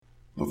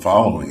The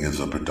following is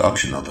a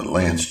production of the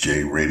Lance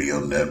J Radio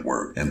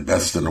Network and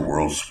Best in the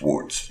World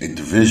Sports, a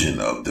division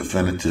of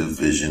Definitive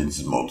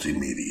Visions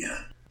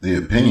Multimedia. The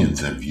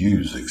opinions and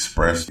views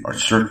expressed are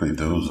strictly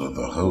those of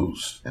the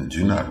host and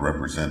do not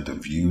represent the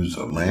views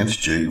of Lance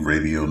J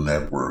Radio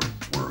Network.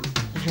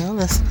 You're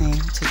listening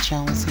to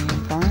Jonesy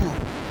and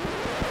Brown.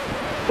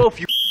 Both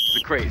you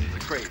are crazy.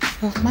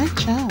 With Mike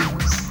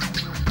Jones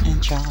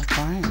and John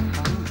Brown.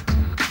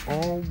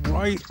 All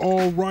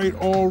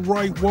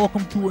right.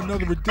 Welcome to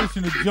another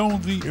edition of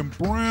Jonesy and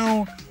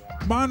Brown.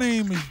 My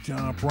name is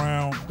John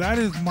Brown. That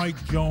is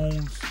Mike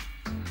Jones.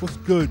 What's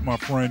good, my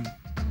friend?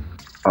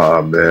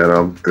 Man,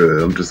 I'm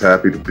good. I'm just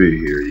happy to be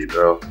here, you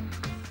know?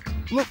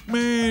 Look,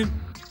 man,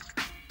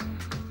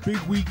 big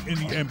week in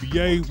the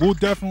NBA. We'll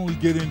definitely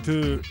get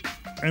into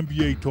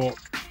NBA talk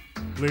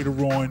later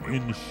on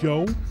in the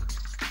show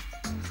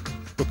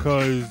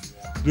because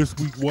this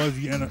week was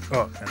the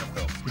NFL.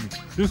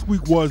 This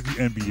week was the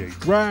NBA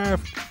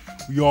draft.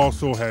 We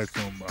also had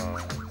some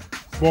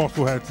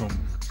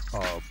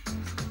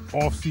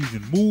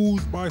off-season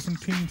moves by some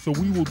teams, so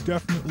we will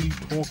definitely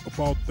talk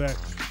about that.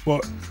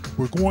 But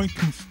we're going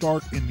to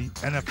start in the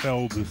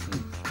NFL this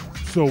week.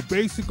 So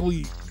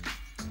basically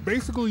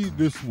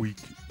this week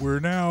we're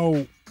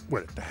now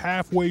at the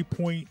halfway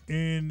point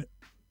in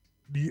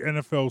the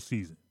NFL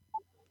season.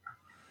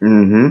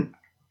 Mm-hmm.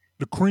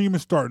 The cream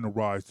is starting to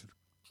rise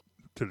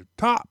to the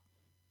top.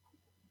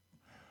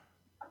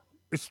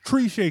 It's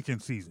tree shaking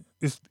season.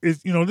 It's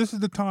this is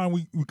the time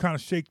we kind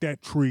of shake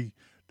that tree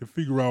to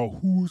figure out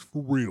who's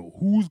for real,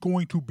 who's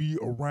going to be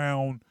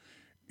around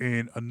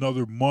in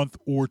another month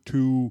or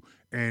two,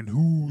 and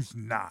who's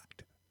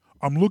not.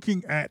 I'm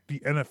looking at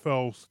the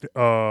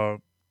NFL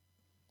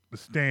the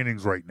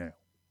standings right now,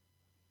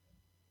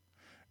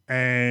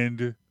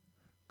 and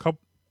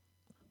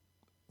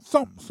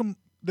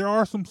there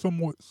are some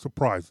somewhat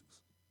surprises.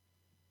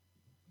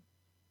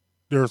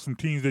 There are some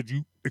teams that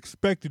you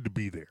expected to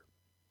be there.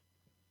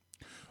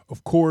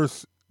 Of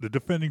course, the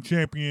defending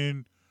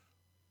champion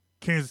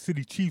Kansas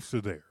City Chiefs are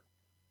there.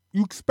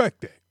 You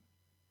expect that.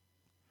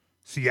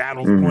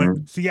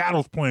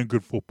 Seattle's playing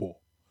good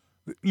football.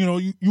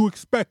 You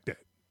expect that.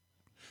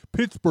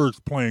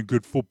 Pittsburgh's playing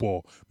good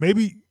football.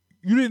 Maybe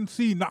you didn't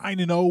see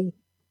 9-0,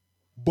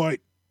 but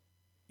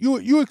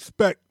you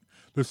expect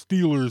the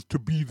Steelers to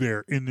be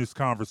there in this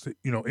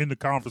in the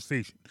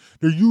conversation.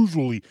 They're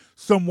usually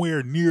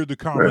somewhere near the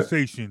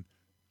conversation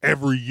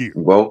every year.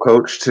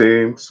 Well-coached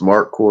team,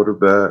 smart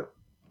quarterback,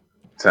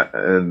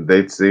 and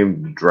they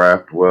seem to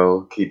draft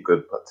well, keep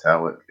good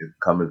talent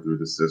coming through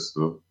the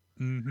system.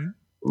 Mm-hmm.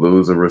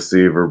 Lose a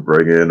receiver,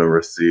 bring in a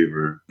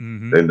receiver.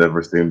 Mm-hmm. They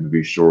never seem to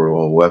be short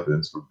on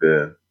weapons for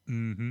Ben.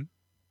 Mm-hmm.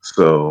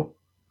 So,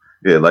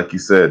 yeah, like you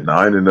said,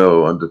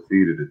 9-0,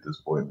 undefeated at this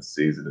point in the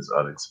season is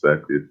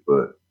unexpected,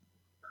 but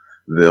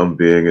them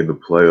being in the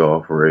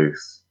playoff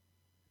race,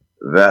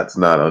 that's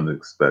not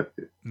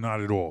unexpected.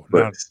 Not at all.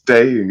 But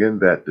staying in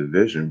that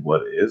division,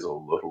 what is a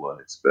little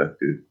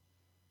unexpected,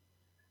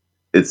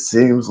 it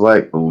seems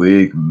like the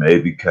league may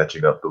be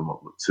catching up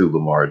to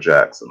Lamar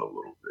Jackson a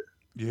little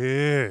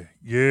bit.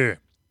 Yeah.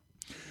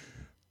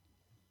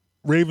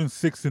 Ravens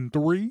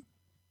 6-3.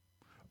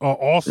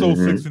 Also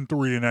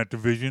 6-3 in that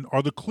division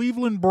are the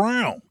Cleveland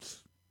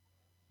Browns.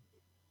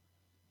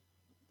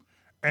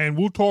 And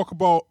we'll talk a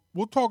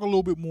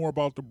little bit more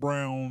about the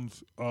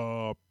Browns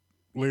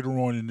later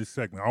on in this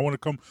segment. I want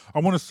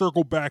to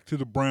circle back to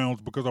the Browns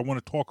because I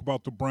want to talk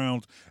about the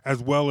Browns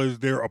as well as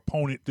their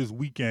opponent this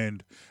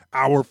weekend,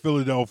 our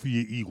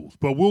Philadelphia Eagles.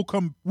 But we'll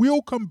come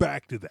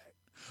back to that.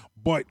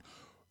 But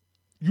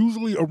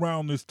usually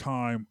around this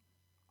time,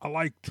 I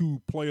like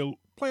to play a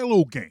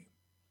little game.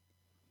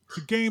 It's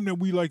a game that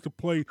we like to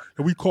play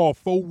that we call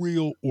faux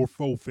real or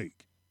faux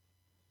fake.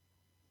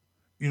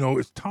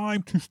 It's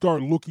time to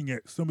start looking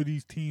at some of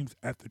these teams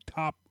at the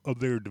top of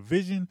their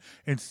division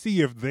and see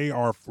if they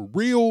are for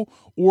real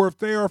or if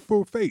they are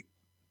for fake.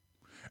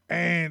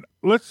 And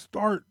let's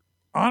start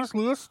in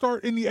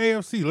the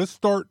AFC. Let's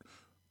start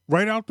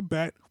right out the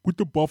bat with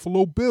the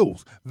Buffalo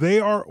Bills.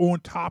 They are on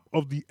top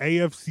of the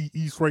AFC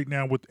East right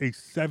now with a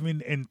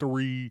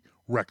 7-3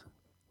 record.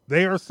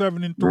 They are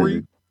 7-3. Mm-hmm.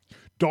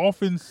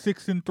 Dolphins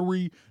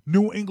 6-3,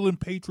 New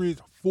England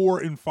Patriots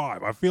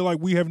 4-5. I feel like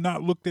we have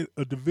not looked at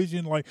a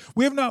division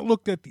we have not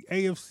looked at the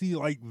AFC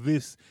like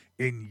this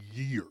in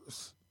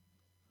years.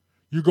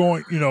 You're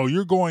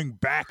going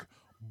back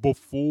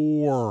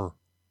before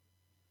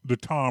the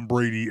Tom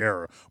Brady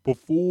era,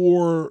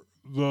 before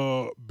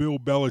the Bill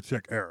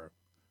Belichick era.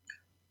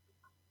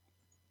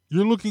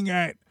 You're looking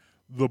at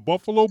the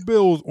Buffalo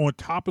Bills on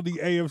top of the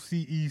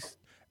AFC East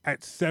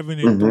at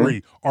 7-3. Mm-hmm.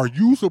 Are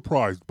you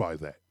surprised by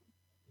that?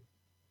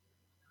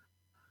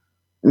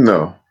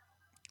 No.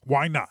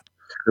 Why not?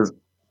 Because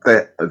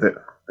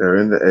they're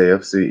in the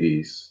AFC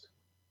East,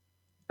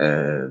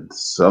 and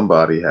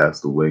somebody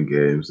has to win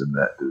games in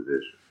that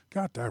division.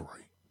 Got that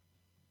right.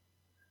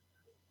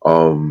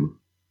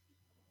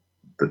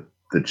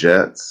 The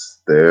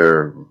Jets,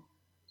 they're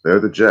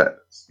the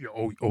Jets.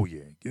 Oh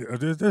yeah.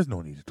 There's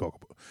no need to talk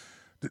about.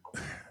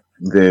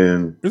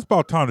 then It's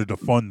about time to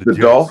defund the the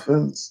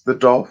Jets.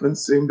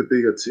 Dolphins seem to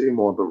be a team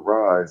on the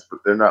rise,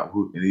 but they're not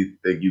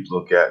anything you'd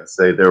look at and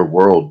say they're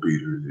world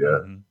beaters yet.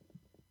 Mm-hmm.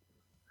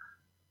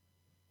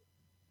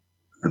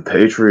 The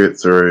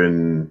Patriots are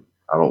in,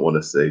 I don't want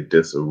to say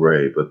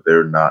disarray, but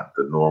they're not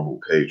the normal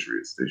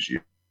Patriots this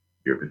year.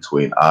 You're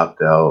between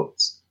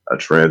opt-outs, a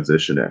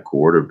transition at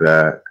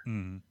quarterback,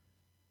 Mm-hmm.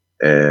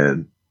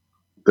 and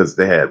because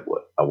they had,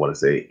 I want to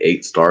say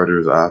 8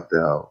 starters opt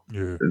out.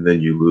 Yeah. And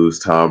then you lose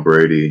Tom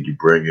Brady and you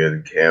bring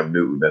in Cam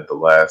Newton at the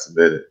last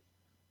minute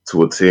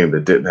to a team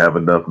that didn't have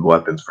enough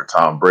weapons for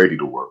Tom Brady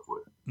to work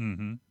with.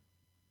 Mm-hmm.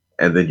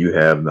 And then you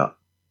have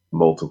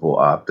multiple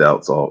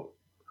opt-outs all.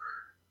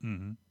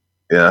 Mm-hmm.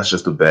 Yeah,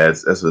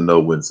 that's a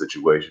no-win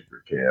situation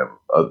for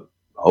Cam.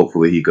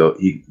 Hopefully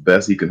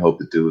best he can hope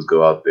to do is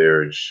go out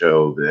there and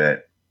show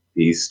that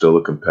he's still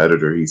a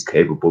competitor. He's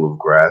capable of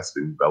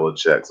grasping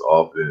Belichick's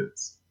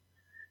offense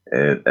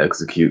and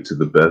execute to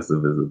the best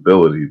of his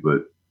ability,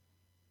 but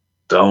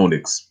don't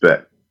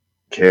expect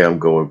Cam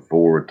going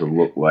forward to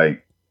look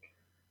like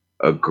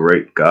a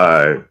great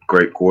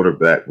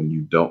quarterback when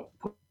you don't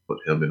put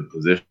him in a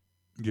position.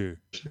 Yeah.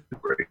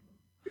 Great.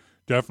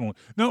 Definitely.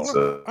 No,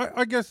 So,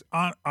 I guess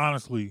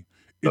honestly,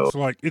 it's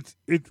like it's.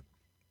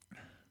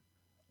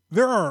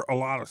 There are a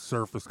lot of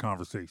surface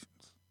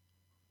conversations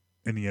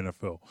in the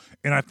NFL,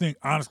 and I think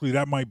honestly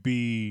that might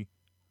be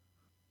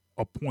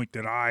a point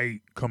that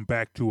I come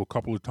back to a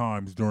couple of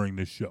times during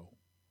this show,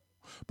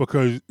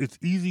 because it's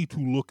easy to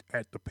look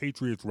at the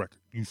Patriots' record.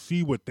 You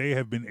see what they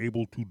have been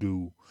able to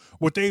do,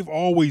 what they've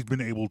always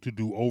been able to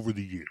do over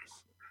the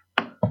years.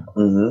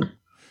 mm-hmm.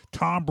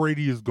 Tom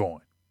Brady is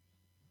gone.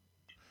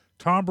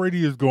 Tom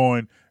Brady is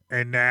gone,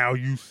 and now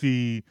you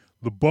see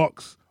the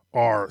Bucs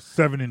are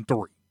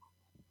 7-3.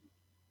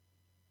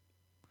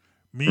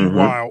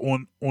 Meanwhile,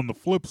 on the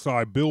flip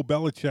side, Bill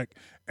Belichick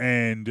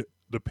and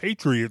the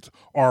Patriots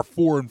are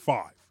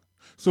 4-5.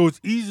 So it's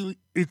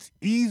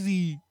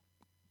easy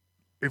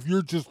if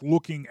you're just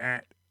looking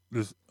at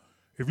this.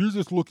 If you're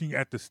just looking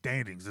at the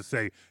standings to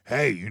say,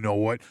 hey, you know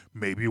what?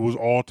 Maybe it was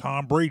all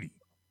Tom Brady.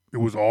 It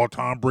was all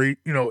Tom Brady,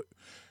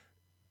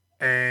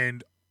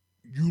 and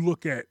you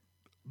look at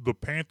the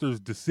Panthers'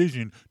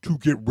 decision to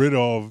get rid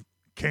of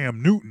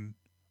Cam Newton,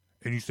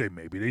 and you say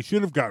maybe they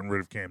should have gotten rid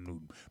of Cam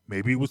Newton.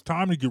 Maybe it was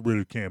time to get rid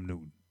of Cam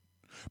Newton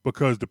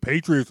because the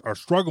Patriots are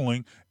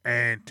struggling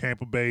and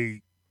Tampa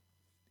Bay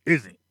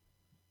isn't,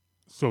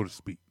 so to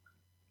speak.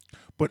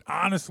 But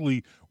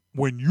honestly,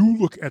 when you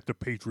look at the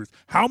Patriots,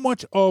 how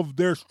much of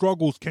their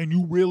struggles can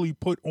you really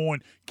put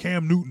on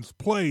Cam Newton's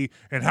play,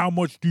 and how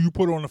much do you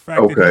put on the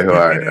fact that he's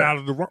in and out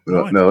of the run?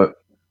 No.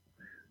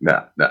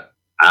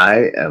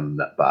 I am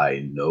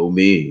by no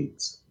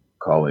means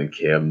calling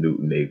Cam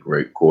Newton a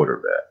great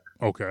quarterback.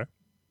 Okay.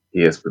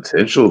 He has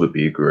potential to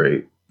be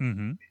great.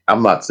 Mm-hmm.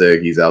 I'm not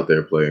saying he's out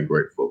there playing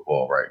great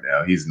football right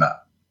now. He's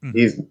not.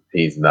 Mm-hmm.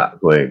 He's not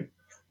playing,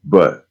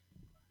 but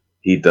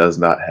he does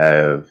not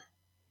have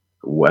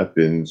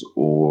weapons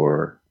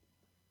or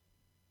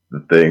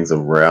the things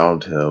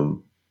around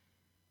him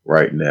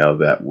right now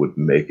that would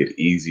make it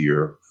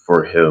easier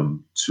for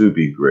him to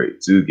be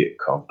great, to get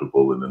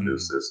comfortable in the new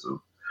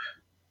system.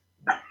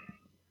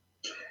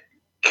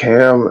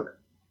 Cam,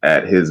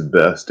 at his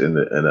best in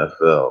the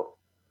NFL,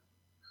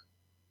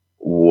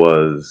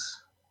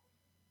 was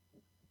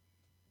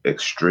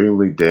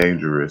extremely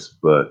dangerous,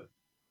 but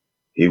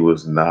he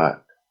was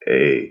not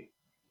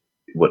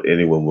what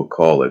anyone would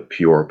call a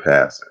pure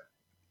passer.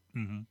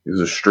 Mm-hmm. He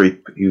was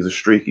a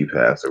streaky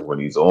passer. When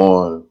he's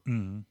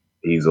on,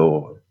 he's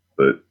on.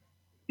 But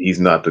he's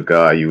not the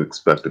guy you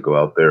expect to go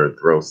out there and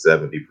throw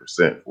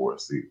 70% for a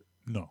season.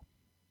 No.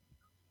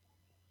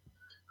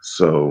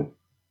 So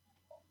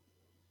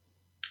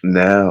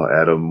now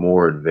at a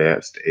more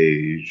advanced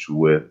age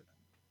with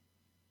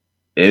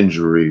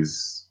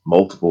injuries,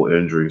 multiple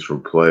injuries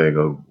from playing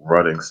a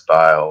running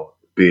style,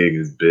 being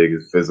as big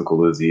as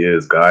physical as he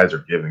is, guys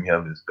are giving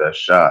him his best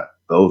shot.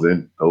 Those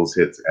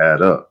hits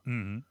add up.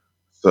 Mm-hmm.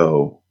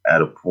 So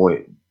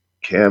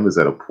Cam is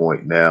at a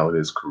point now in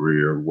his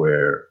career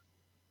where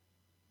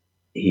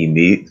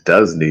he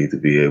does need to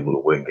be able to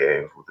win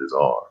games with his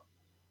arm.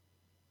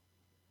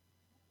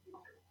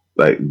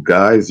 Like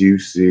guys you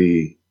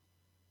see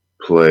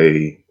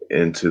play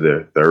into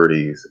their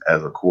 30s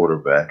as a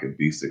quarterback and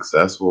be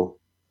successful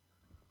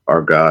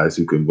are guys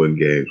who can win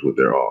games with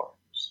their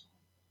arms.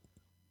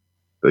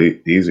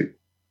 These are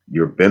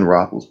your Ben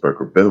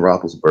Roethlisberger. Ben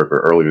Roethlisberger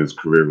earlier in his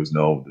career was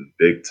known as the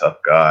big tough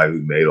guy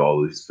who made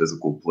all these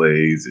physical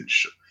plays. And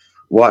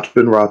watch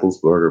Ben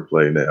Roethlisberger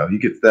play now. He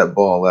gets that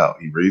ball out.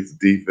 He reads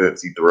the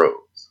defense. He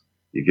throws.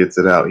 He gets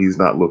it out. He's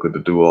not looking to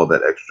do all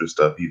that extra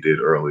stuff he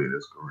did early in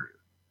his career.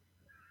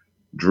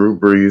 Drew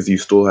Brees, you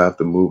still have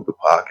to move the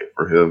pocket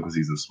for him because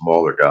he's a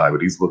smaller guy,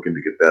 but he's looking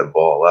to get that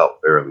ball out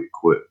fairly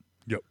quick.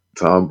 Yep.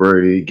 Tom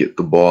Brady, get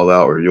the ball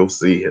out, or you'll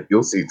see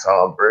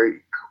Tom Brady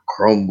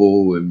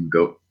crumble and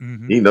go.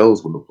 Mm-hmm. He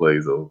knows when the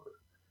play's over.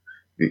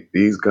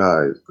 These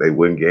guys, they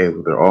win games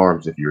with their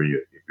arms. If you're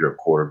a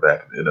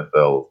quarterback in the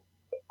NFL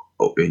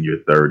in your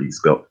 30s,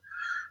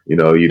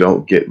 You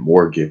don't get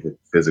more gifted,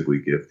 physically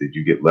gifted.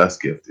 You get less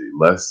gifted,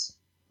 less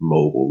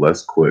mobile,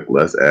 less quick,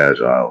 less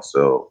agile.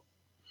 So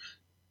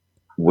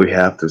we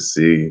have to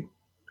see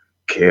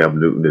Cam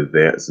Newton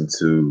advance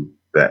into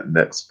that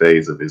next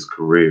phase of his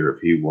career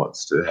if he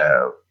wants to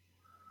have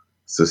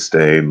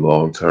sustained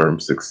long-term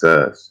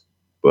success.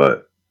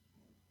 But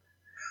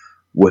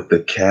with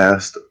the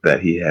cast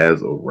that he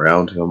has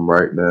around him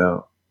right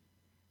now,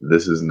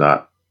 this is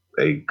not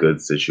a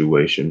good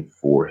situation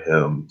for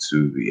him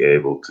to be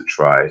able to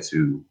try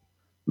to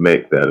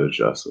make that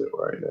adjustment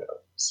right now.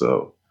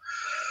 So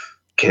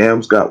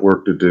Cam's got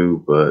work to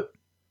do, but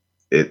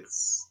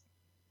it's,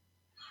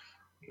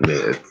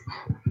 man,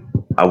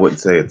 I wouldn't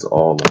say it's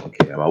all on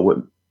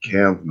Cam.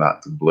 Cam's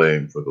not to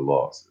blame for the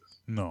losses.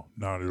 No,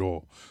 not at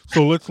all.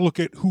 So let's look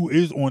at who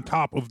is on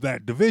top of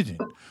that division.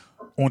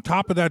 On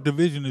top of that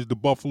division is the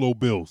Buffalo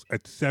Bills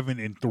at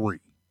 7-3.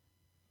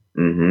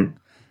 Mm-hmm.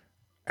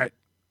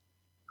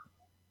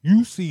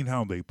 You've seen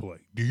how they play.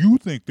 Do you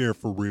think they're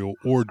for real,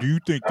 or do you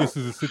think this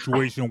is a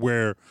situation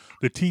where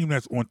the team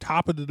that's on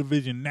top of the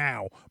division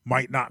now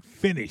might not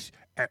finish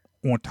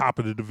on top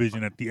of the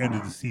division at the end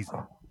of the season?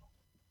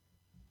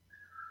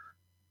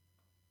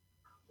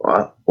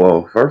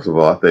 Well, first of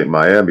all, I think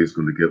Miami's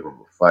going to give them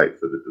a fight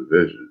for the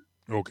division.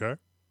 Okay.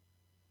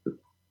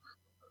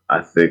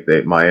 I think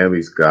that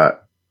Miami's got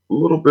a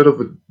little bit of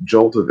a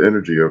jolt of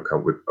energy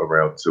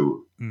around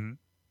to it. Mm-hmm.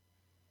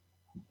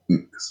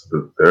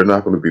 They're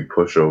not going to be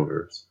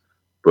pushovers,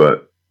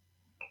 but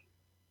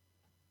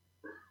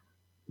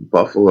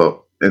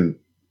Buffalo,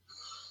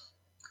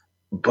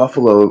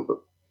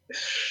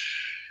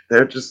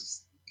 they're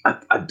just,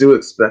 I do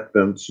expect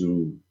them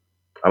to,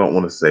 I don't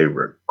want to say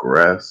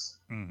regress,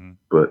 Mm-hmm.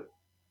 but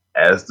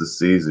as the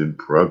season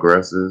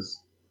progresses,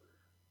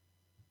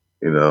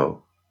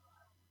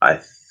 I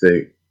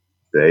think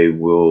they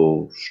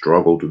will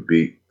struggle to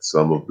beat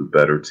some of the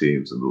better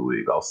teams in the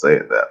league. I'll say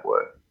it that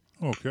way.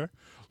 Okay.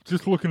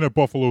 Just looking at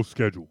Buffalo's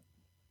schedule.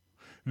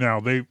 Now,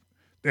 they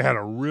had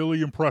a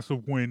really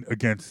impressive win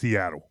against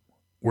Seattle.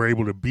 Were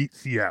able to beat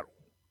Seattle.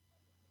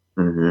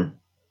 Mm-hmm.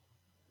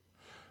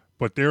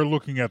 But they're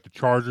looking at the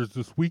Chargers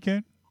this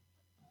weekend.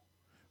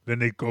 Then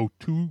they go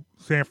to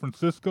San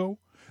Francisco.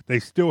 They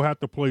still have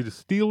to play the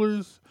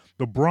Steelers,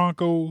 the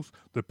Broncos,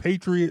 the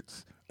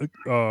Patriots. They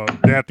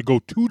have to go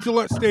to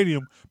Gillette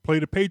Stadium, play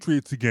the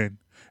Patriots again,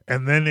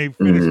 and then they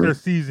finish their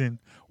season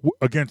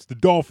against the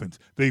Dolphins.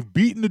 They've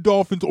beaten the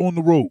Dolphins on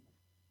the road.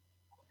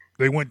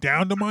 They went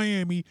down to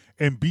Miami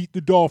and beat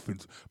the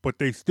Dolphins, but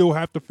they still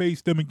have to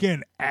face them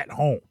again at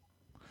home.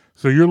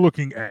 So you're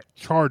looking at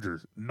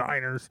Chargers,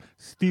 Niners,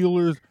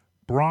 Steelers,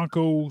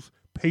 Broncos,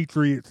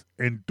 Patriots,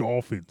 and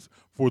Dolphins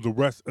for the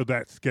rest of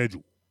that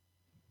schedule.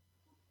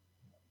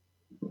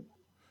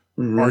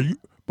 Mm-hmm.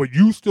 But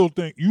you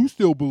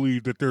still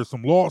believe that there's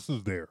some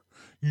losses there.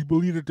 You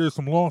believe that there's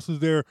some losses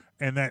there,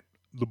 and that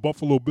the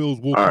Buffalo Bills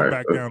will come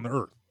back down to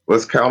earth.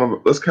 Let's count them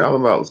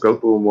out. Let's go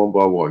through them one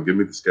by one. Give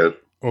me the schedule.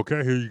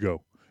 Okay, here you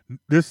go.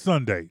 This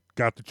Sunday,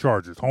 got the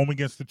Chargers, home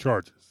against the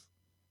Chargers.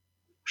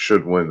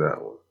 Should win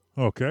that one.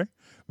 Okay.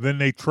 Then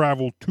they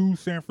travel to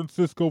San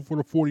Francisco for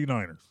the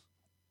 49ers.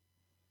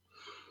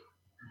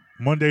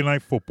 Monday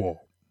Night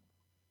Football.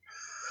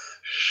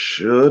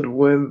 Should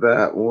win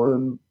that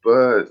one,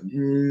 but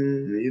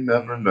you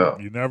never know.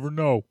 You never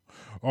know.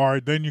 All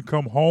right, then you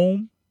come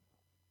home.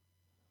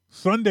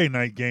 Sunday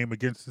night game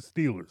against the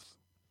Steelers.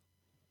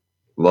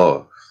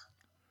 Loss.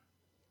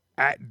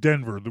 At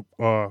Denver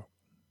on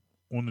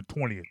the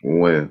 20th.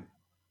 Win.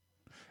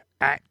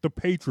 At the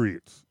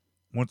Patriots.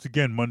 Once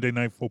again, Monday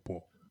Night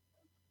Football.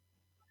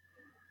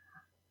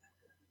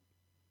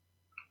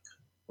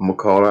 I'm going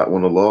to call that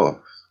one a loss.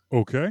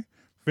 Okay.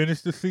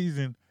 Finish the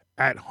season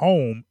at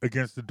home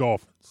against the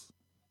Dolphins.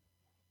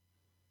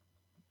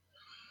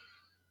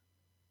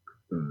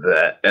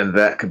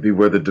 That could be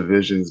where the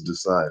division's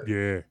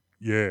decided.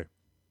 Yeah.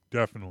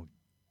 Definitely.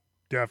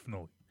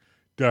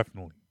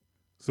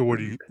 So what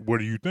do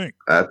you think?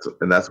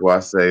 That's why I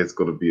say it's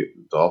going to be,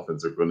 the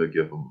Dolphins are going to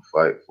give them a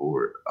fight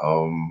for it.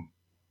 I'm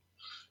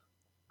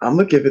going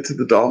to give it to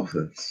the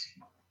Dolphins.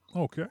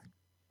 Okay.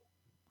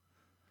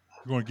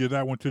 You're going to give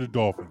that one to the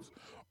Dolphins.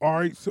 All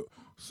right,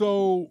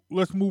 so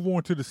let's move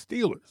on to the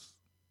Steelers.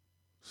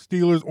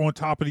 Steelers on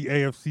top of the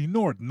AFC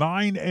North,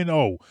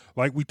 9-0,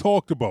 like we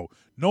talked about.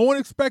 No one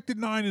expected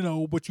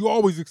 9-0, but you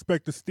always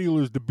expect the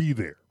Steelers to be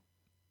there.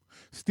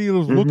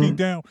 Steelers looking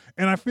down,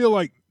 and I feel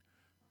like,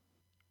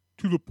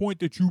 to the point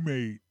that you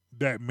made,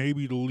 that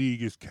maybe the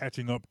league is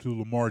catching up to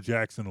Lamar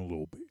Jackson a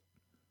little bit.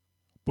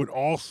 But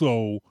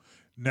also,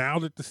 now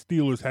that the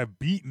Steelers have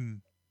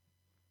beaten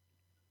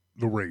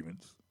the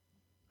Ravens,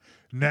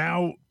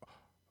 now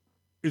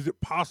is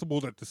it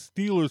possible that the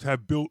Steelers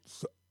have built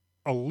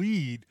a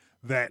lead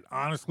that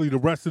honestly the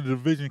rest of the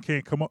division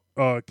can't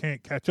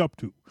catch up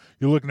to?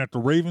 You're looking at the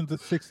Ravens at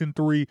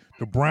 6-3,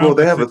 the Browns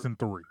at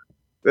 6-3.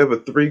 They have a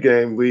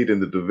 3-game lead in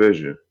the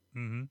division.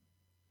 Mm-hmm.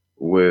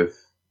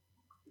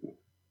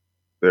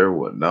 They're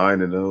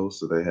 9-0,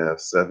 so they have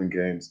 7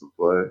 games to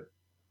play.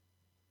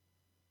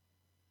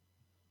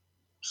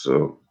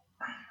 So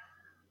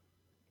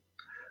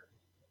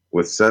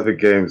With 7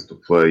 games to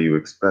play, you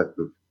expect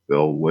that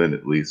they'll win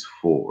at least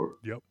 4.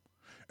 Yep.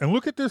 And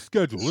look at their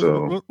schedule.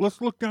 So Let's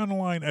look down the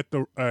line at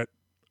the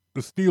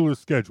Steelers'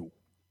 schedule.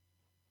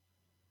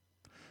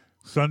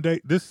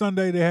 This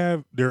Sunday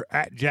they're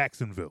at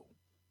Jacksonville.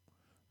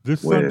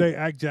 This Win. Sunday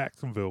at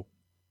Jacksonville.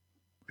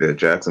 Yeah,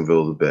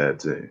 Jacksonville's a bad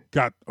team.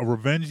 Got a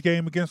revenge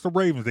game against the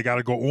Ravens. They got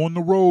to go on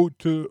the road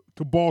to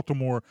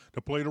Baltimore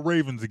to play the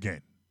Ravens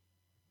again.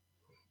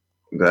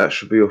 That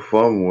should be a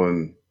fun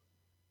one.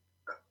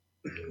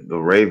 The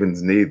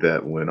Ravens need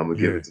that win. I'm going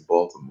to give it to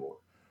Baltimore.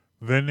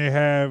 Then they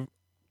have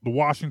the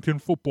Washington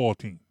football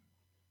team.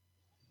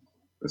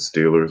 The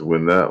Steelers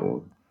win that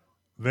one.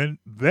 Then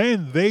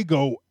they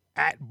go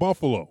at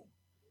Buffalo.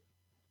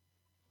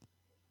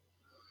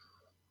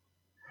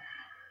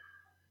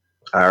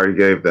 I already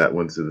gave that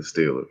one to the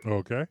Steelers.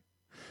 Okay.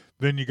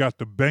 Then you got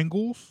the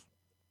Bengals.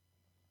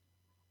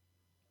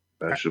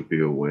 That should be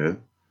a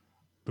win.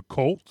 The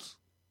Colts.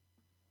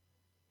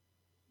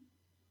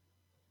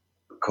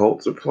 The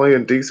Colts are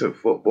playing decent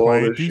football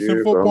this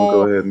year, but I'm going to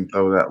go ahead and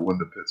throw that one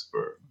to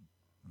Pittsburgh.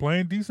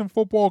 Playing decent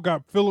football.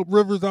 Got Phillip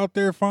Rivers out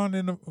there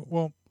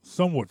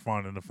somewhat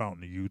finding the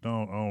fountain of youth.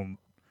 I don't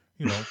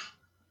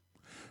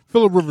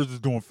Phillip Rivers is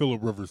doing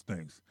Phillip Rivers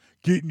things.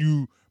 Getting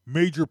you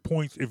major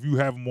points if you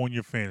have him on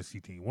your fantasy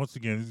team. Once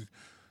again,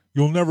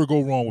 you'll never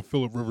go wrong with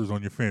Phillip Rivers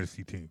on your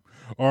fantasy team.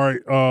 All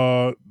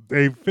right,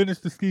 they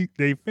finished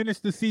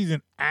the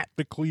season at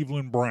the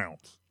Cleveland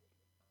Browns.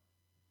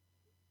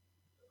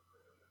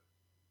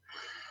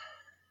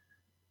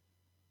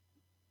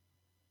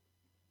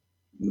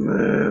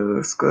 Man,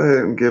 let's go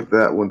ahead and give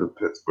that one to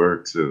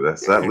Pittsburgh too.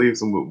 That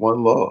leaves them with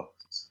 1 loss.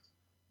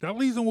 That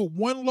leaves them with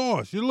 1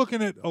 loss. You're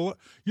looking at a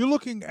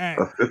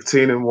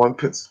 15-1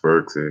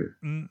 Pittsburgh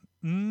team.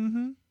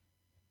 Mm-hmm.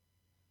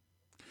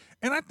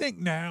 And I think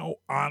now,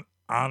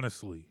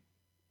 honestly,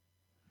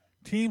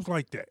 teams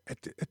like that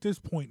at this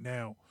point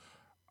now,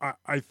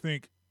 I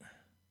think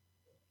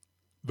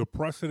the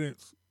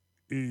precedence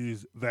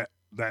is that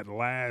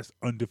last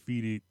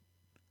undefeated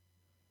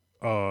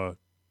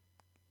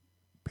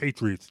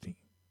Patriots team.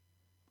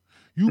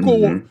 You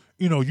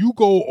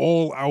go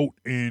all out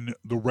in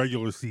the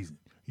regular season.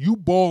 You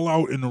ball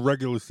out in the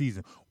regular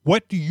season.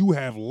 What do you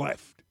have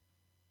left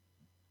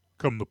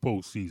come the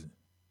postseason?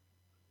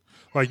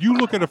 Like, you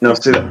look at I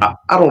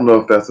don't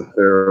know if that's a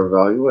fair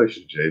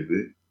evaluation,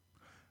 JB.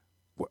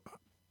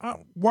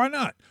 Why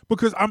not?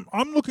 Because I'm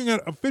looking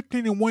at a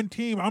 15-1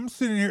 team. I'm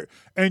sitting here,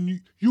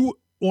 and you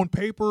on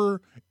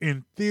paper,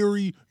 in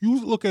theory, you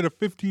look at a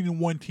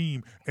 15-1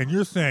 team, and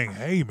you're saying,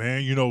 "Hey,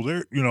 man,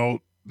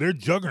 they're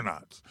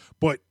juggernauts."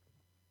 But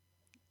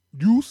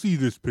you see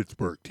this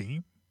Pittsburgh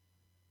team.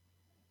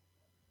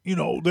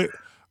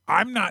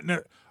 I'm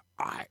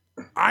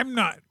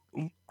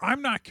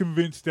not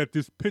convinced that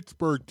this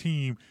Pittsburgh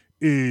team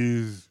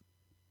is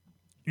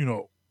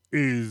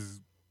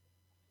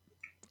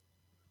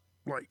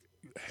like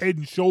head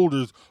and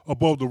shoulders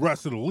above the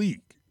rest of the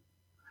league.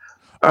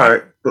 All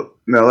right,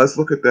 now let's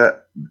look at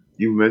that.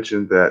 You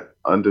mentioned that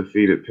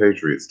undefeated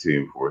Patriots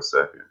team for a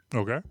second.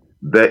 Okay.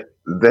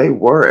 They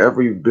were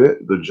every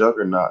bit the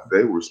juggernaut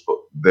they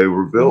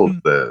were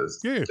billed as.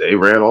 Yeah. They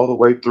ran all the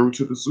way through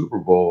to the Super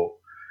Bowl,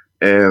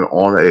 and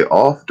on a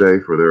off day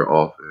for their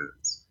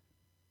offense,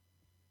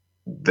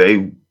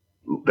 their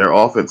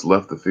offense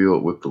left the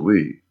field with the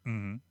lead.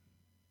 Mm-hmm.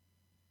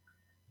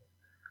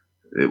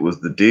 It was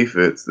the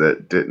defense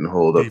that didn't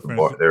hold up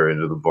their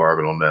end of the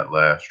bargain on that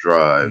last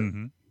drive,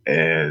 mm-hmm.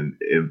 and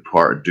in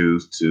part due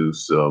to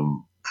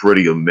some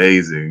pretty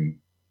amazing,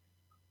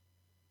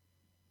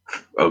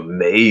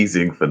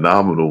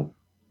 phenomenal,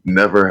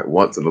 never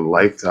once in a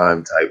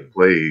lifetime type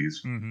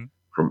plays mm-hmm.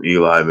 from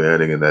Eli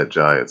Manning and that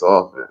Giants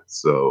offense.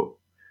 So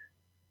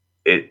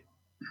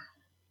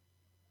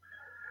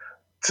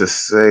to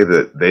say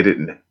that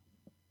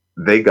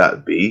they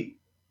got beat,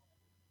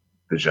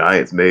 the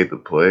Giants made the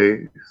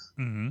plays,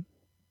 mm-hmm.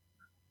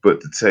 but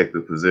to take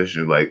the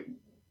position, like,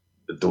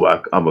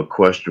 I'm a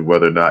question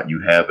whether or not you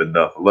have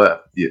enough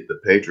left. Yet the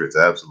Patriots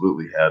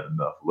absolutely have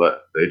enough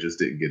left. They just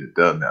didn't get it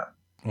done now.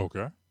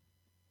 Okay.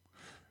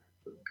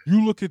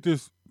 You look at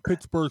this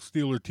Pittsburgh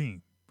Steelers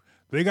team.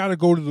 They got to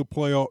go to the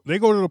playoff. They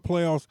go to the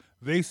playoffs.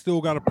 They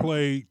still got to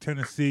play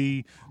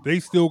Tennessee. They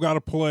still got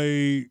to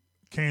play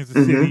Kansas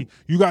mm-hmm. City.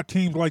 You got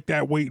teams like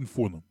that waiting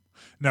for them.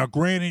 Now,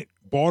 granted,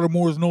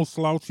 Baltimore is no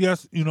slouch.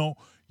 Yes,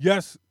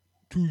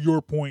 to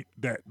your point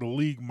that the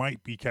league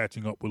might be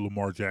catching up with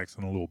Lamar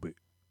Jackson a little bit.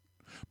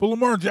 But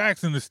Lamar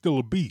Jackson is still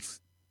a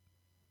beast.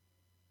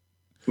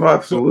 Oh,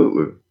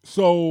 absolutely.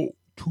 So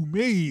to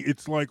me,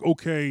 it's like,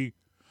 okay,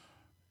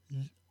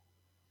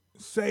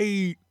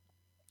 say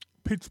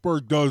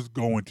Pittsburgh does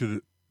go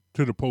into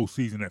the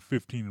postseason at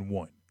 15-1.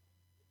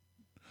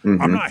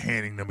 Mm-hmm. I'm not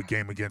handing them a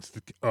game against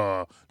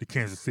the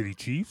Kansas City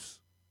Chiefs.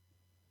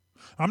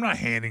 I'm not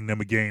handing them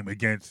a game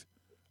against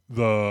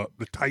the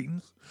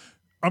Titans.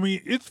 I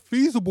mean, it's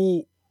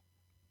feasible.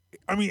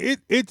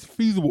 It's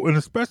feasible, and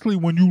especially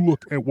when you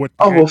look at what.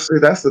 See,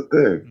 that's the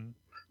thing.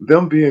 Mm-hmm.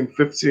 Them being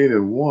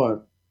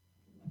 15-1,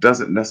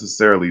 doesn't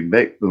necessarily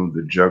make them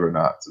the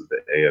juggernauts of the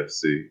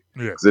AFC.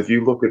 Yeah. Because if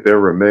you look at their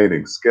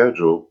remaining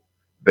schedule,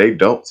 they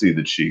don't see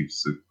the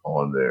Chiefs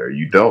on there.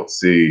 You don't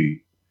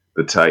see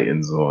the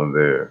Titans on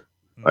there.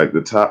 Like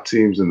the top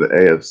teams in the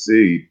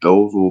AFC,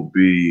 those will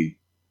be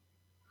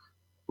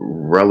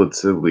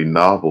relatively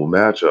novel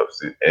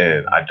matchups.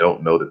 And I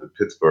don't know that the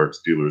Pittsburgh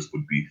Steelers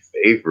would be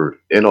favored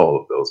in all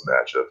of those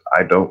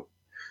matchups.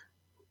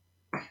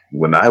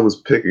 When I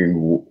was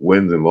picking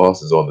wins and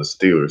losses on the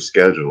Steelers'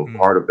 schedule,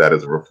 part of that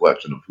is a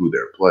reflection of who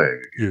they're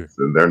playing against.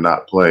 And they're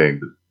not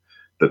playing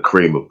the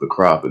cream of the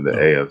crop in the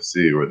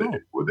AFC or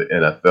the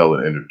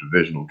NFL and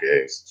interdivisional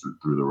games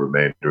through the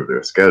remainder of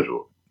their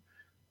schedule.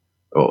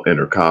 Oh,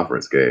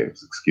 interconference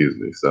games, excuse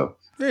me. So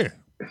yeah.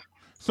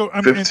 So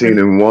I mean,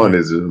 15-1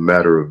 is a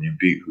matter of you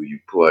beat who you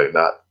play,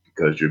 not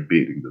because you're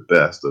beating the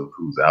best of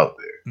who's out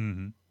there.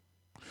 Mm-hmm.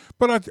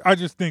 But I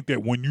just think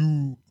that when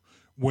you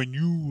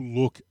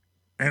look,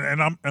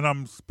 and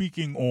I'm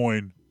speaking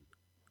on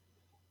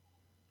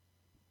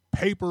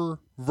paper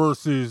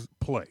versus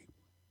play.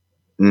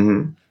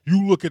 Mm-hmm.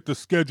 You look at the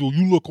schedule.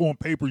 You look on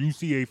paper. You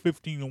see a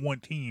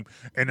 15-1 team,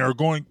 and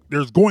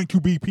there's going to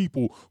be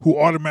people who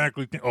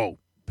automatically think, "Oh,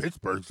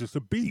 Pittsburgh's just a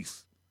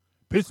beast.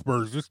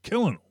 Pittsburgh's just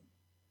killing them."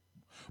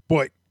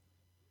 But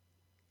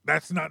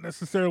that's not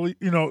necessarily,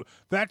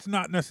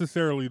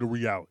 the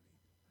reality.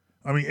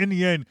 I mean, in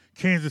the end,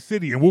 Kansas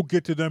City, and we'll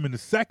get to them in a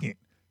second.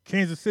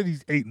 Kansas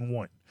City's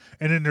 8-1,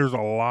 and then there's a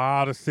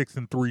lot of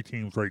 6-3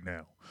 teams right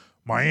now.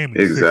 Miami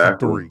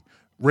 6-3,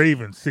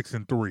 Ravens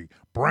 6-3,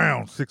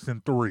 Browns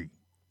 6-3,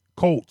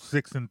 Colts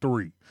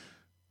 6-3,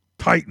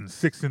 Titans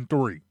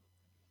 6-3,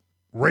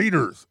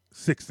 Raiders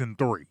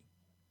 6-3.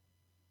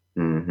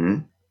 Mm-hmm.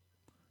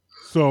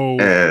 So,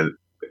 and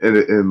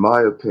in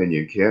my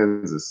opinion,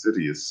 Kansas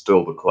City is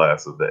still the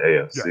class of the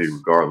AFC,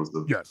 regardless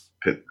of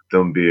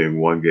them being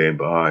one game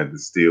behind the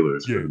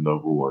Steelers for the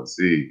number one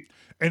seed.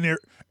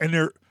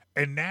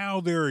 And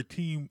now they're a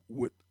team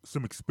with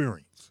some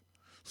experience.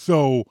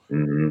 So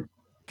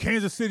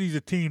Kansas City's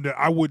a team that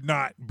I would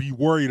not be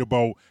worried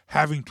about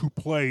having to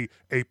play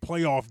a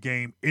playoff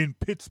game in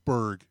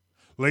Pittsburgh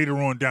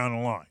later on down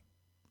the line.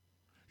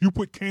 You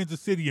put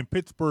Kansas City and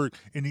Pittsburgh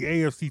in the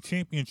AFC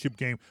Championship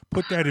game,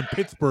 put that in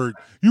Pittsburgh,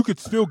 you could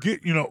still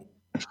get,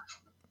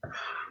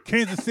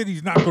 Kansas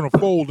City's not going to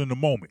fold in the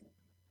moment.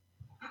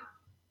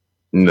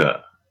 No,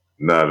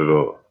 not at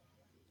all.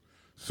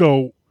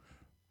 So,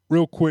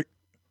 real quick,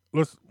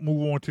 let's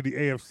move on to the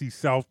AFC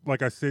South.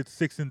 Like I said,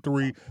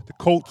 6-3. The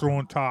Colts are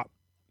on top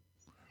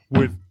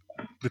with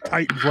the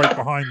Titans right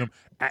behind them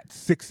at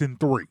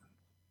 6-3.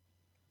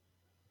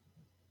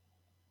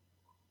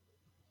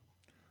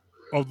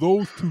 Of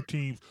those two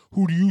teams,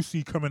 who do you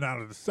see coming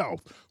out of the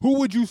South? Who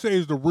would you say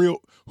is the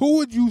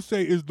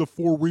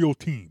for real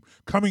team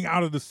coming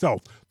out of the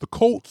South? The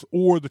Colts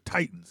or the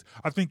Titans?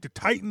 I think the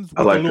Titans.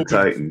 I like the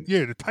Titans.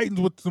 The Titans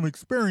with some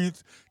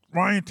experience.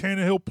 Ryan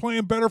Tannehill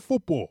playing better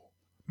football,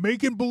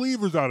 making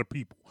believers out of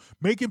people,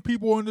 making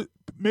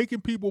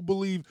people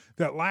believe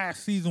that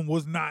last season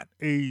was not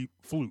a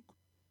fluke.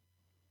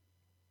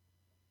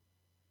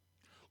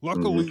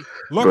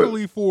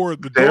 Luckily for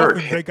the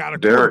Dolphins, they got a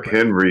Derrick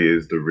Henry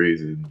is the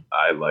reason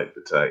I like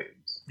the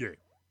Titans.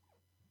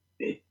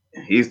 Yeah.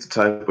 He's the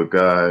type of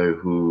guy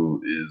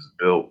who is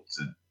built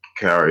to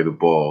carry the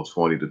ball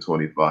 20 to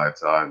 25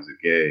 times a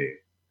game,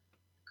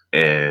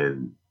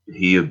 and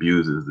he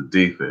abuses the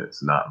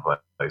defense, not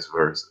vice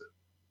versa.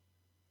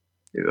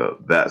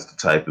 That's the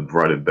type of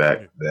running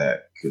back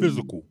that can...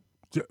 Physical.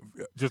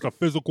 Just a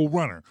physical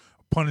runner,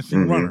 a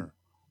punishing runner.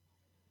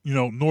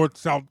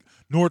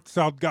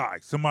 North-south guy.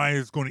 Somebody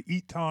is going to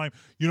eat time.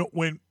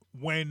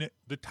 When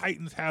the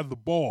Titans have the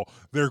ball,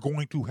 they're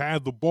going to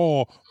have the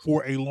ball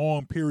for a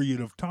long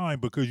period of time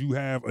because you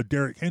have a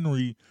Derrick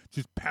Henry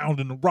just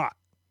pounding the rock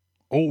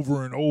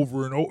over and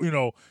over and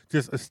over,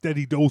 just a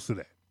steady dose of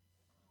that.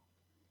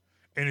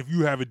 And if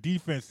you have a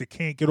defense that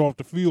can't get off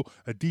the field,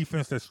 a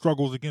defense that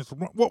struggles against the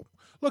run, well,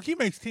 look, he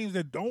makes teams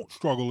that don't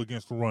struggle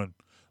against the run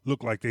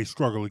look like they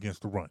struggle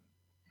against the run.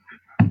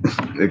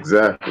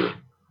 Exactly.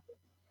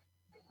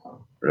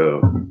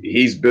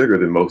 He's bigger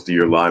than most of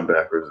your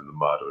linebackers in the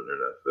modern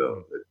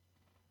NFL.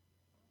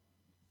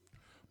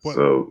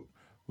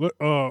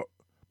 But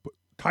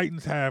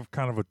Titans have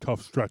kind of a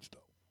tough stretch, though.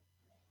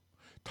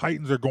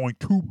 Titans are going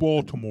to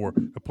Baltimore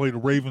to play the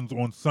Ravens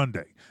on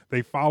Sunday.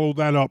 They follow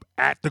that up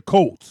at the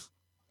Colts.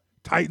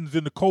 Titans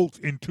and the Colts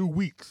in 2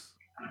 weeks.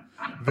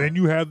 Then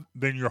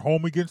you're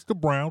home against the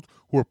Browns,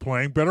 who are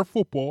playing better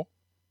football.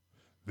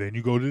 Then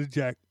you go to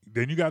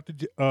Then you got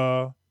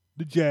the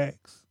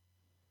Jags.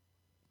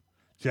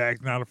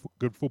 Jags not a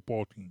good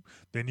football team.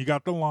 Then you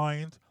got the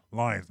Lions.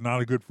 Lions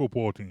not a good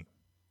football team.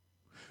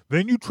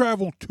 Then you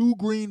travel to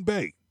Green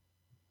Bay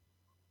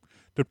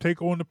to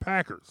take on the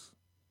Packers.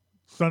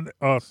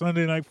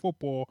 Sunday Night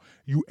Football.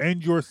 You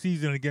end your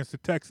season against the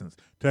Texans.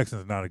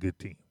 Texans not a good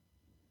team.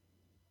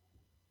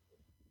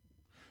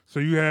 So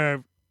you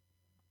have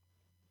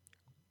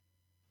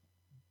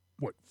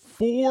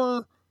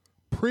 4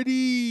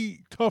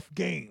 pretty tough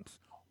games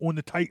on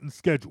the Titans'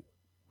 schedule.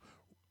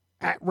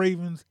 at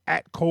Ravens,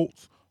 at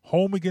Colts,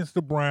 home against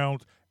the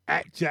Browns,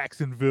 at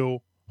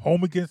Jacksonville,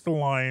 home against the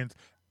Lions,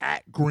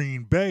 at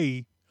Green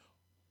Bay,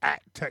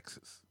 at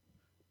Texas.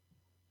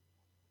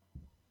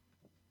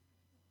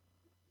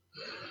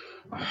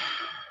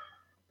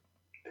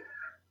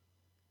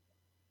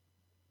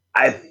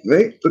 I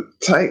think the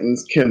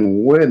Titans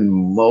can win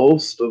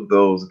most of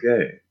those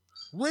games.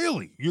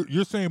 Really?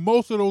 You're saying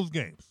most of those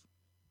games?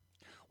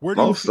 Where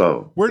do Most you see, of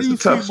them. where do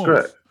It's you a tough see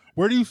stretch. most?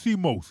 Where do you see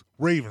most?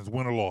 Ravens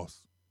win or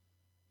loss?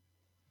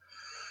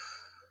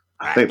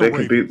 I think they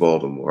can beat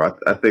Baltimore.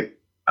 I think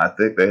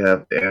they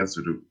have the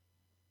answer to.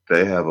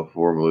 They have a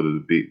formula to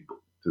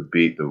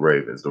beat the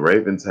Ravens. The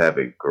Ravens have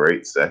a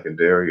great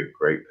secondary, a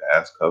great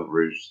pass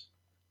coverage,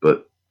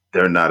 but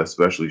they're not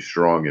especially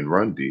strong in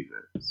run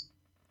defense.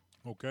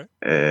 Okay.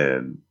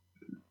 And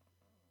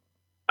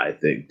I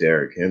think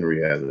Derrick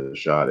Henry has a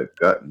shot at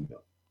gutting them.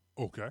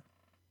 Okay.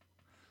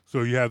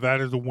 So you have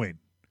that as a win.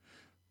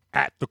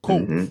 At the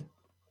Colts. Mm-hmm.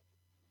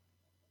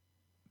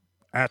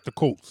 At the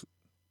Colts.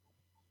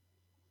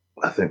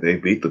 I think they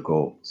beat the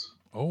Colts.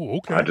 Oh,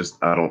 okay.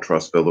 I don't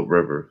trust Phillip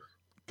Rivers.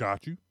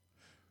 Got you.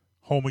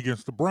 Home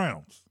against the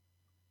Browns.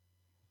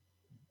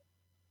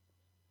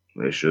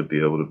 They should be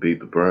able to beat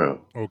the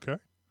Browns. Okay.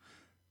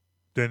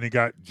 Then they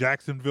got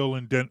Jacksonville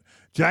and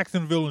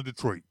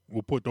Detroit.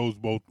 We'll put those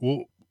both.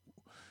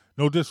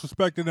 No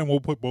disrespect to them. We'll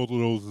put both of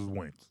those as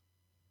wins.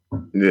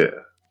 Yeah.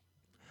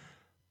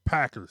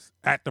 Packers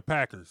at the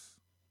Packers.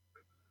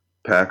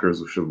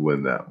 Packers should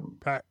win that one.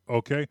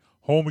 Okay.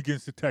 Home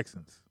against the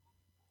Texans.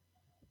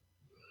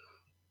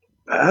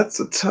 That's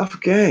a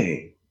tough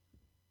game.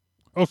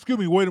 Oh, excuse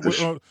me. Wait.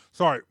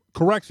 Sorry.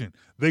 Correction.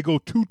 They go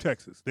to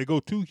Texas. They go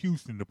to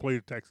Houston to play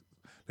the Texans.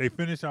 They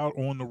finish out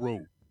on the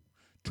road.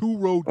 2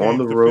 road games on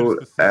the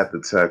road at the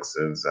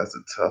Texans. That's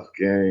a tough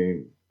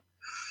game.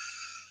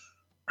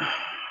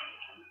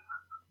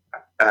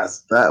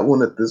 As that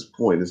one at this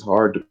point is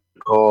hard to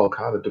call.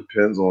 Kind of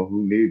depends on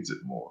who needs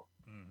it more.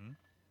 Mm-hmm.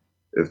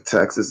 If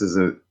Texas is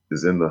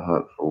in the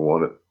hunt for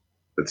one,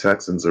 the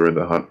Texans are in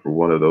the hunt for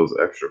one of those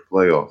extra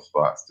playoff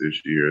spots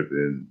this year,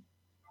 then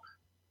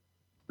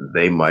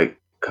they might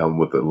come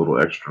with a little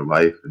extra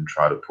life and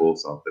try to pull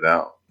something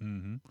out.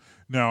 Mm-hmm.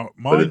 Now,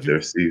 but if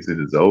their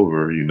season is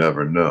over, you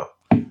never know.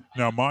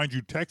 Now, mind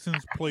you,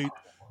 Texans played.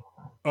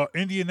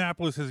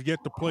 Indianapolis has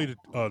yet to play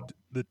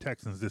the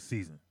Texans this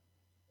season.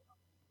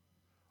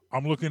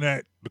 I'm looking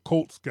at the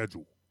Colts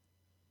schedule.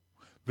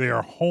 They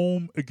are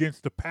home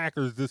against the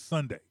Packers this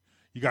Sunday.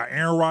 You got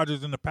Aaron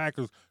Rodgers and the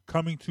Packers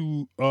coming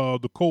to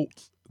the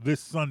Colts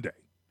this Sunday.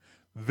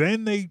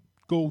 Then they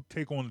go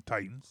take on the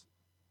Titans.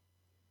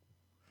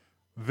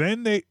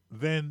 Then they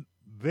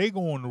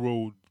go on the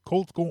road.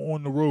 Colts go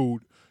on the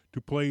road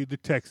to play the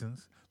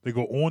Texans. They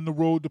go on the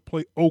road to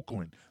play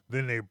Oakland.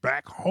 Then they're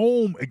back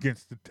home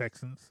against the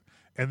Texans,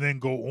 and then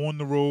go on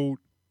the road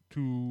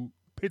to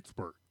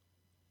Pittsburgh.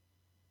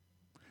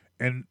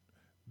 And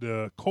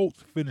the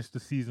Colts finish the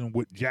season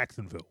with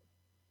Jacksonville.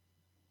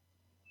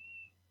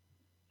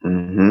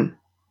 Mm-hmm.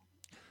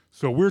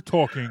 So we're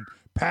talking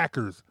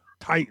Packers,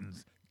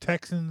 Titans,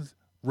 Texans,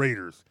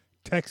 Raiders,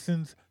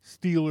 Texans,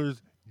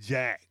 Steelers,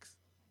 Jags.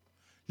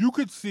 You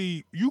could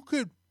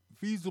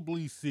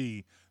feasibly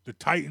see the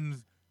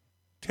Titans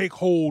take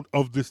hold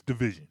of this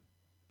division.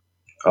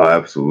 Oh,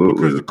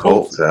 absolutely. The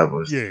Colts have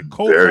a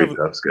very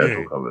tough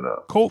schedule coming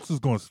up. Colts is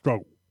going to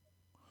struggle.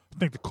 I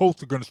think the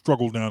Colts are going to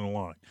struggle down the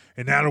line,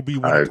 and that'll be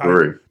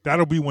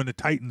when the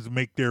Titans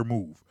make their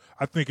move.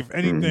 I think if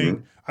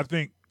anything, I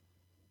think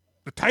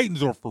the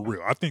Titans are for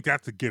real. I think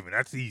that's a given.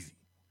 That's easy.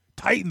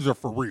 Titans are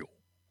for real.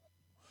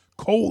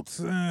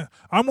 Colts,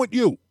 I'm with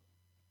you.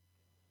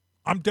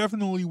 I'm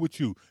definitely with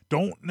you.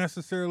 Don't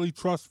necessarily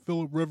trust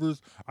Phillip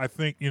Rivers. I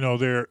think they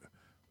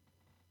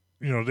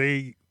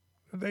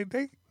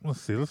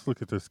let's see. Let's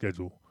look at their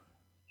schedule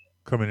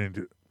coming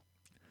into.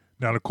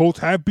 Now the Colts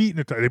have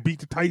beaten they beat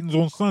the Titans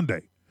on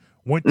Sunday.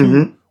 Went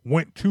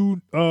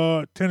to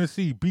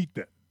Tennessee, beat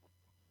them.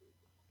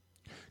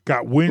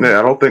 Got wins. Yeah,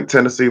 I don't think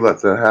Tennessee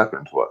lets that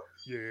happen twice.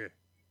 Yeah.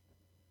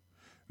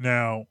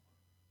 Now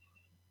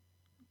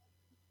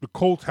the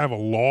Colts have a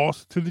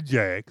loss to the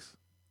Jags,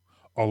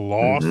 a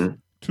loss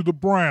to the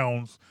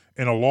Browns,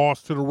 and a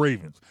loss to the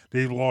Ravens.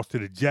 They lost to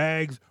the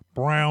Jags,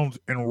 Browns,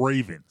 and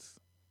Ravens.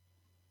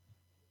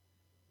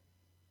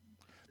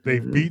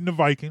 They've beaten the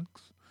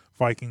Vikings.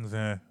 Vikings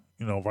ain't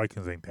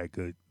that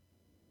good.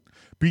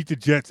 Beat the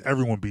Jets.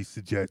 Everyone beats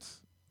the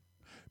Jets.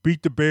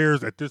 Beat the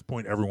Bears. At this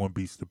point, everyone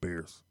beats the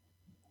Bears.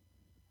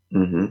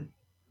 Mm-hmm.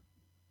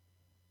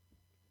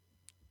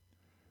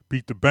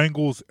 Beat the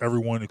Bengals.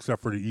 Everyone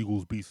except for the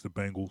Eagles beats the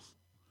Bengals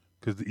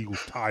because the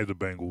Eagles tie the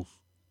Bengals.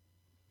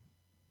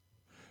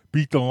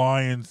 Beat the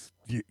Lions.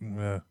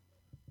 It's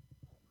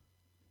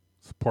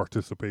a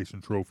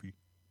participation trophy.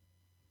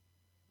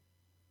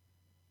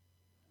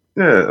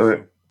 Yeah, I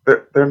mean,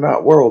 they're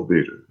not world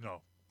beaters.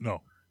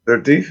 No.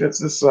 Their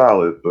defense is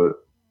solid, but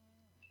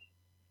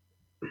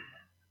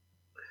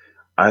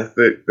I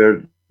think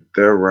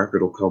their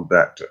record will come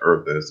back to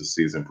earth as the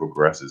season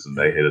progresses and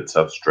they hit a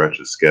tough stretch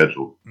of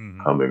schedule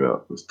coming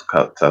up. It's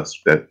a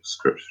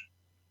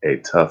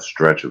tough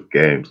stretch of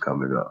games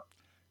coming up.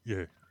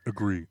 Yeah,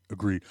 agree.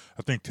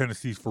 I think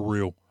Tennessee's for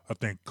real. I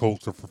think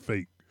Colts are for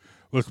fake.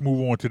 Let's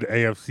move on to the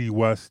AFC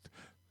West.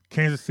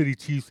 Kansas City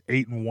Chiefs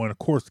 8-1. Of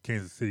course, the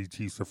Kansas City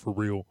Chiefs are for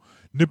real.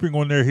 Nipping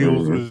on their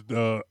heels is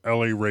the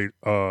LA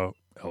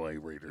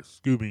Raiders.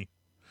 Excuse me.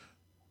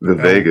 The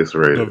Vegas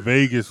Raiders. The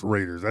Vegas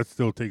Raiders. That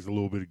still takes a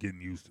little bit of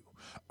getting used to.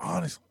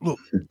 Honest, look,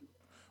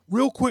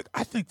 real quick,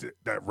 I think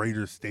that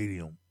Raiders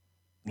Stadium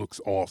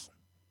looks awesome.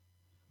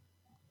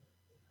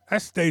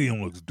 That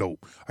stadium looks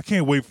dope. I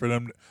can't wait for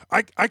them.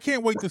 I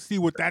can't wait to see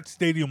what that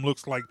stadium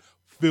looks like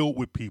filled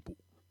with people.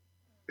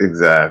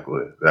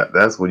 Exactly.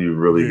 That's when you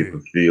really get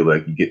to feel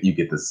like you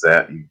get to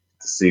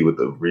see what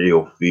the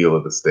real feel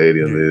of the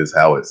stadium is,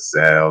 how it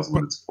sounds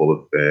when it's full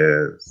of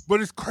fans.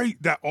 But it's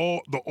great that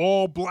the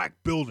all black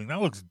building that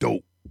looks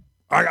dope.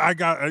 I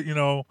got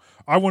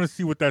I want to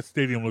see what that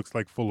stadium looks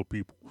like full of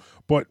people.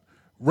 But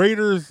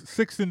Raiders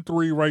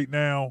 6-3 right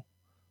now.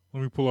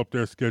 Let me pull up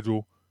their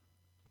schedule.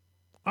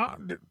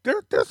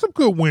 There's some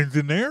good wins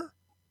in there.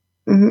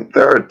 Mm-hmm.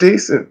 They're a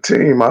decent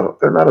team.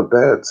 They're not a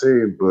bad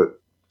team, but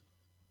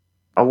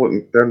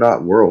they're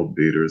not world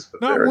beaters, but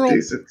they're a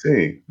decent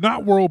team.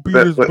 Not world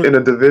beaters, but in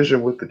a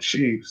division with the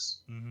Chiefs,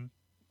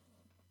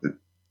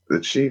 the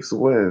Chiefs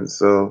win,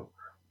 so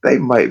they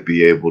might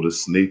be able to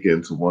sneak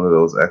into one of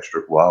those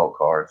wild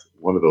card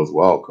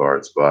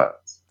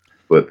spots.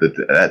 But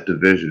that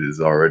division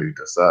is already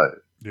decided.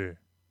 Yeah.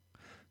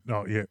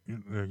 No, yeah,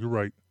 you're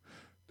right.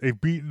 They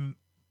beat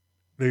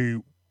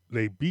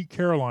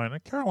Carolina.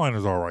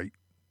 Carolina's all right.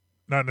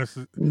 Not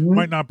necessarily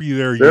might not be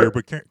their year,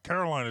 but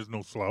Carolina's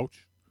no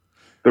slouch.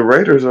 The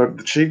Raiders are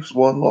the Chiefs'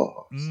 one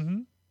loss.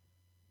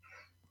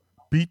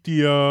 Beat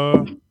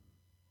the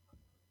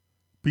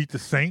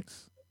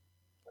Saints,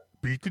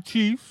 beat the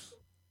Chiefs,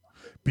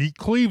 beat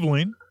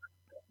Cleveland,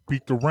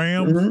 beat the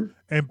Rams,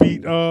 and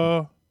beat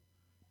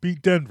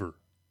Denver.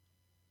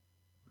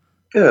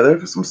 Yeah,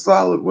 there's some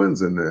solid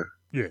wins in there.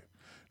 Yeah.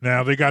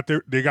 Now they got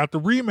the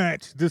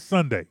rematch this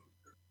Sunday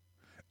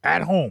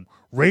at home.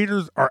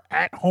 Raiders are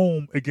at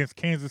home against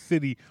Kansas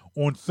City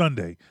on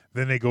Sunday.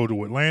 Then they go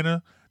to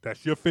Atlanta.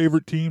 That's your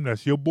favorite team.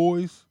 That's your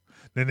boys.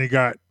 Then they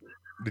got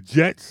the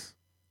Jets,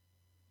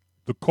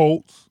 the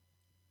Colts,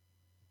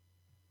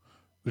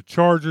 the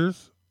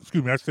Chargers.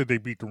 Excuse me, I said they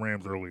beat the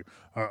Rams earlier.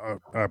 I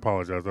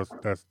apologize.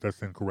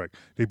 That's incorrect.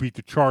 They beat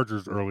the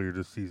Chargers earlier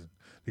this season.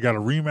 They got a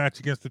rematch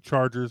against the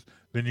Chargers.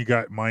 Then you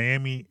got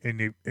Miami,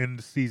 and they end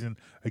the season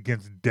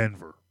against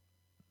Denver.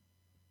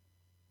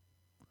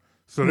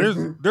 So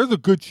there's a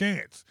good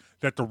chance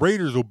that the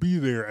Raiders will be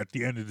there at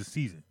the end of the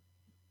season.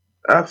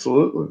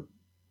 Absolutely.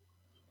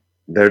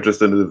 They're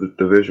just in the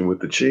division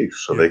with the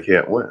Chiefs, so they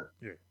can't win.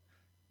 Yeah.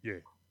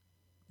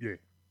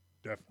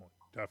 Definitely.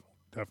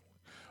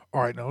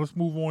 All right, now let's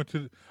move on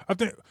to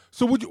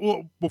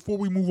before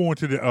we move on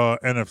to the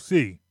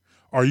NFC,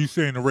 are you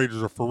saying the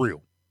Raiders are for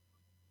real?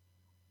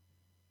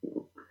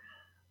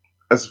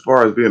 As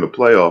far as being a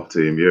playoff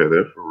team, yeah,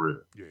 they're for real.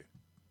 Yeah.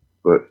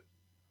 But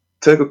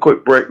take a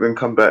quick break, then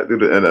come back to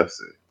the NFC.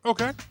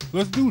 Okay,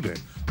 let's do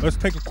that. Let's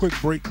take a quick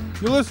break.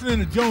 You're listening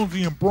to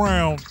Jonesy and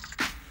Brown.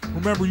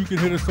 Remember, you can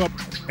hit us up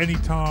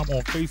anytime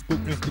on Facebook,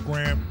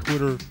 Instagram,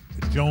 Twitter,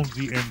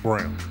 Jonesy and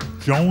Brown.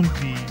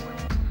 Jonesy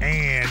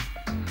and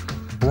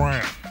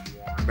Brown.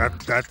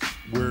 That's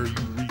where you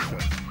reach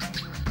us.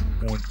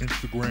 On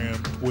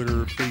Instagram,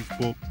 Twitter,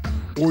 Facebook,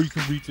 or you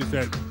can reach us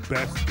at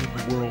Best in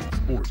the World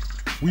Sports.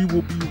 We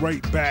will be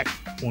right back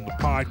on the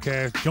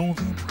podcast,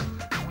 Jonesy and Brown.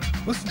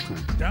 Listen to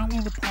it.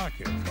 Download the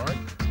podcast, all right?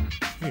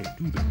 Yeah,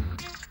 do that.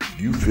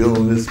 You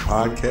feeling this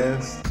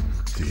podcast?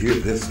 To hear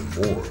this and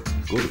more,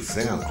 go to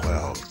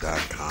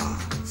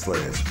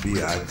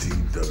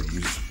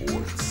SoundCloud.com/BITW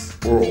Sports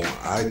or on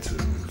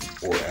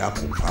iTunes or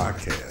Apple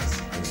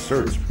Podcasts and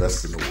search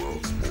Best in the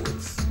World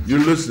Sports.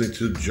 You're listening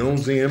to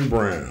Jonesy and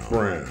Brown.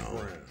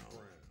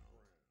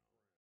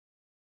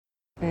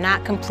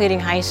 Not completing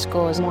high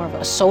school is more of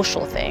a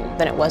social thing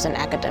than it was an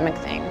academic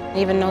thing.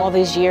 Even though all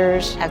these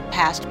years have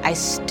passed, I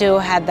still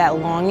had that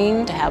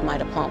longing to have my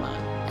diploma.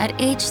 At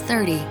age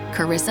 30,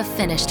 Carissa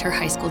finished her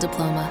high school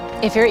diploma.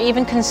 If you're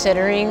even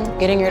considering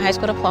getting your high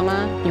school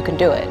diploma, you can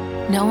do it.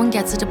 No one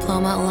gets a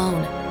diploma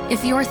alone.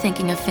 If you're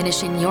thinking of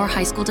finishing your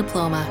high school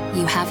diploma,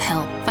 you have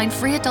help. Find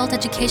free adult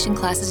education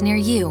classes near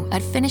you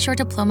at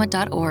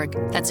finishyourdiploma.org.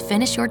 That's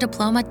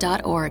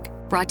finishyourdiploma.org.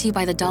 Brought to you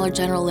by the Dollar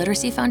General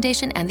Literacy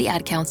Foundation and the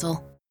Ad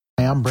Council.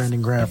 Hey, I'm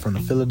Brandon Graham from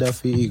the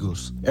Philadelphia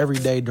Eagles. Every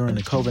day during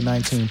the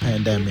COVID-19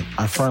 pandemic,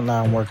 our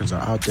frontline workers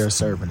are out there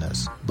serving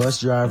us.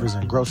 Bus drivers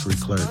and grocery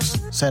clerks,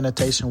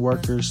 sanitation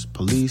workers,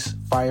 police,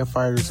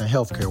 firefighters, and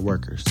healthcare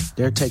workers.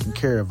 They're taking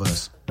care of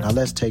us. Now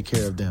let's take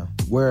care of them.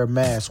 Wear a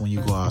mask when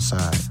you go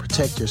outside.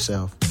 Protect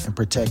yourself and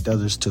protect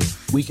others too.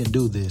 We can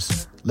do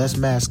this. Let's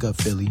mask up,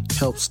 Philly.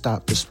 Help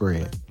stop the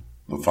spread.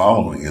 The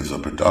following is a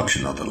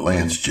production of the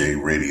Lance J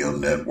Radio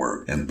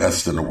Network and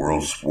Best in the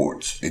World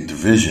Sports, a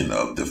division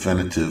of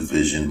Definitive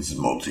Visions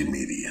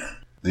Multimedia.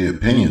 The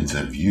opinions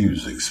and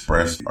views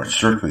expressed are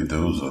strictly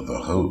those of the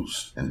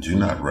host and do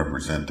not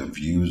represent the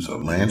views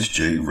of Lance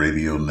J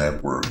Radio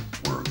Network.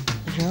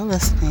 You're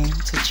listening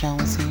to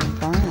Jonesy and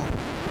Brown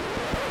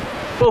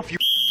Both you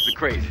are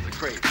crazy.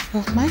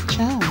 with Mike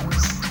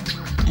Jones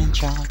and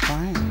John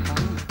Brown.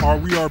 All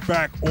right, we are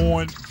back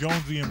on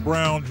Jonesy and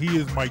Brown. He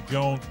is Mike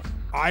Jones.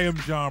 I am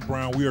John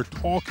Brown. We are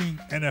talking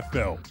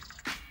NFL.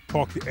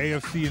 Talked the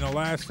AFC in the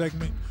last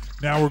segment.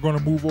 Now we're going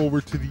to move over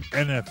to the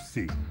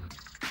NFC.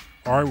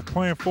 All right, we're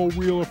playing faux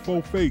real or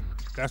faux fake.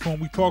 That's when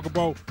we're talking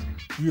about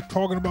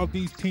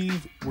these teams.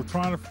 We're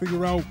trying to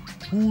figure out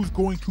who's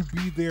going to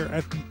be there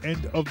at the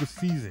end of the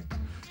season.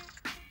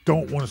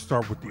 Don't want to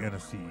start with the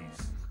NFC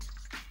East.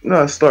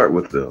 No, start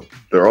with them.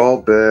 They're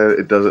all bad.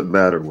 It doesn't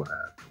matter what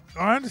happens.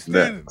 I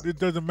understand it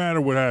doesn't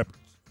matter what happens.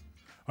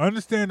 I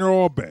understand they're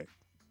all bad.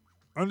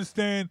 I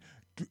understand,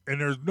 and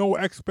there's no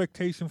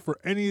expectation for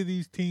any of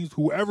these teams.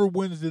 Whoever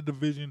wins the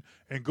division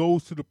and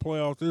goes to the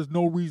playoffs, there's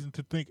no reason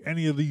to think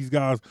any of these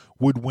guys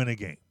would win a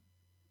game.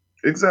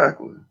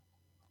 Exactly.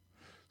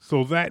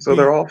 So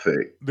they're all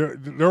fake.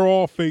 They're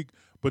all fake.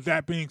 But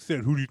that being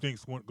said, who do you think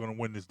is going to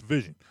win this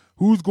division?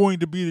 Who's going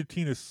to be the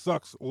team that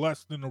sucks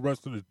less than the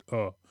rest of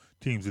the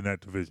teams in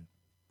that division?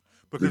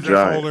 Because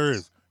that's all there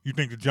is. You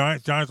think the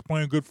Giants are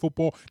playing good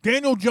football?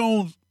 Daniel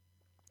Jones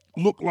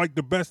looked like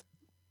the best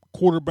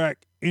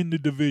quarterback in the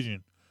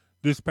division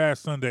this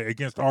past Sunday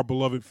against our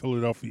beloved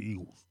Philadelphia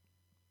Eagles.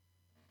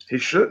 He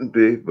shouldn't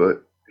be,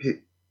 but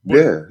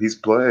he's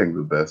playing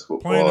the best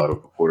football out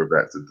of the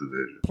quarterbacks in the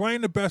division.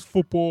 Playing the best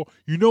football.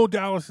 You know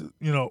Dallas,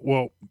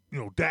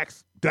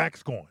 Dak's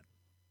gone.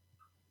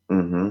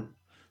 Mm-hmm.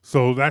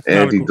 So that's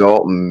Andy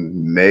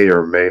Dalton may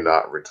or may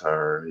not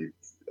return.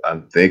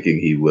 I'm thinking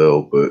he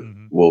will, but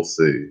we'll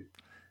see.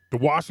 The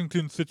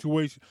Washington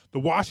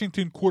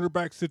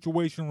quarterback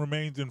situation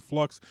remains in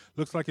flux.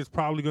 Looks like it's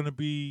probably going to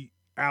be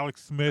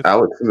Alex Smith.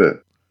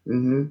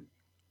 Mm-hmm.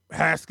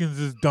 Haskins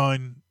is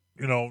done.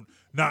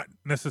 Not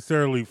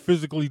necessarily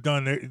physically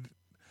done.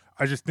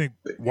 I just think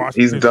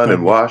Washington. He's done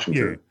in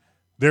Washington. Yeah,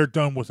 they're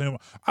done with him.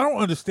 I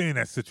don't understand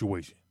that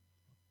situation.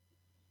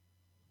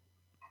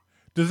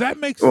 Does that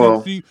make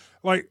sense to you?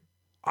 Like,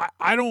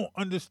 I don't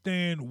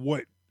understand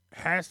what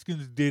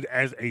Haskins did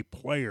as a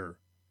player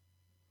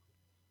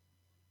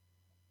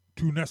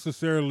to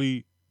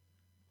necessarily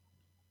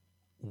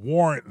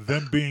warrant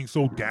them being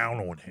so down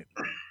on him.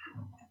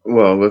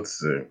 Well, let's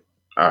see.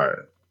 All right.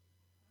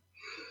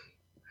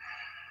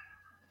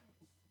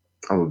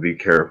 I'm going to be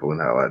careful in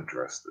how I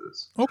address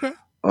this. Okay.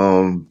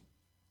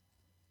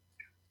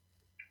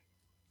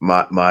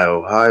 My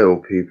Ohio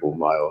people,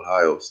 my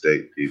Ohio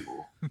State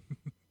people.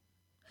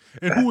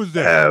 And who is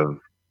that?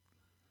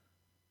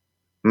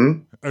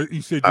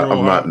 You said you're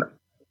Ohio.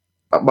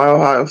 My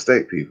Ohio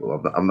State people.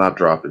 I'm not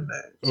dropping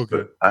names.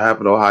 Okay. I have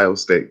an Ohio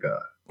State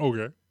guy.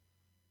 Okay.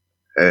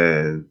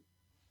 And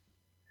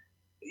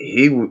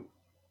he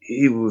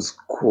was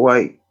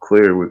quite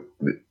clear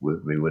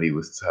with me when he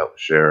was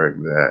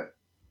sharing that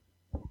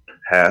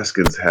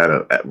Haskins had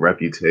a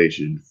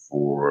reputation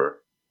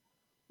for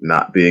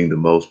not being the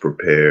most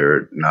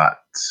prepared, not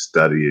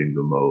studying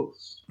the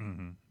most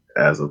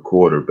as a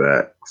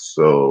quarterback.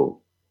 So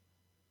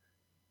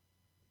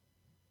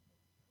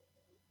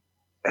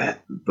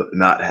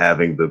not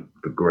having the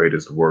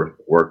greatest work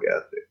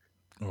ethic.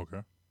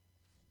 Okay.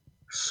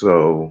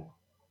 So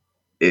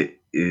it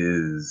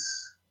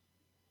is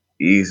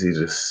easy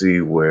to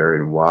see where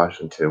in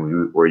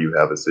Washington, where you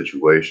have a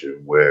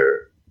situation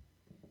where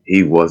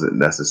he wasn't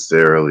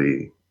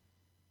necessarily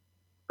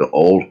the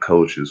old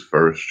coach's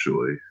first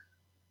choice,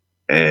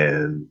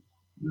 and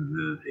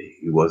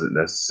he wasn't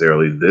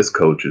necessarily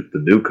the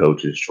new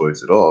coach's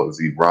choice at all.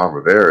 See, Ron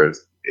Rivera,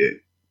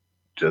 it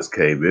just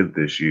came in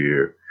this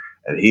year,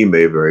 and he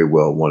may very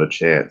well want a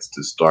chance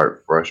to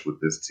start fresh with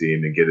this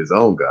team and get his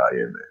own guy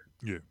in there.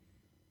 Yeah.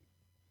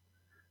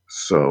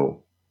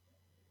 So,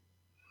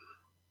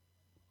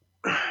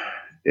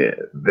 yeah,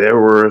 there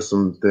were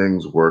some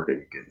things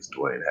working against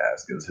Dwayne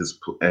Haskins. His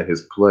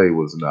play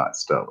was not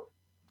stellar.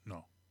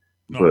 No.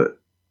 But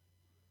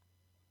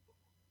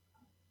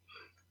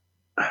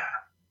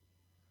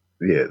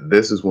yeah,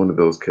 this is one of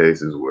those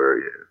cases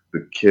where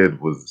the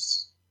kid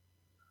was,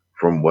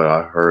 from what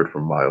I heard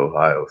from my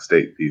Ohio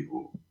State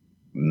people,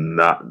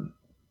 not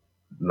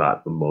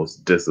the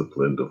most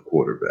disciplined of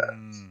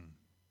quarterbacks.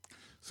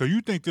 So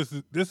you think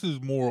this is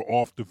more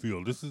off the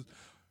field? This is,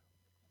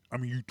 I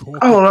mean, you talk.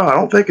 Oh no, I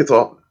don't think it's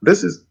off.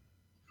 This is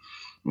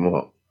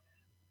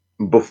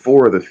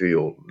before the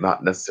field,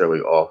 not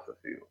necessarily off the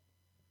field.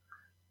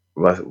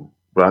 But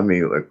I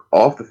mean, like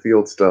off the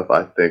field stuff,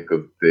 I think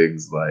of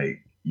things like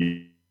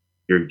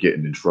you're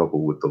getting in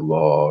trouble with the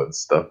law and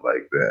stuff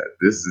like that.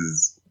 This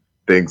is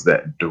things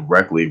that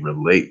directly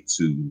relate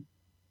to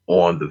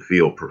on the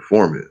field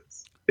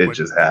performance. It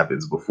just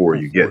happens before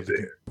you get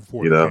there.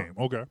 Before the game.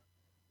 Okay.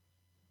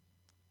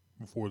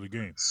 Before the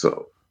game.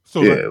 So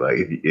yeah, like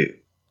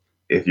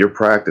if your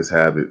practice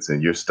habits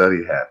and your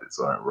study habits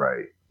aren't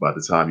right, by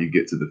the time you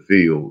get to the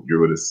field, you're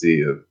going to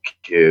see a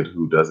kid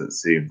who doesn't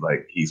seem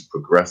like he's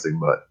progressing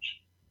much.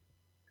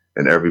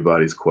 and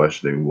everybody's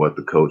questioning what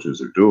the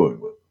coaches are doing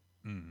with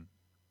him. Mm-hmm.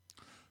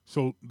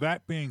 So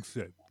that being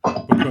said,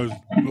 because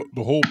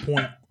the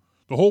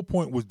whole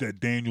point was that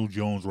Daniel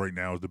Jones right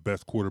now is the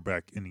best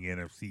quarterback in the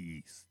NFC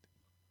East.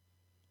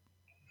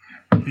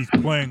 He's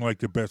playing like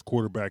the best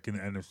quarterback in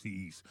the NFC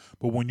East.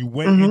 But when you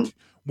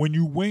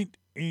went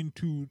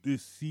into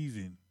this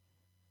season,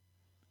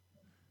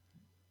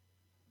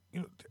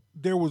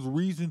 there was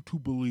reason to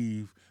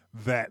believe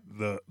that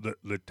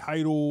the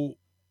title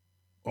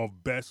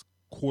of best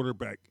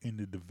quarterback in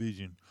the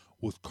division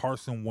was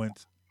Carson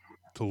Wentz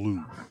to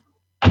lose.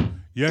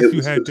 Yes, It you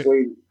was had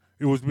between,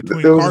 it was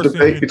between there was Carson a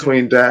debate and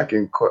between Dak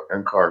and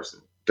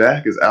Carson.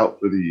 Dak is out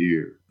for the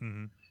year,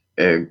 Mhm.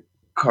 and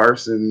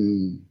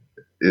Carson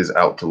is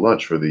out to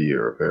lunch for the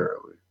year,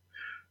 apparently.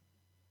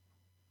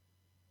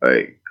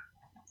 Like,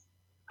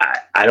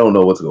 I don't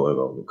know what's going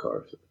on with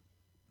Carson.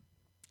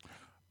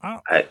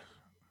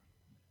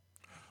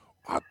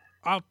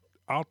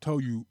 I'll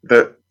tell you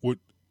That what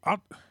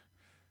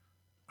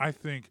I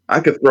think.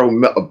 I could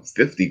throw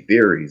 50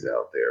 theories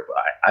out there, but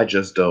I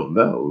just don't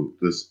know.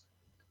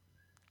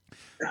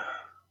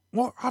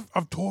 Well,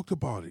 I've talked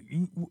about it.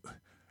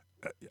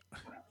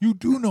 You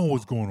do know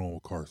what's going on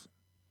with Carson.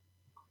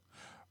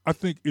 I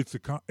think it's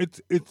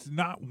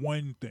not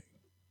one thing.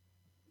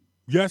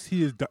 Yes,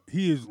 he is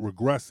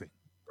regressing.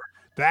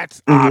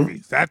 That's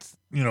obvious. That's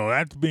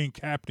being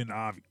Captain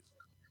Obvious.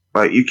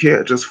 Like, you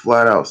can't just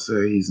flat out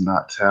say he's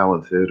not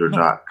talented or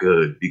not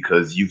good,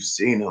 because you've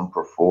seen him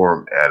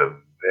perform at a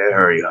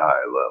very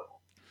high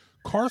level.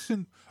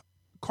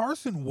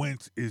 Carson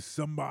Wentz is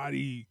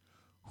somebody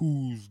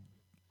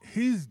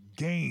his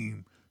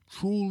game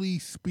truly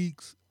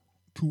speaks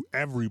to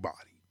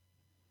everybody.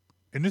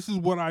 And this is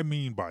what I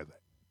mean by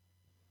that.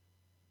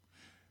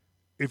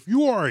 If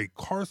you are a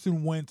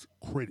Carson Wentz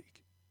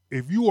critic,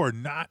 if you are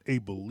not a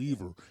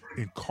believer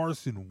in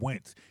Carson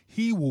Wentz,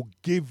 he will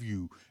give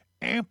you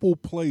ample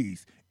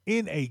plays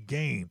in a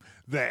game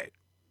that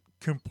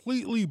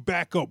completely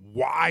back up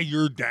why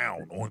you're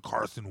down on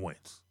Carson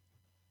Wentz.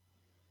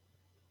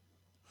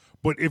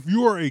 But if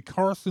you are a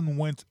Carson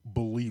Wentz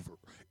believer,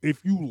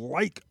 if you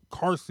like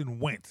Carson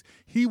Wentz,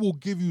 he will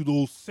give you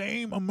those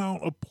same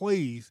amount of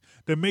plays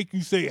that make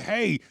you say,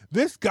 hey,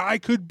 this guy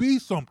could be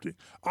something.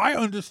 I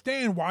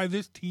understand why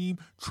this team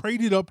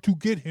traded up to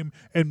get him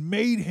and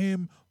made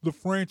him the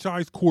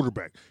franchise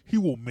quarterback. He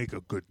will make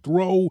a good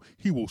throw.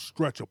 He will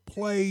stretch a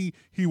play.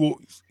 He will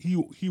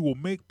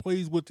make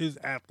plays with his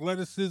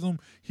athleticism.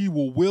 He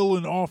will will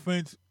an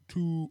offense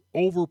to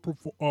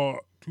overperform,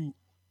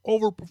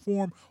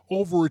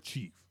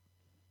 overachieve.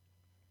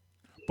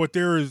 But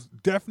there is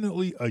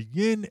definitely a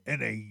yin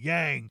and a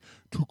yang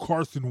to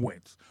Carson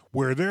Wentz,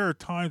 where there are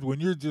times when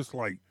you're just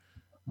like,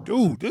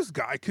 dude, this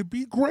guy could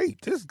be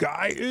great. This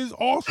guy is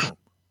awesome.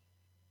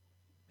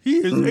 He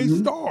is a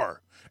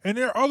star. And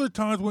there are other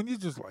times when you're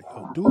just like,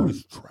 yo, dude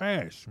is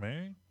trash,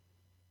 man.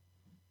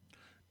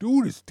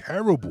 Dude is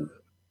terrible.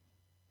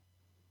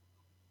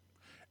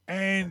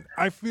 And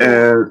I feel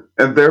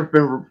and there have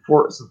been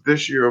reports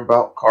this year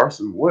about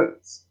Carson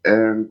Wentz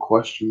and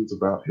questions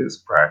about his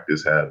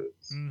practice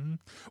habits. Mm-hmm.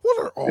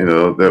 Well,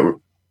 that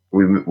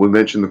we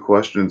mentioned the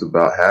questions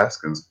about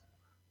Haskins'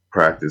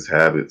 practice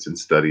habits and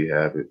study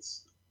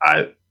habits.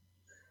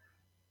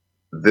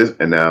 This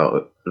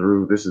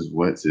is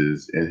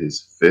Wentz's in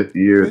his fifth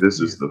year.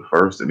 This is the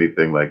first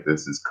anything like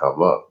this has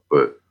come up.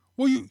 But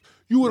you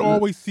would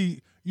always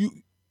see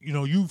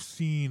you've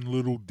seen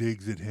little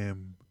digs at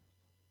him.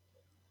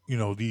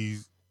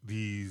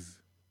 These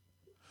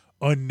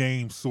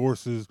unnamed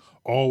sources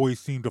always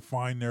seem to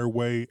find their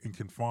way and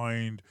can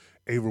find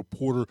a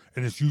reporter,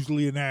 and it's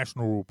usually a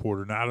national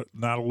reporter,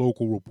 not a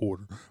local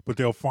reporter, but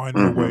they'll find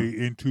their way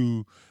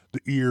into the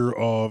ear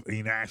of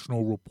a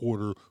national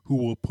reporter who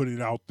will put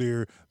it out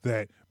there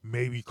that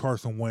maybe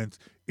Carson Wentz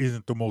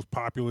isn't the most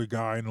popular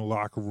guy in the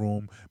locker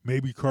room.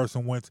 Maybe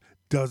Carson Wentz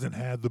doesn't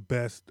have the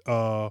best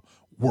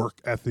work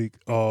ethic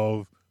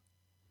of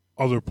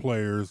other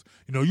players.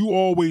 You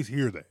always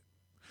hear that.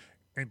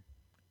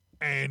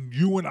 And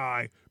you and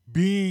I,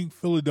 being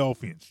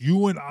Philadelphians,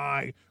 you and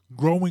I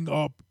growing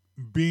up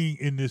being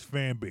in this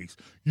fan base,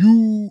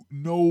 you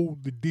know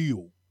the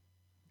deal.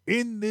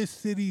 In this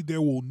city, there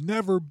will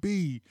never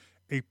be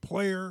a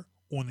player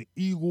on the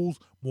Eagles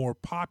more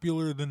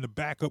popular than the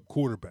backup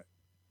quarterback.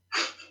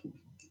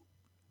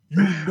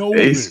 You know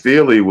Ace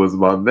Feely was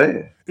my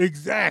man.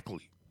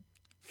 Exactly.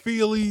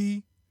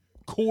 Feely,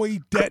 Coy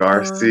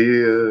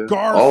Detmer,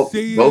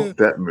 Garcia. Both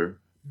Detmer.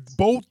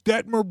 Both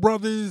Detmer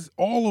brothers,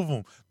 all of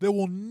them. There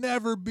will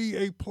never be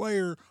a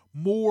player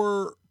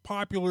more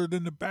popular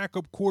than the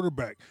backup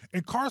quarterback.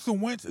 And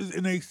Carson Wentz is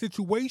in a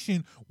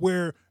situation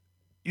where,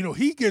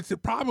 he gets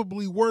it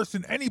probably worse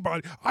than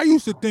anybody. I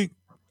used to think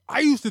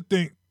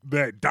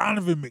that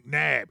Donovan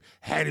McNabb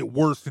had it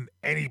worse than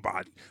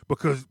anybody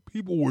because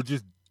people were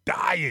just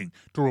dying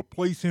to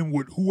replace him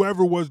with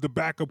whoever was the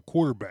backup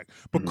quarterback.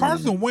 But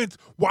Carson Wentz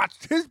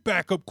watched his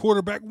backup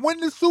quarterback win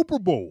the Super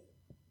Bowl.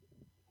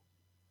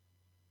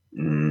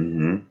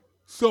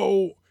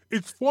 So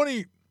it's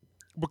funny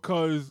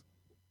because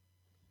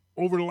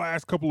over the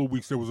last couple of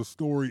weeks, there was a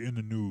story in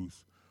the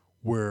news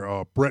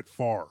where Brett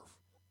Favre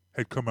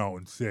had come out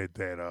and said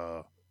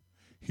that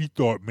he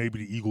thought maybe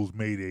the Eagles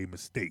made a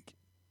mistake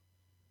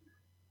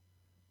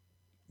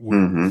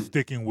with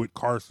sticking with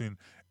Carson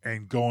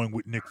and going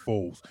with Nick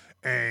Foles.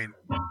 And,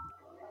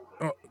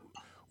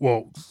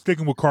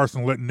 sticking with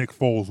Carson, letting Nick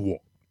Foles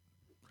walk.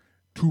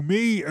 To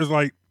me, it's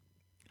like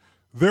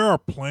there are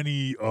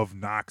plenty of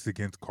knocks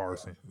against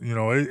Carson. You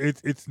know,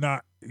 it's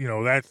not, you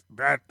know, that's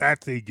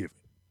a given.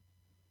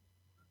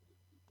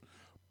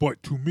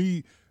 But to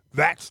me,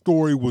 that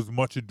story was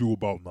much ado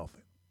about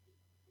nothing.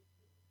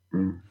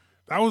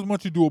 That was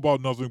much ado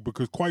about nothing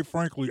because, quite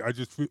frankly,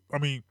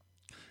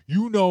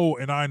 you know,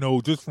 and I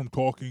know just from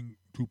talking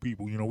to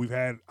people, you know, we've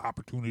had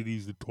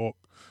opportunities to talk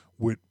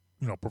with,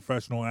 you know,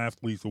 professional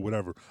athletes or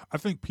whatever. I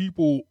think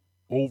people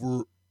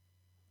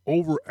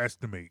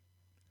overestimate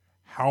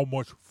how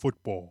much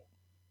football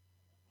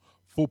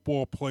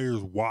players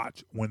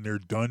watch when they're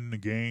done in the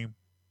game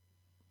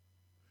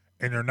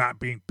and they're not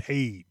being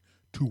paid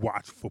to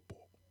watch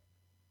football.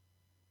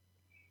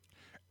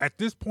 At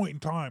this point in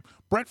time,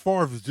 Brett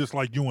Favre is just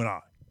like you and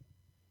I.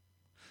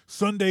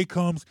 Sunday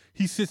comes,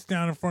 he sits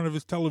down in front of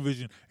his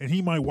television, and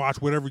he might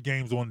watch whatever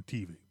game's on the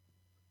TV.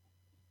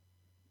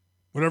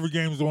 Whatever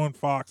game's on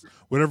Fox,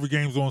 whatever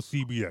game's on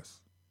CBS.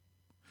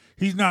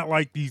 He's not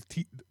like the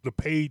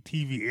paid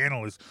TV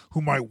analysts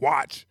who might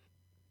watch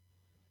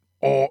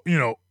all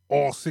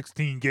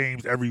 16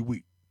 games every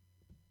week.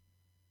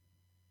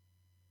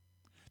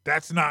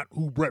 That's not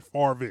who Brett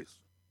Favre is.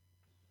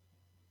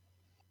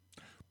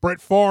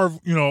 Brett Favre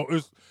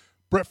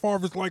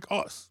is like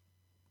us.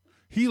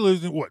 He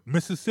lives in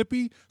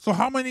Mississippi? So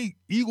how many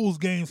Eagles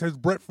games has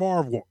Brett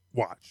Favre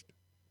watched?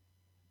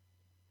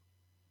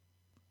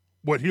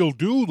 What he'll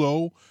do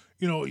though,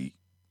 you know,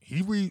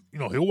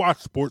 he'll watch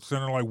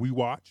SportsCenter like we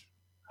watch.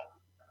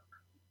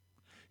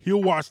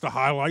 He'll watch the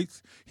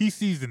highlights. He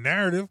sees the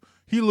narrative.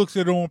 He looks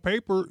at it on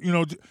paper, you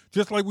know,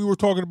 just like we were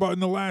talking about in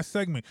the last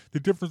segment,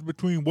 the difference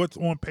between what's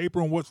on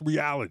paper and what's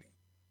reality.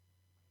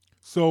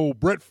 So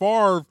Brett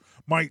Favre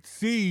might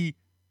see,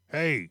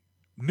 hey,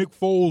 Nick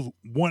Foles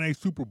won a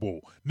Super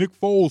Bowl. Nick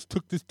Foles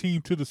took this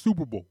team to the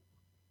Super Bowl.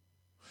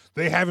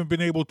 They haven't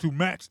been able to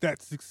match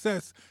that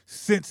success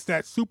since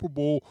that Super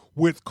Bowl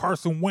with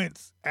Carson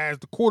Wentz as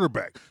the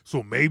quarterback.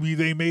 So maybe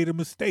they made a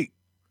mistake.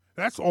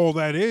 That's all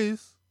that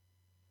is.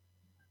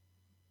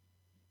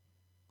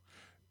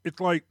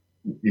 It's like,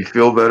 you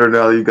feel better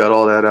now that you got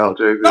all that out,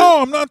 JJ? No,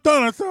 I'm not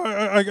done. I'm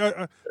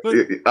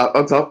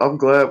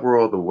glad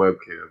we're on the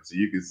webcam so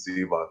you can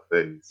see my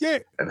face. Yeah.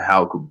 And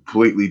how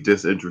completely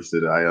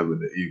disinterested I am in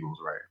the Eagles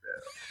right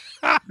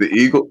now. The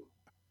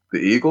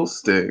Eagles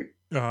stink.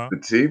 Uh-huh. The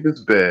team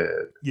is bad.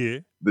 Yeah.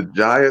 The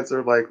Giants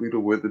are likely to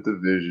win the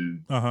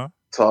division. Uh-huh.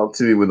 Talk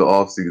to me when the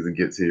offseason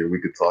gets here.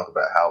 We could talk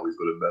about how he's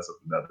going to mess up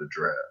another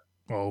draft.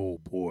 Oh,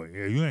 boy.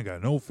 Yeah, you ain't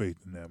got no faith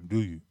in them,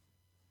 do you?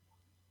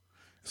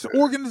 It's an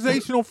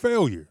organizational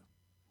failure.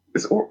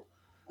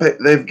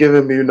 They've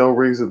given me no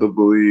reason to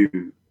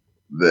believe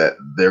that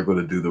they're going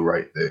to do the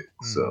right thing.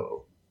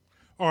 So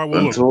all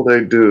right, until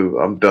they do,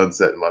 I'm done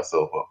setting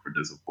myself up for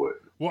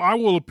disappointment. Well, I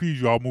will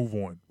appease you. I'll move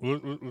on.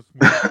 Let's move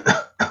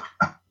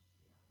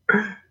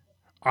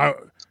on.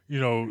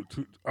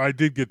 I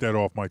did get that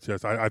off my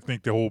chest. I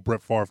think the whole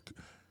Brett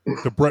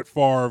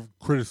Favre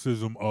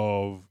criticism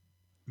of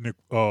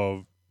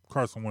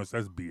Carson Wentz,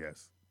 that's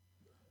BS.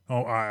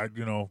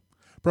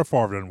 Brett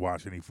Favre doesn't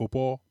watch any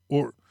football.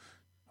 Or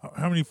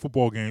how many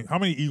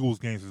Eagles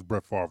games has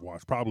Brett Favre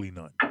watched? Probably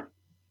none.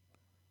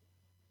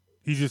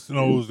 He just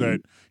knows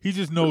that Nick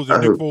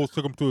Foles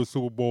took him to a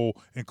Super Bowl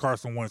and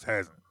Carson Wentz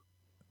hasn't.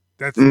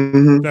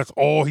 That's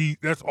all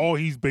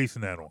he's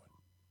basing that on.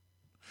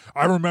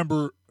 I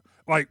remember,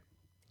 like,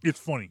 it's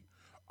funny.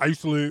 I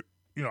used to live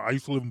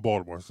in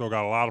Baltimore, so I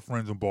got a lot of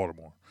friends in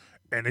Baltimore.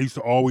 And they used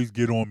to always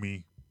get on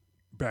me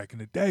back in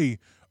the day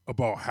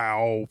about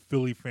how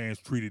Philly fans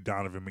treated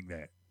Donovan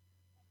McNabb.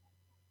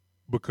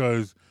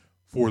 Because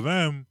for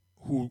them,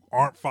 who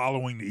aren't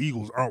following the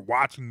Eagles, aren't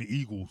watching the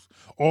Eagles,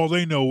 all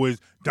they know is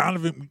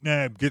Donovan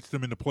McNabb gets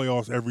them in the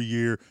playoffs every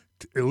year,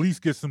 at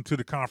least gets them to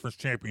the conference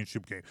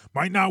championship game.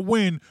 Might not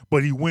win,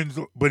 but he wins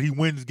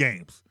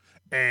games.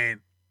 And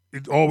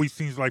it always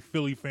seems like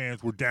Philly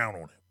fans were down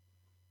on him.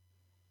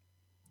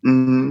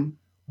 Mm-hmm.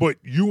 But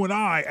you and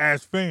I,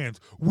 as fans,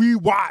 we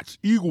watch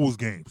Eagles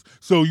games.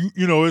 So,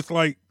 it's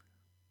like,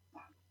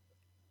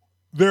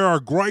 there are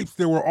gripes.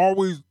 There were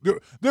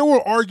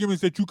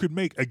arguments that you could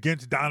make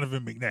against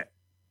Donovan McNabb.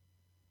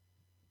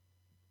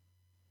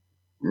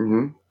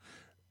 Mm-hmm.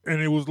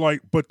 And it was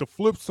like, but the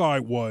flip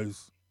side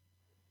was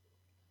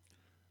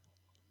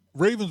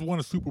Ravens won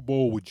a Super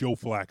Bowl with Joe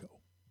Flacco.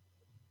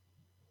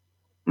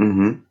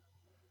 Mm-hmm.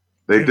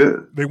 They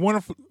did. They won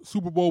a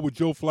Super Bowl with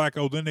Joe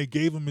Flacco. Then they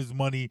gave him his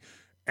money,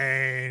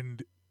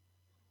 and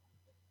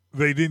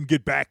they didn't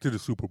get back to the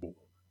Super Bowl.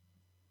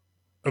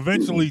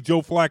 Eventually,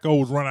 Joe Flacco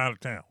was run out of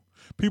town.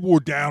 People were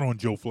down on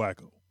Joe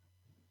Flacco.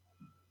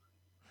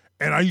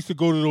 And I used to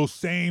go to those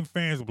same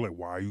fans and be like,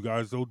 why are you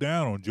guys so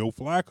down on Joe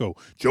Flacco?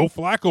 Joe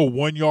Flacco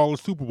won y'all a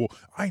Super Bowl.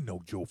 I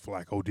know Joe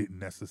Flacco didn't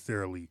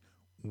necessarily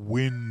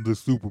win the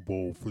Super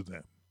Bowl for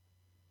them.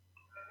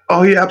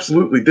 Oh, he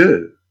absolutely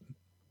did.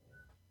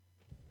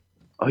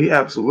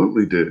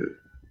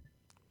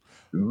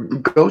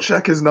 Go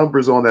check his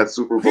numbers on that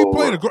Super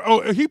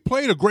Bowl. He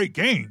played a great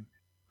game.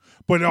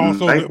 But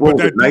also,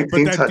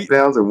 19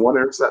 touchdowns and 1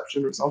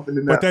 interception or something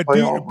in that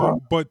playoff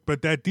run.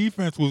 But that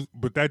defense was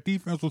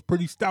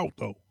pretty stout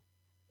though.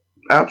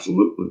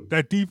 Absolutely,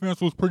 that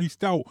defense was pretty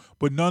stout.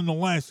 But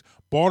nonetheless,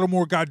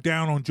 Baltimore got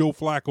down on Joe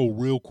Flacco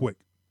real quick.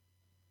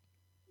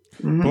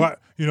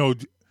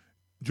 Mm-hmm.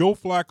 Joe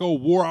Flacco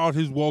wore out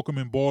his welcome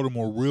in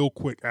Baltimore real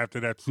quick after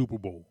that Super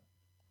Bowl.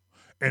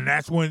 And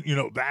that's when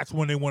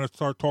they want to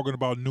start talking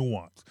about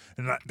nuance.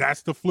 And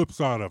that's the flip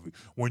side of it.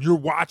 When you're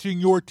watching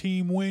your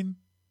team win,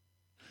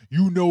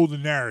 you know the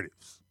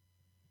narratives.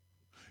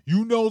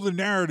 You know the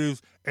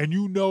narratives, and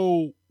you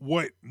know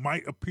what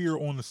might appear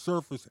on the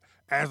surface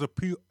as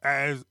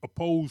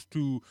opposed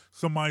to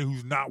somebody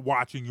who's not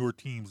watching your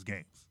team's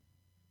games.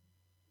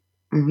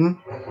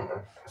 Mm-hmm.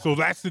 So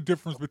that's the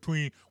difference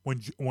between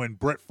when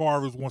Brett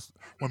Favre wants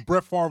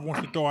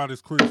to throw out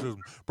his criticism.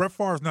 Brett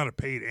Favre's not a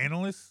paid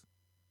analyst.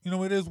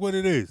 It is what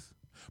it is.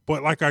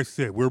 But like I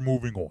said, we're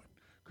moving on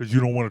because you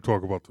don't want to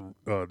talk about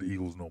the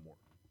Eagles no more.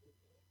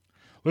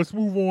 Let's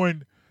move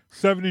on.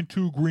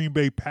 7-2 Green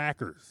Bay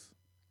Packers.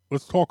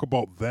 Let's talk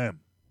about them.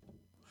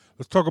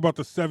 Let's talk about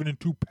the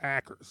 7-2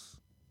 Packers.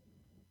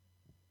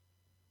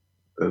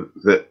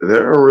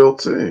 They're a real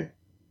team.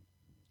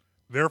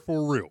 They're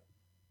for real.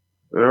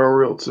 They're a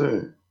real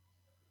team.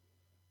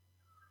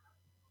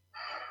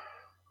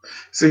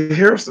 See,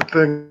 here's the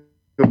thing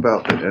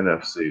about the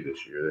NFC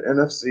this year. The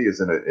NFC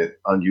is in an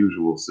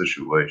unusual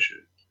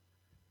situation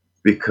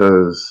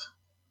because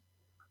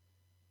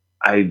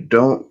I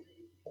don't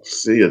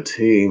see a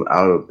team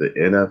out of the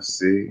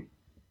NFC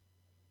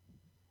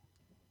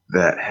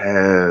that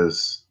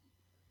has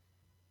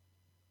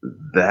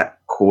that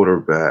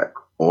quarterback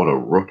on a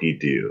rookie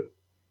deal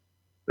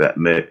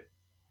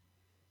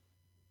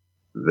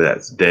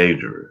that's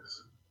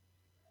dangerous.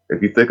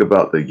 If you think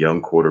about the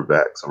young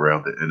quarterbacks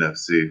around the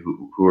NFC,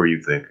 who are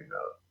you thinking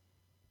of?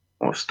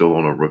 Or still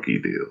on a rookie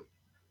deal?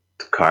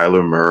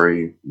 Kyler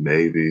Murray,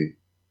 maybe.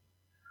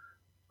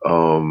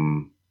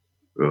 Who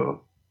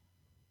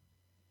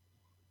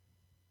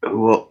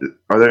else?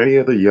 Are there any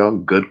other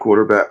young, good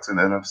quarterbacks in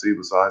the NFC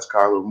besides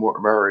Kyler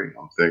Murray?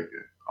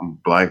 I'm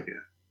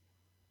blanking.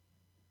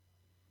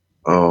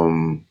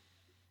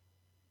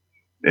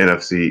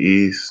 NFC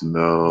East,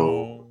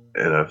 no.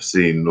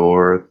 NFC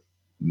North,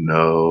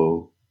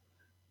 no.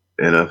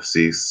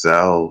 NFC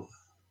South,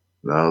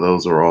 no.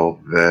 Those are all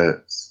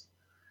vets.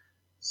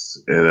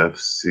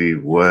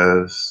 NFC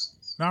West,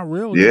 not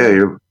really. Yeah,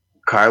 you're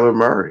Kyler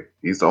Murray.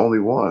 He's the only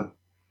one,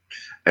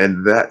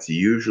 and that's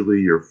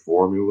usually your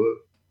formula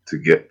to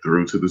get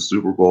through to the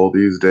Super Bowl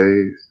these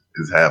days.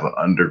 Is have an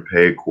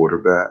underpaid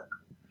quarterback,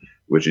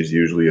 which is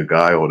usually a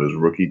guy on his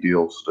rookie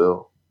deal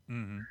still.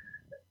 Mm-hmm.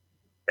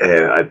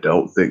 And I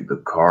don't think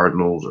the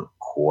Cardinals are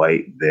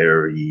quite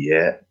there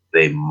yet.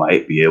 They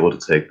might be able to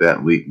take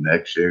that leap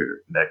next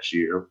year,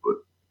 but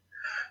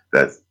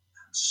that's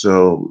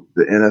so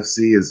the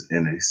NFC is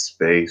in a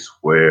space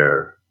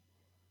where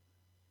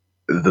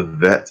the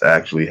vets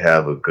actually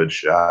have a good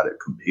shot at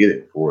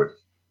competing for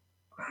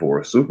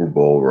a Super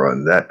Bowl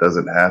run. That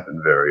doesn't happen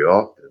very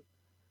often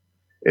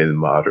in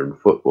modern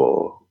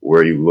football,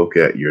 where you look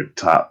at your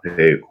top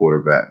paid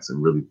quarterbacks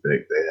and really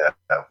think they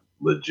have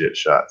legit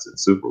shots at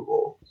Super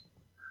Bowls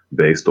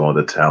based on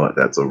the talent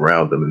that's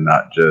around them, and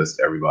not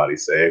just everybody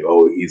saying,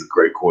 oh, he's a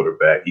great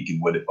quarterback, he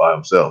can win it by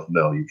himself.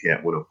 No, you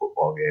can't win a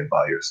football game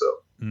by yourself.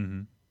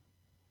 Mm-hmm.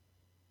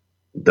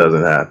 It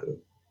doesn't happen.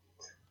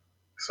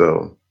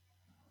 So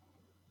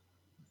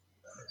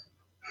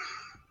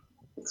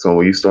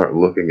when you start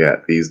looking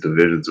at these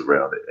divisions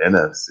around the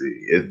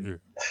NFC,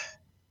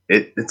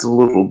 it's a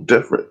little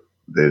different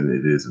than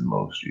it is in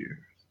most years.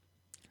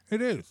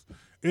 It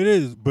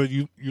is. But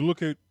you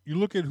look at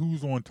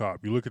who's on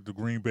top. You look at the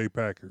Green Bay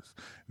Packers.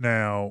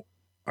 Now,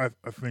 I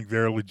think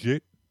they're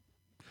legit.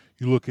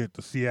 You look at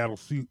the Seattle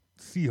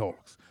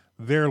Seahawks.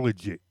 They're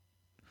legit.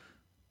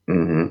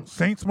 Mm-hmm.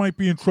 Saints might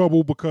be in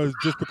trouble because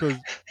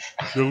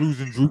they're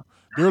losing Drew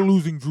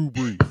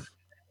Brees.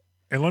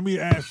 And let me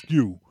ask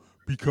you,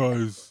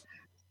 because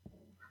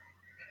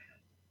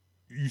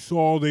you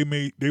saw they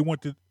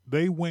went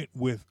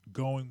with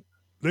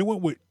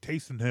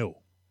Taysom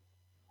Hill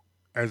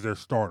as their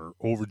starter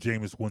over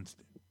Jameis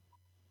Winston.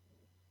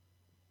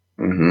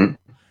 Mm-hmm.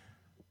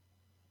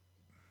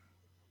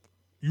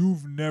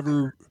 You've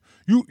been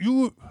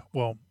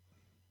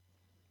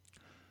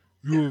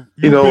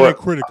a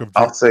critic of.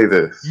 I'll say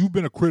this: you've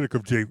been a critic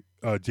of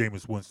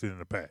Jameis Winston in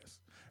the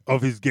past,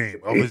 of his game,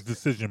 of his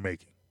decision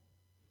making.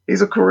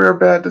 He's a career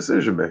bad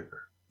decision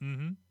maker.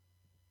 Mm-hmm.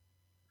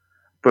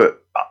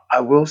 But I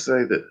will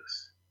say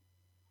this: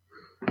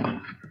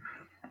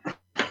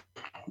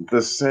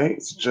 the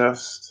Saints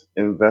just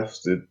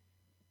invested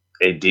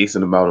a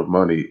decent amount of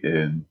money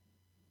in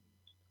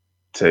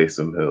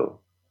Taysom Hill.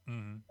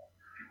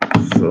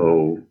 Mm-hmm.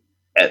 So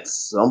at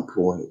some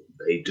point,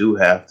 they do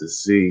have to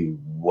see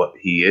what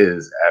he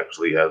is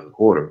actually as a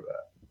quarterback.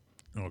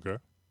 Okay.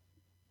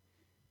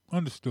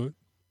 Understood.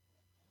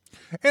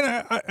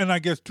 And I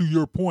guess to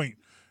your point,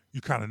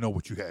 you kind of know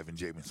what you have in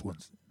Jameis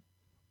Winston.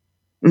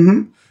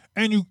 Mm-hmm.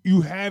 And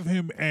you have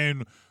him,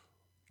 and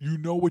you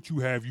know what you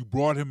have. You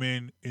brought him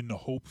in the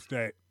hopes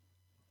that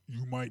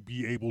you might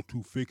be able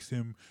to fix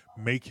him,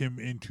 make him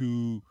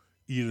into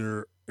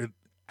either,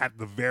 at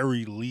the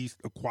very least,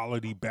 a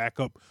quality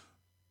backup,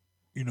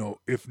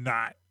 if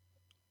not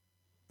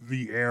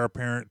the heir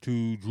apparent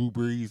to Drew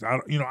Brees.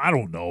 I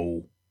don't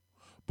know.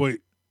 But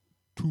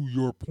to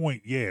your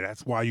point, yeah,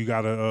 that's why you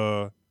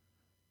gotta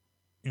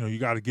you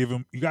gotta give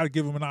him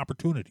an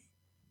opportunity.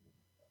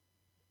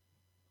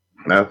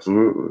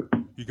 Absolutely.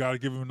 You gotta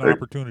give him an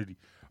opportunity.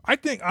 I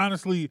think,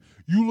 honestly,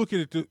 you look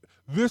at it,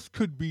 this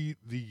could be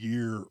the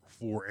year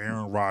for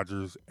Aaron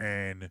Rodgers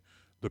and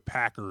the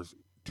Packers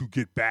to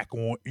get back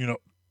on,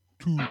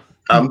 to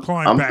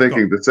climb I'm back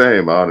thinking up. the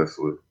same,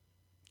 honestly.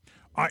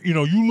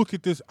 You look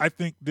at this, I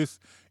think this,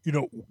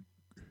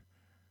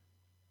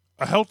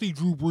 a healthy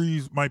Drew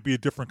Brees might be a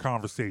different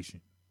conversation.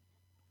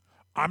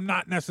 I'm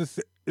not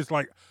necessarily, it's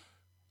like,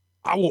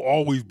 I will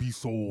always be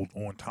sold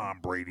on Tom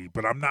Brady,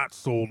 but I'm not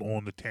sold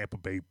on the Tampa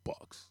Bay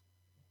Bucks.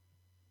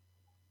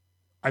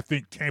 I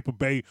think Tampa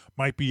Bay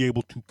might be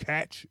able to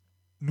catch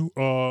New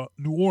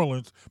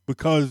Orleans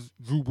because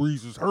Drew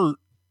Brees is hurt.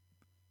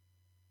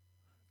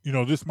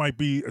 This might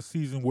be a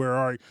season where,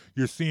 all right,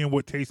 you're seeing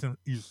what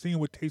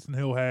Taysom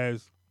Hill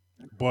has,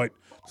 but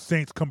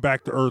Saints come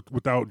back to earth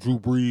without Drew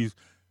Brees.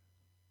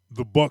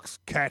 The Bucks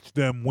catch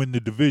them, win the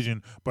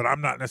division, but I'm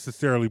not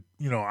necessarily,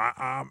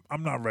 I'm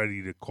not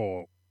ready to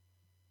call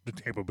the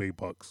Tampa Bay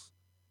Bucks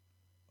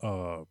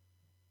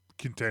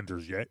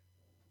contenders yet.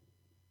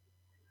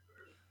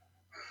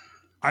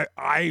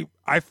 I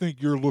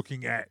think you're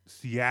looking at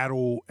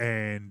Seattle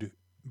and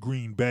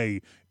Green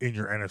Bay in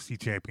your NFC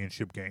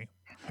Championship game,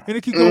 and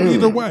it could go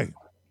either way.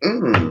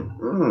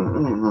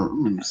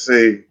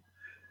 See,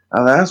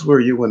 now that's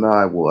where you and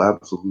I will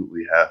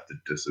absolutely have to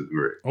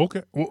disagree.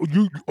 Okay. Well,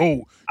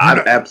 I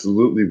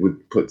absolutely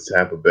would put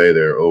Tampa Bay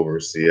there over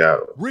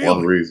Seattle. Really?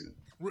 One reason.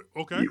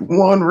 Okay.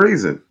 One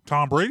reason.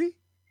 Tom Brady?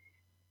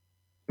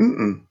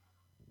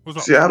 What's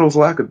up? Seattle's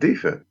lack of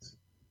defense.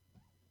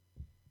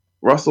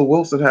 Russell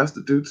Wilson has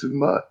to do too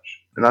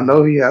much. And I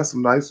know he has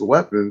some nice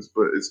weapons,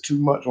 but it's too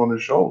much on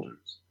his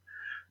shoulders.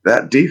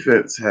 That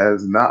defense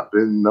has not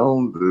been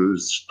known to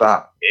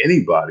stop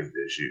anybody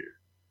this year.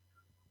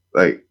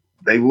 Like,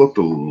 they looked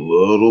a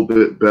little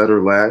bit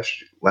better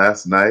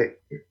last night,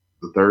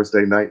 the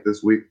Thursday night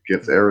this week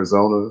against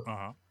Arizona.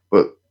 Uh-huh.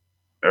 But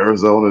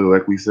Arizona,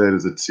 like we said,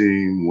 is a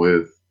team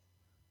with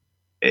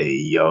a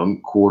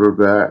young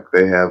quarterback.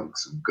 They have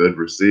some good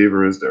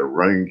receivers. Their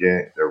running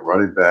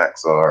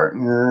backs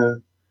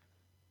are,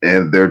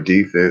 and their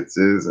defense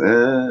is,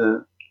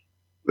 they're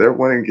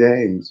winning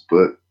games,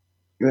 but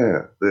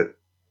yeah,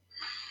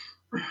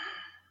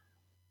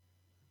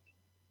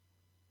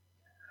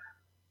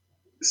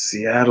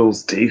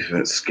 Seattle's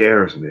defense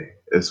scares me.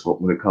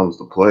 When it comes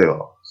to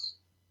playoffs,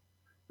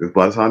 because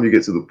by the time you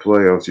get to the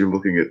playoffs, you're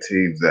looking at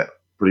teams that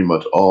pretty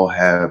much all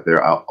have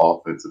their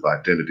offensive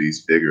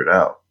identities figured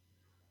out.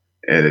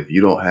 And if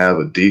you don't have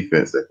a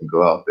defense that can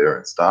go out there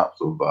and stop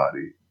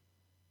somebody,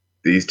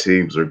 these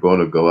teams are going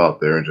to go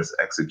out there and just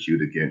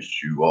execute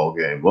against you all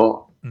game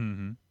long.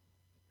 Mm-hmm.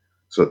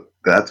 So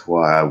that's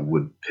why I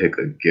would pick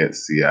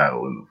against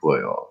Seattle in the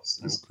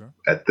playoffs. Okay.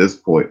 At this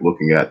point,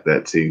 looking at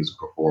that team's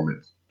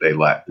performance, they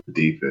lack the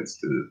defense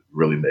to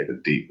really make a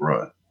deep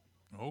run.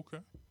 Okay.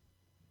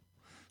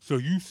 So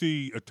you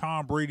see a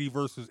Tom Brady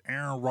versus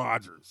Aaron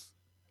Rodgers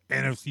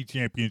NFC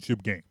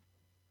Championship game.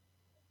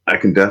 I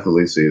can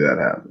definitely see that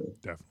happening.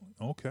 Definitely.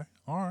 Okay.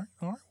 All right.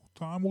 Well,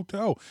 time will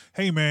tell.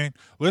 Hey, man,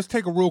 let's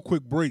take a real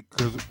quick break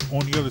because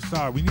on the other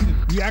side, we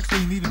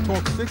actually need to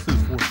talk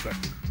Sixers for a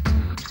second.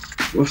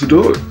 Let's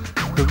do it.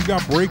 Because we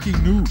got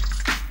breaking news.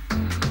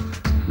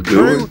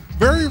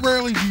 Very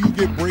rarely do you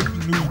get breaking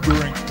news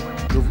during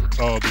the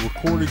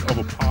recording of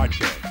a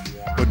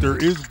podcast, but there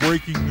is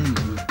breaking news.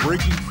 There's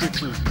breaking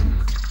Sixers news.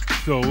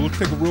 So let's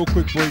take a real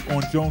quick break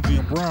on Jonesy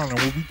and Brown, and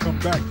when we come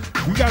back,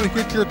 we got to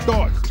get your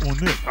thoughts on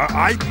this.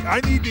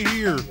 I need to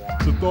hear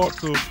the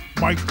thoughts of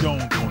Mike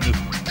Jones on this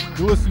one.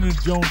 You're listening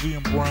to Jonesy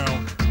and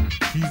Brown.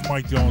 He's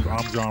Mike Jones.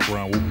 I'm John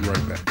Brown. We'll be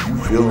right back. You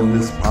feeling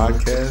this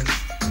podcast?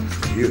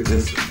 To hear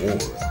this and more,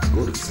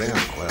 go to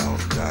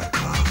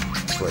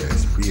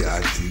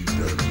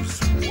SoundCloud.com/BITW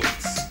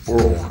Sports or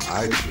on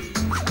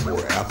iTunes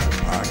or Apple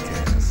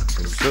Podcasts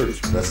and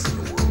search Best in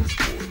the World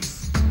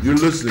Sports. You're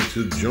listening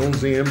to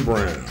Jonesy and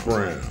Brown.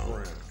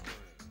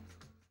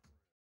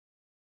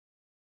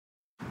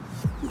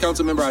 I'm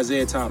Councilmember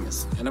Isaiah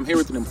Thomas, and I'm here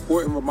with an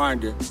important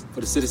reminder for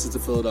the citizens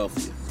of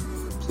Philadelphia.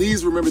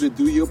 Please remember to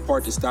do your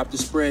part to stop the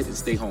spread and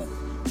stay home.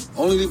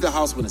 Only leave the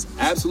house when it's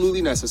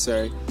absolutely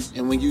necessary,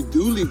 and when you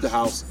do leave the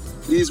house,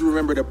 please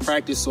remember to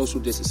practice social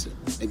distancing.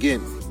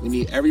 Again, we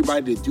need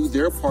everybody to do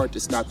their part to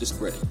stop the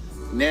spread.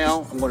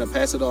 Now, I'm going to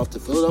pass it off to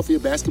Philadelphia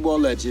basketball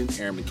legend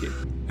Aaron McKie.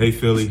 Hey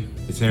Philly,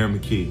 it's Aaron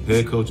McKie,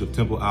 head coach of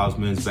Temple Owls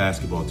men's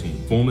basketball team,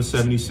 former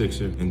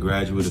 76er and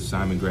graduate of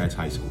Simon Gratz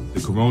High School. The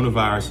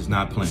coronavirus is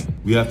not playing.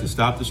 We have to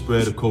stop the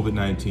spread of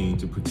COVID-19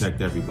 to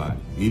protect everybody.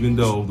 Even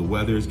though the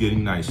weather is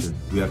getting nicer,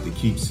 we have to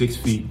keep 6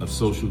 feet of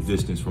social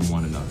distance from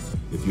one another.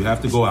 If you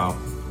have to go out,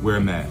 wear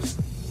a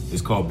mask.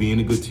 It's called being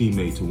a good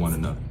teammate to one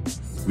another.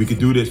 We can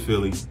do this,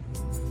 Philly.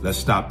 Let's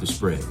stop the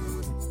spread.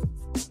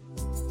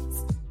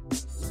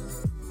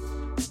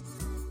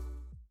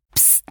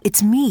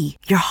 It's me,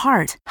 your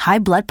heart. High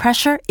blood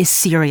pressure is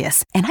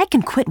serious, and I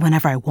can quit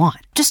whenever I want.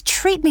 Just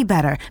treat me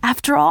better.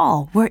 After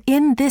all, we're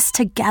in this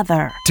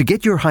together. To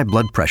get your high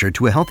blood pressure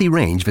to a healthy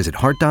range, visit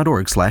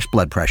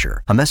heart.org/blood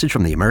pressure. A message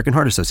from the American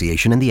Heart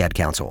Association and the Ad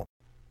Council.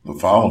 The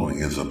following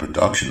is a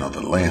production of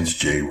the Lance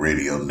J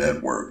Radio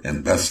Network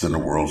and Best in the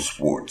World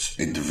Sports,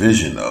 a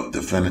division of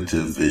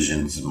Definitive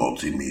Visions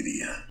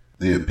Multimedia.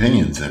 The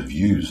opinions and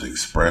views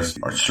expressed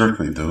are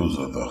strictly those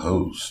of the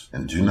host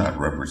and do not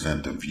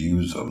represent the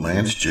views of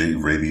Lance J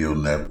Radio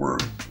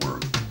Network.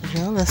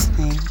 You're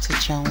listening to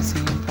Jonesy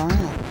and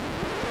Brown.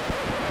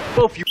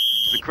 Both you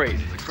are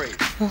crazy.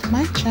 With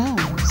Mike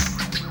Jones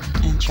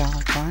and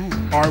John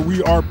Brown. All right,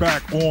 we are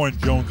back on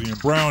Jonesy and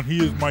Brown.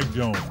 He is Mike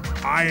Jones.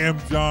 I am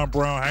John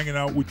Brown, hanging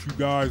out with you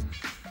guys,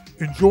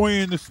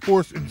 enjoying the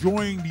sports,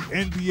 enjoying the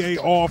NBA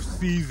off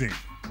season.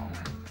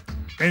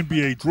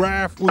 NBA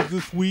draft was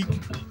this week.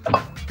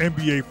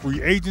 NBA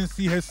free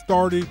agency has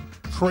started.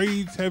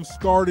 Trades have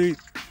started.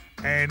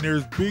 And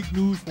there's big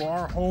news for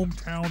our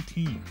hometown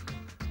team.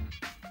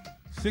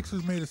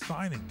 Sixers made a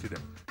signing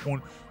today.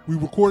 We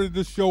recorded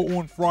this show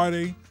on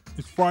Friday.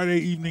 It's Friday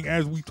evening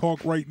as we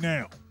talk right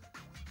now.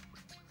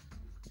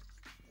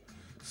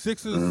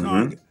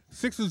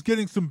 Sixers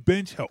getting some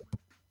bench help.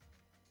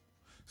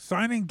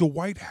 Signing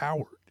Dwight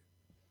Howard.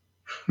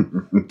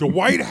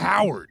 Dwight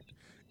Howard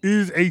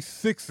is a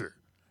Sixer.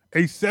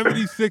 A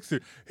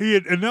 76er. He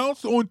had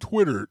announced on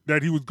Twitter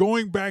that he was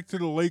going back to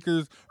the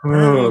Lakers.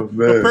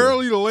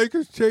 Apparently the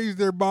Lakers changed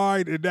their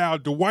mind, and now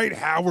Dwight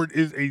Howard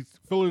is a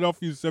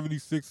Philadelphia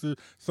 76er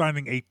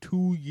signing a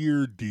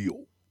 2-year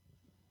deal.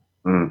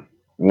 1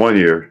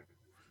 year.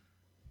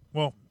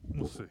 Well,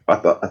 we'll see. I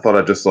thought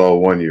I just saw a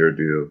 1-year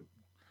deal.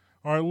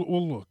 All right,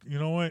 well, look, you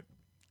know what?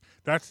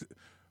 That's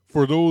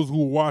for those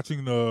who are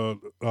watching the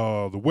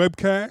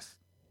webcast.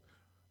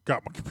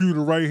 Got my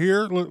computer right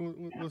here.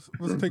 Let's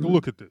take a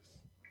look at this.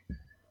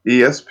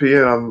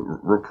 ESPN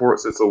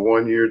reports it's a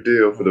 1-year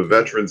deal for the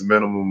veterans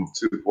minimum of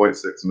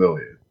 $2.6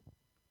 million.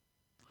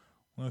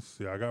 Let's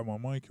see. I got my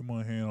mic in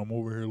my hand. I'm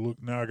over here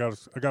looking. Now I got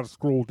to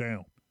scroll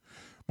down.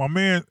 My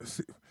man,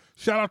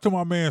 shout out to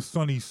my man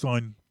Sonny's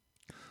son,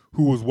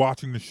 who was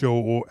watching the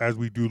show as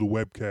we do the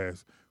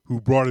webcast, who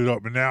brought it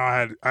up. And now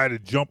I had to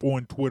jump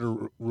on Twitter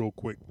real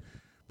quick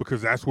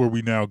because that's where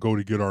we now go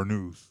to get our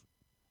news.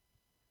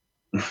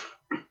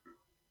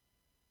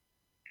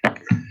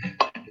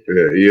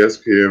 Yeah,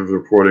 ESPN is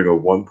reporting a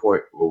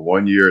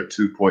 1-year,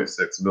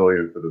 $2.6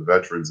 million for the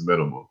veterans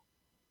minimum.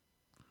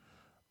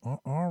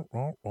 All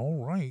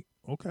right.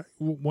 Okay.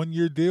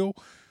 1-year deal.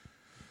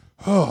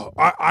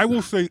 I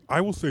will say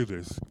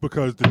this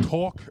because the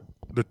talk.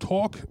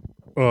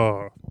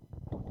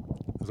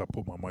 As I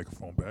put my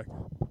microphone back,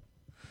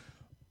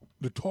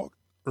 the talk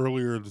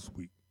earlier this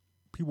week,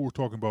 people were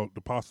talking about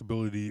the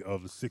possibility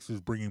of the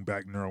Sixers bringing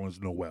back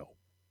Nerlens Noel.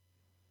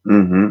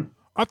 Mm-hmm.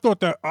 I thought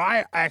that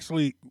I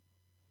actually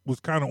was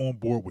kind of on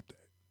board with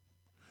that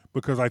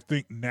because I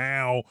think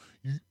now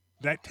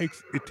it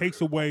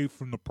takes away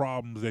from the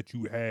problems that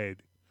you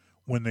had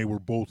when they were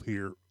both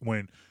here,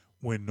 when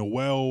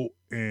Noel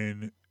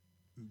and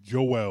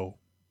Joel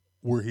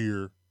were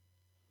here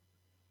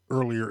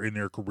earlier in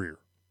their career,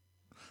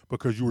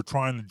 because you were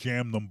trying to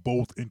jam them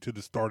both into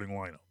the starting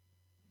lineup.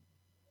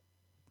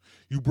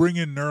 You bring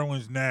in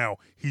Nerlens now,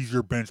 he's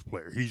your bench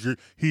player.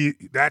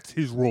 That's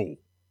his role.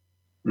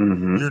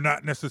 Mm-hmm. You're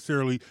not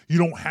necessarily you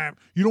don't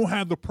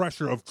have the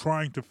pressure of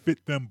trying to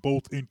fit them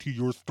both into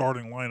your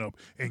starting lineup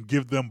and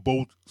give them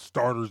both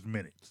starters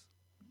minutes.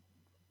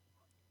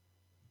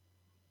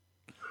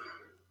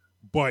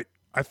 But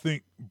I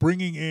think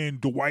bringing in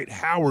Dwight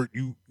Howard,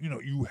 you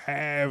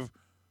have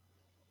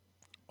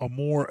a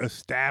more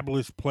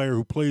established player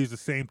who plays the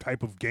same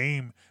type of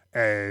game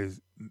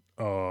as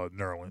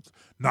Nerlens.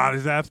 Not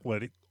as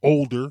athletic,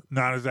 older,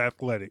 not as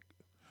athletic,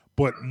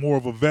 but more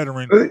of a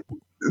veteran.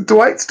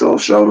 Dwight still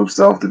showed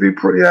himself to be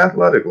pretty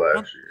athletic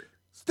last year.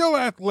 Still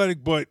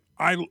athletic, but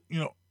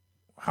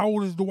how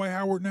old is Dwight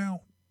Howard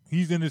now?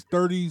 He's in his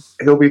 30s.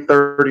 He'll be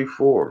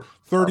 34.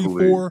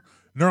 34.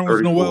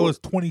 Nerlens Noel is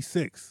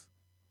 26.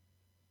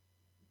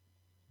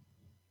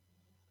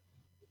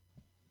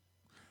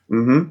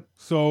 Mm-hmm.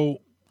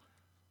 So,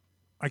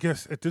 I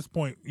guess at this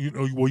point,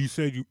 you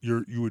said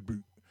you would be.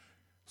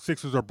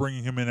 Sixers are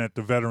bringing him in at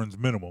the veterans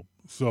minimum,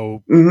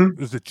 so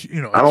it's a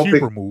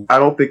cheaper move. I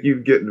don't think you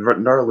can get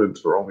Nerlens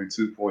for only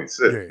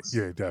 2.6.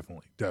 Yeah,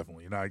 definitely,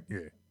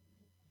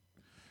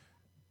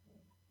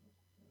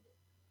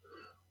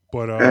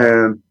 But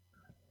and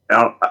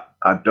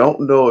I don't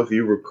know if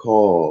you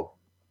recall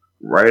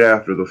right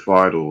after the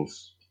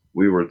finals,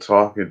 we were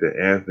talking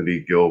to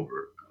Anthony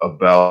Gilbert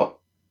about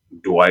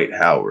Dwight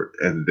Howard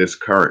and this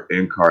current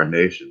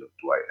incarnation of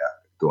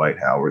Dwight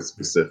Howard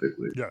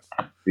specifically. Yes.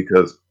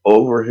 Because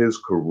over his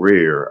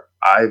career,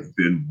 I've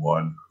been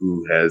one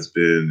who has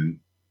been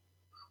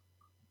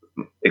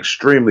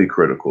extremely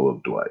critical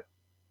of Dwight.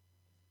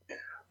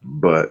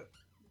 But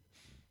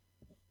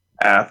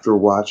after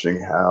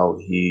watching how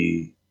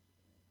he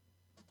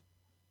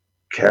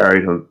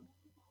carried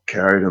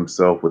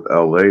himself with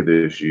LA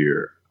this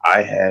year,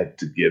 I had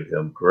to give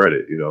him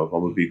credit. You know, if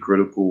I'm gonna be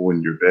critical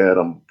when you're bad,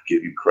 I'm gonna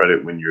give you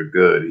credit when you're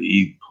good.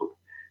 He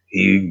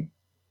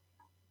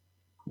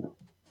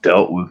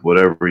dealt with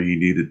whatever he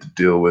needed to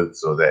deal with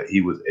so that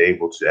he was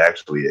able to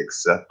actually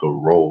accept a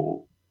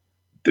role,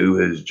 do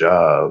his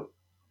job,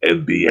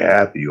 and be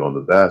happy on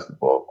the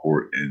basketball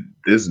court. And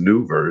this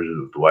new version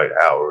of Dwight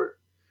Howard,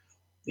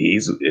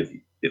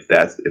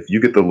 if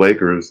you get the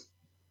Lakers,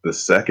 the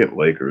second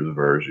Lakers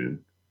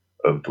version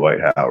of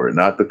Dwight Howard,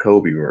 not the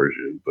Kobe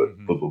version, but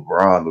the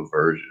LeBron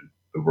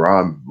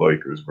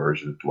Lakers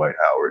version of Dwight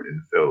Howard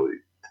in Philly.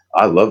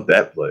 I love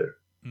that player.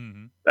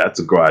 Mm-hmm. That's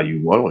a guy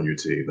you want on your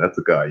team. That's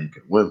a guy you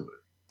can win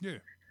with. Yeah.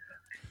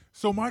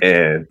 So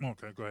okay,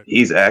 go ahead.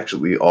 He's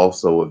actually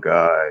also a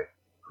guy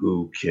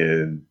who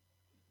can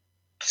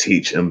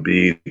teach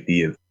Embiid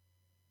the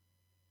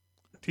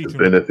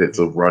benefits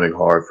of running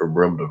hard from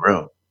rim to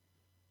rim.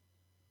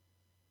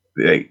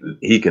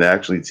 He can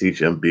actually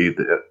teach Embiid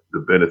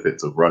the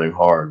benefits of running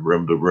hard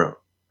rim to rim.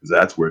 Because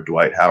that's where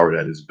Dwight Howard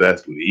at his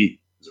best would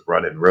eat, is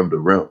running rim to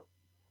rim.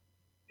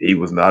 He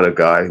was not a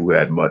guy who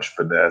had much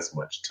finesse,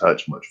 much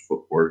touch, much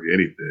footwork,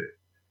 anything.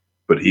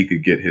 But he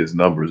could get his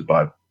numbers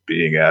by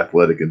being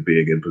athletic and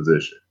being in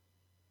position.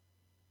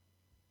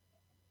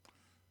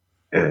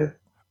 And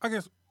I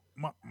guess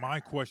my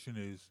question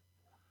is,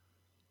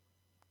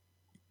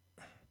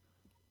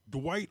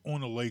 Dwight on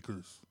the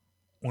Lakers,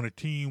 on a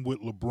team with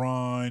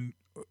LeBron,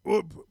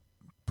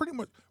 pretty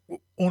much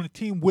on a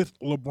team with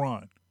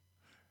LeBron,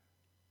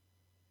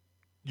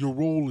 your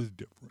role is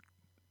different,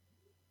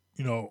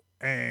 you know,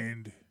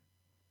 and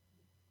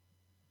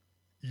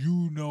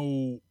you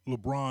know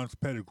LeBron's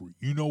pedigree.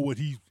 You know what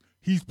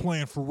he's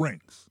playing for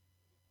rings.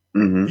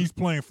 Mm-hmm. He's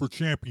playing for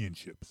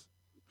championships.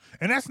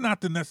 And that's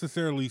not to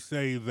necessarily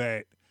say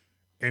that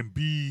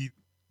Embiid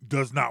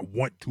does not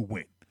want to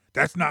win.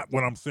 That's not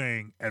what I'm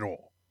saying at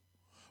all.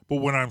 But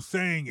what I'm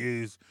saying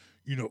is,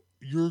 you know,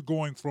 you're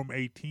going from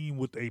a team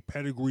with a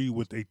pedigree,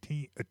 with a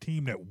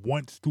team that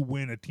wants to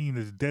win, a team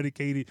that's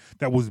dedicated,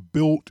 that was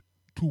built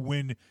to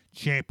win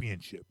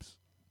championships.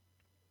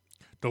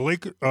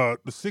 The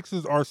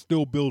Sixers are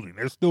still building.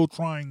 They're still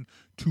trying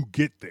to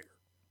get there.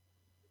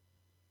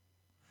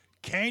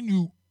 Can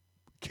you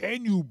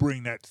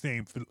bring that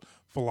same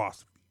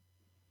philosophy?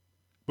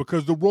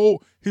 Because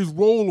his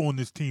role on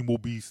this team will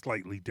be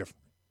slightly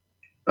different.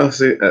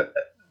 See,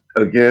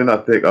 again, I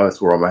think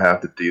that's where I'm gonna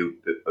have to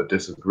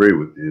disagree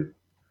with you.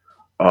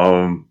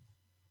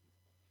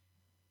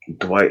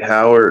 Dwight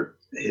Howard,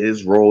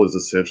 his role is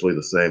essentially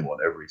the same on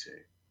every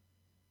team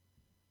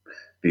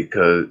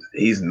because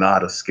he's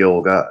not a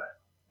skill guy.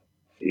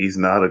 He's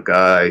not a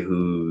guy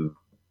who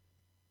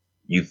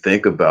you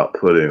think about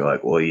putting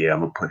like, well, yeah,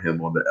 I'm gonna put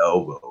him on the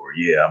elbow, or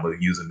yeah, I'm gonna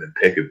use him in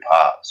pick and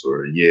pops,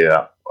 or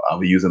yeah, I'm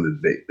gonna use him in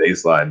the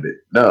baseline.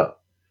 No,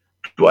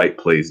 Dwight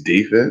plays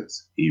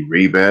defense. He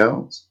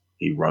rebounds.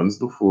 He runs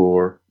the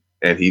floor,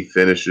 and he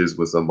finishes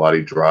when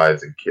somebody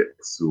drives and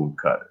kicks to him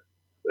cut it.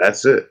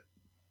 That's it.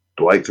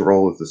 Dwight's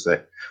role is the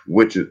same,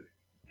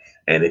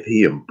 and if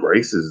he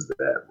embraces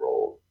that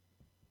role,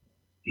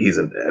 he's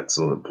an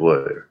excellent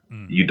player.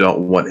 Mm. You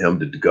don't want him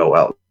to go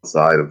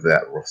outside of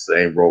that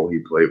same role he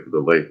played for the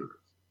Lakers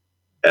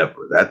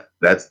ever.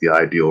 That's the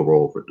ideal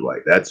role for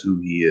Dwight. That's who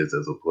he is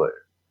as a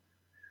player.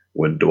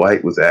 When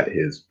Dwight was at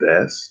his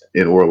best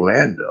in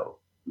Orlando,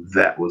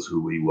 that was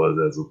who he was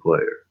as a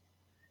player.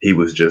 He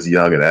was just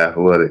young and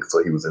athletic,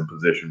 so he was in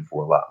position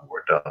for a lot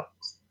more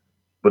dunks.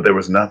 But there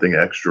was nothing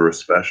extra or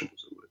special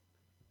to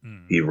it.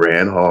 Mm. He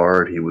ran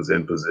hard. He was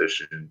in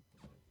position.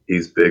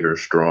 He's bigger,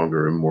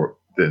 stronger, and more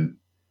than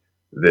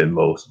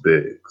most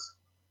bigs.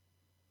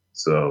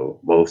 So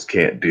most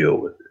can't deal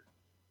with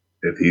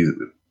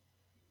it.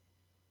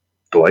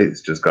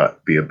 Dwight's just got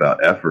to be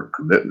about effort,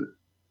 commitment.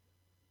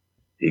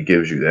 He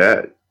gives you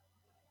that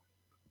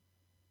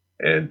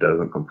and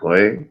doesn't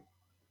complain.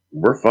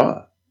 We're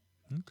fine.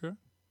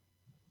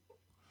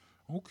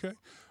 Okay.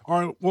 All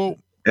right. Well,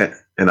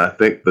 and I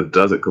think the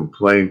doesn't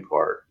complain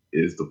part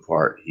is the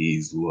part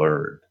he's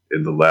learned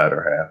in the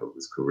latter half of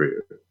his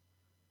career.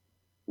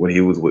 When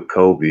he was with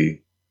Kobe,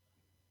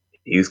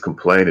 he's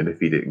complaining if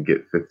he didn't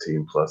get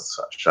 15 plus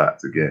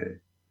shots a game.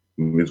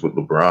 When he was with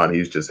LeBron,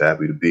 he's just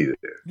happy to be there.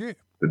 Yeah.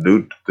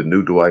 The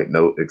new Dwight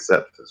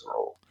accepts his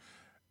role.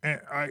 And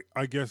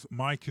I guess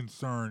my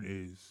concern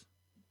is,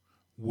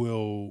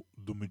 will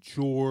the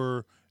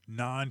mature,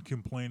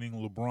 non-complaining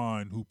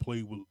LeBron who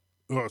played with,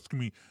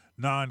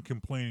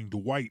 non-complaining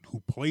Dwight who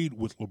played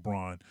with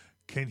LeBron,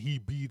 can he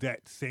be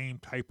that same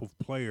type of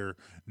player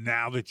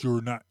now that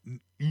you're not?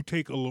 You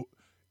take a look.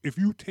 if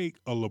you take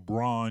a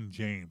LeBron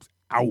James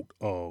out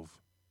of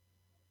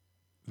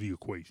the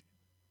equation,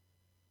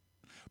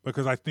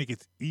 because I think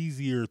it's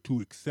easier to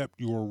accept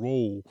your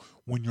role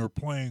when you're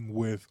playing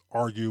with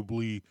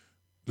arguably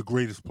the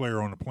greatest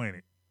player on the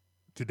planet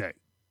today.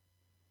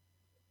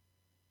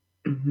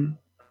 Mm-hmm.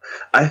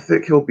 I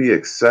think he'll be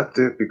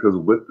accepted because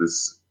with the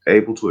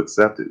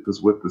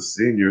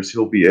seniors,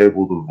 he'll be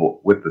able to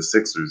with the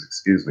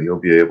Sixers, he'll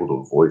be able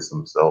to voice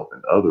himself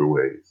in other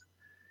ways.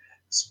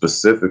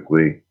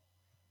 Specifically,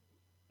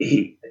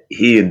 he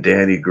and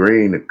Danny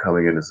Green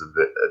coming in as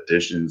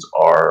additions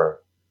are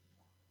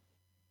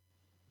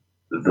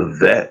the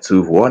vets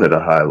who've won at a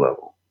high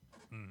level.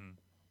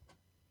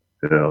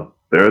 Mm-hmm.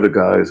 They're the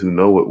guys who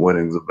know what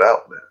winning's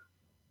about now.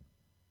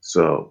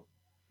 So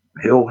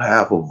he'll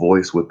have a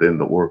voice within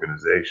the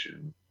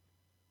organization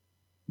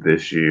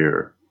this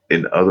year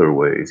in other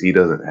ways. He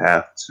doesn't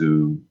have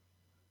to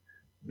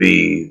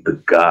be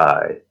the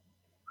guy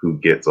who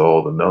gets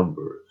all the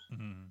numbers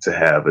to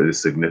have a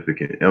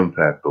significant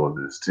impact on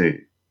this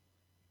team.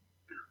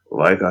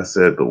 Like I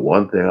said, the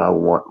one thing I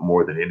want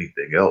more than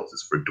anything else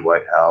is for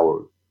Dwight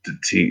Howard to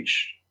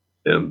teach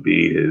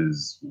Embiid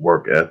his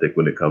work ethic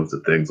when it comes to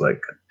things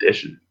like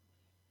conditioning.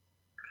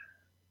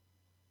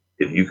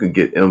 If you can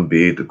get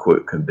Embiid to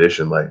quit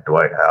condition like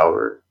Dwight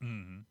Howard,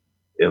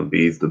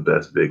 Embiid's the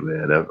best big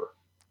man ever.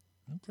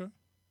 Okay.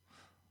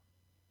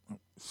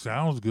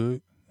 Sounds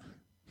good.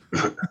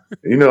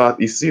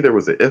 You see there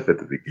was an if at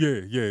the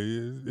beginning. Yeah.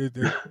 It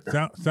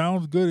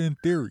sounds good in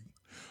theory.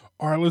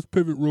 All right, let's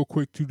pivot real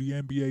quick to the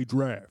NBA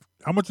draft.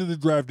 How much of the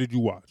draft did you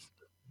watch?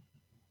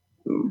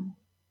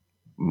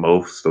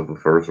 Most of the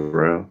first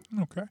round.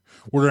 Okay.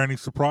 Were there any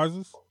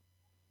surprises?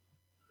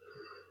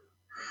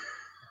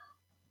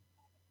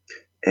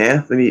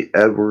 Anthony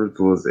Edwards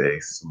was a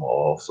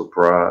small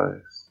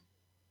surprise,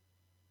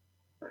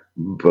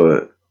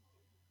 but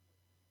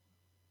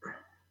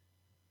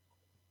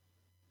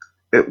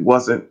it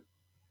wasn't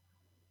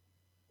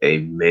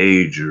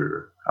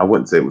I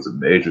wouldn't say it was a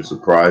major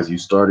surprise. You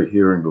started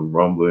hearing the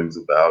rumblings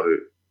about it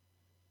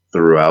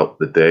throughout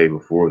the day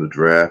before the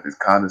draft. It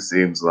kind of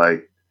seems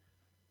like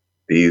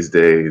these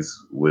days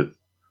with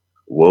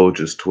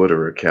Woj's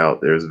Twitter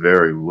account, there's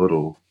very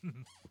little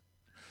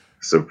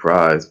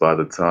surprise by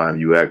the time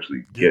you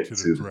actually get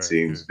to the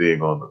teams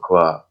being on the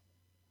clock.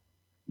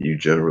 You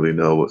generally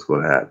know what's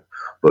going to happen.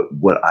 But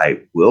what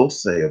I will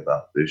say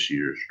about this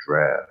year's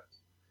draft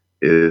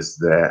is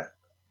that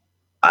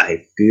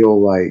I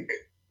feel like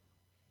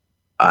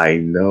I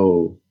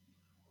know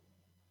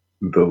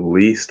the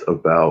least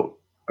about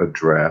a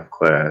draft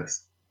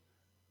class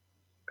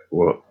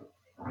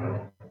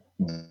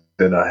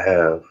than I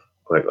have.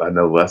 Like, I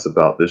know less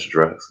about this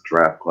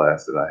draft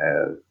class than I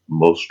have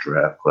most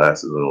draft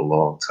classes in a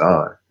long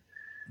time.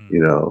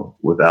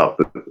 Without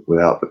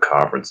the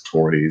conference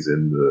tourneys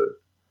and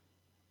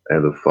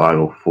the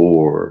Final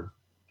Four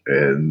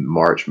and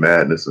March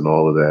Madness and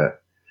all of that,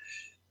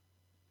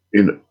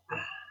 you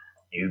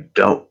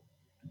don't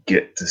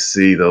get to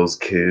see those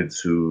kids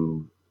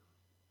who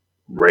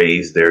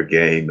raise their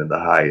game in the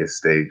highest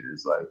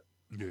stages. Like,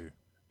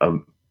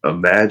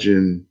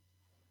 imagine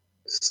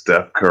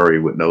Steph Curry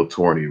with no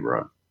tourney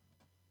run.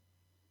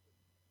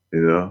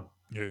 Yeah.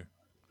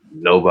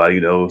 Nobody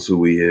knows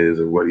who he is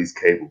or what he's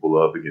capable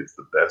of against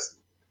the best.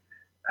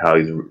 How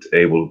he's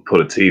able to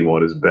put a team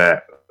on his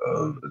back.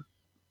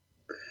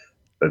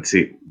 A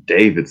team,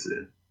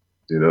 Davidson.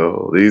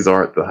 These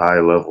aren't the high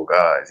level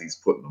guys. He's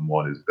putting them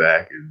on his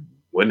back and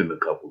winning a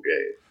couple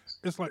games.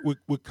 It's like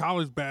with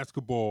college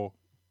basketball,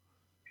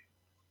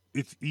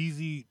 it's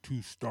easy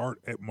to start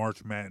at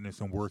March Madness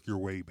and work your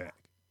way back.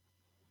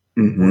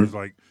 Mm-hmm. Whereas,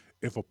 like,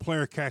 if a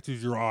player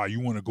catches your eye,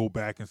 you want to go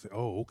back and say,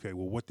 oh, okay,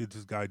 well, what did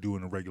this guy do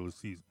in the regular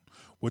season?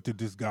 What did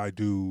this guy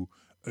do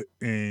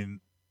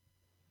in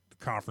the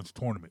conference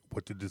tournament?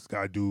 What did this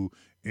guy do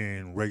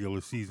in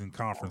regular season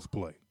conference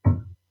play?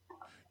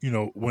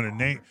 When a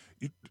name,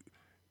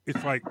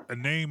 it's like a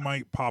name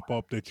might pop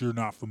up that you're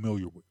not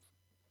familiar with.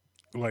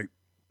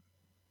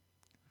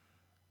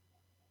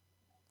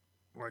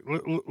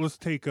 Let's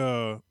take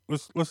the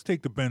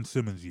Ben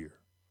Simmons year.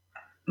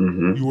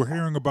 Mm-hmm. You were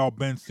hearing about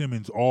Ben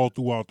Simmons all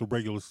throughout the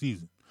regular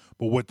season,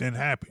 but what then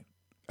happened?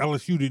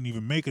 LSU didn't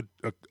even make a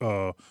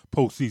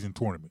postseason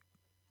tournament.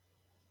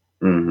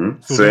 Mm-hmm.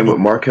 So Same with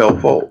Markelle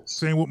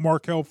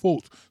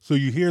Fultz. So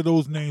you hear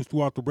those names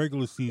throughout the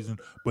regular season,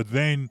 but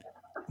then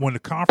when the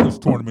conference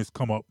tournaments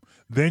come up,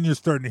 then you're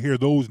starting to hear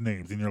those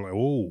names, and you're like,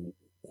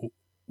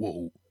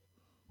 whoa,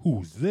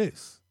 who's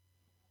this?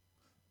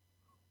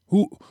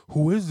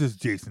 Who is this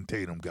Jason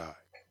Tatum guy?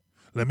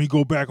 Let me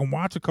go back and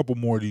watch a couple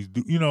more of these.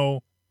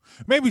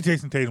 Maybe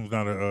Jason Tatum's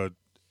not a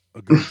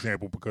good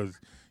example because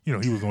he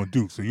was on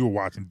Duke, so you were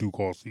watching Duke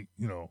all season.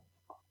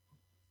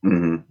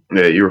 Mm-hmm.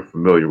 Yeah, you're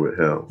familiar with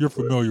him. You're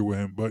familiar with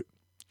him, but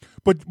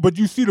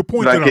you see the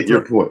point. I get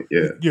your point.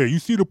 Yeah, you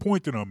see the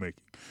point that I'm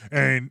making.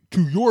 And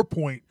to your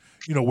point,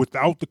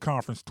 without the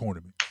conference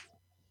tournament,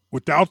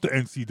 without the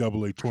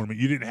NCAA tournament,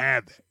 you didn't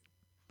have that.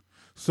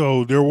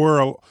 So there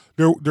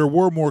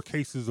were more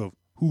cases of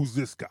who's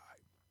this guy.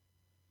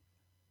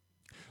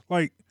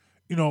 like,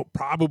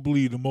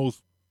 probably the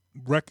most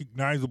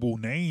recognizable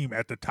name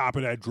at the top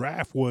of that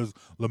draft was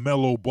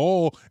LaMelo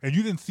Ball, and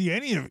you didn't see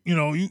any of,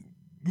 you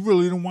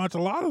really didn't watch a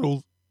lot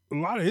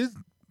of his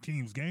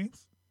team's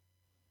games.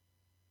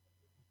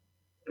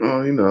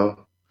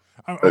 Well,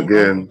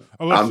 again,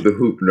 I'm the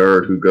hoop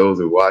nerd who goes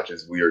and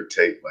watches weird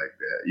tape like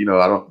that.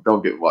 I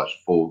don't get watch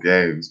full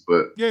games,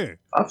 but yeah,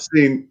 I've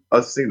seen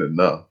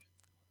enough.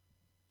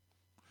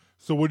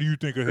 So what do you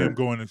think of him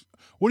going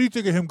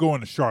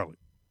to Charlotte?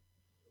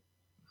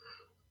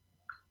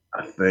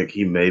 I think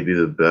he may be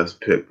the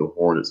best pick the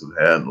Hornets have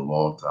had in a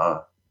long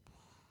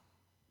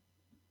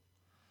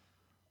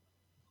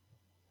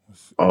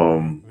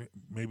time.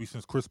 Maybe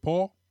since Chris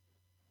Paul?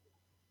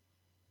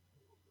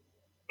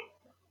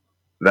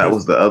 That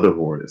was the other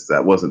Hornets.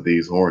 That wasn't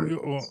these Hornets.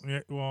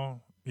 That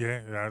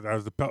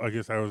was I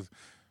guess that was.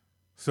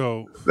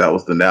 So that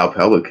was the now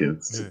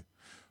Pelicans.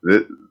 Yeah.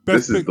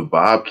 This is the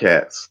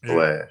Bobcats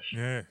slash.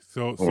 Yeah.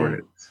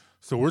 Hornets.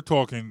 So we're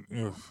talking.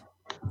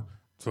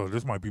 So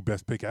this might be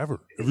best pick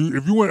ever.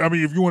 If you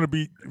want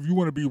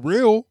to be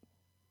real.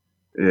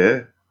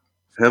 Yeah.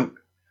 Him.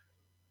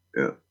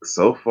 Yeah.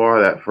 So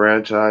far, that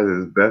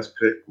franchise's best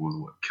pick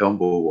was Kemba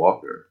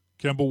Walker.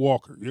 Kemba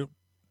Walker. Yep.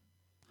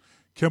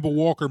 Kemba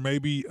Walker,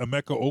 maybe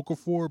Emeka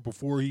Okafor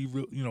before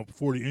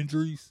before the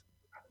injuries.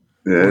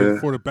 Yeah.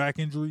 Before the back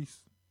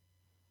injuries.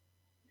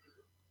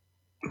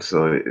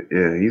 So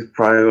yeah, he's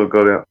probably gonna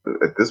go down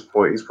at this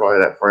point. He's probably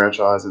that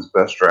franchise's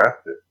best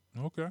drafted.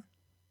 Okay.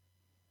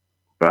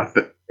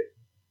 But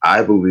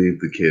I believe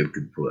the kid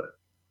can play.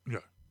 Yeah.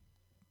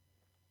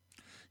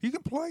 He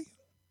can play.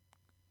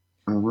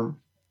 Mm-hmm.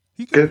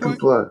 He can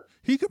play.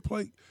 He can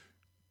play.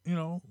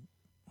 Don't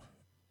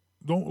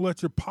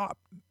let your pop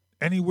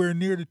anywhere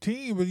near the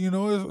team, but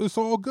it's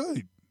all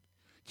good.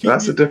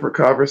 That's a different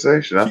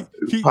conversation.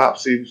 Pop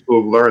seems to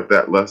have learned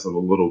that lesson a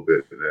little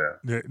bit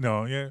now.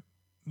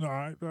 No,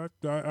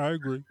 I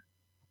agree.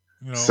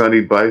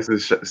 Sonny Bison,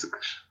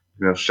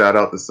 shout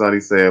out to Sonny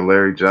saying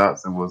Larry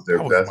Johnson was their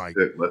best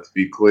pick. Let's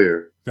be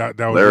clear.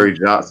 Larry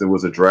Johnson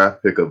was a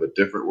draft pick of a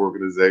different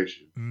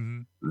organization.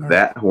 Mm-hmm.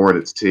 That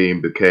Hornets team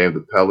became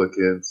the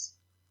Pelicans.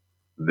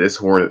 This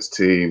Hornets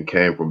team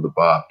came from the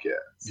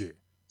Bobcats. Yeah.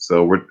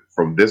 So we're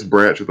from this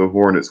branch of the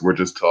Hornets. We're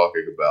just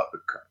talking about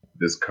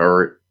this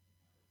current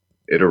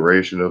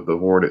iteration of the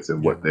Hornets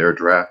and what their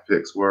draft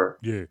picks were.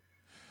 Yeah,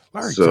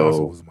 Larry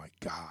Johnson was my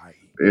guy.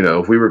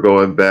 If we were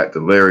going back to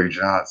Larry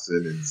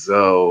Johnson and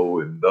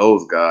Zoe and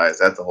those guys,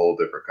 that's a whole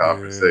different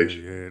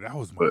conversation. Yeah, that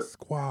was my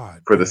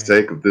squad. For the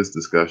sake of this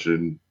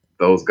discussion,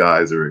 those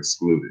guys are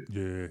excluded.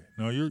 Yeah,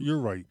 no, you're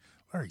right.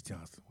 Larry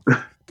Johnson was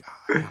my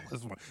guy.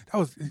 That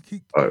was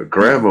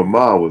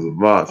Grandmama was a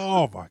monster.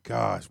 Oh my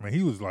gosh, man,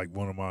 he was like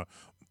one of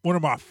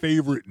my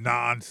favorite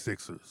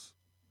non-Sixers.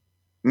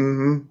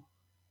 Mm-hmm.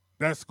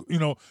 That's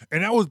and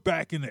that was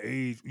back in the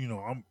age.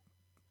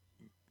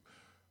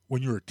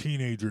 When you're a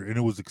teenager and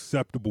it was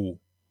acceptable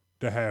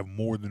to have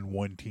more than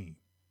one team.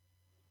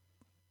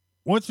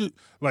 Once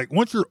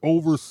you're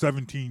over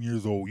 17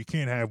 years old, you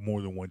can't have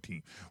more than one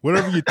team.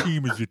 Whatever your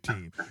team is your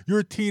team. You're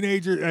a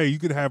teenager, hey, you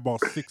could have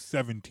about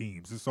 6-7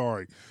 teams. It's all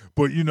right.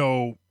 But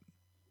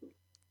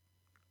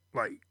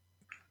like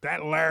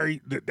that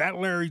Larry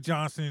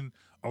Johnson,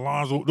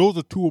 Alonzo, those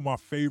are two of my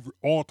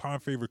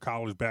all-time favorite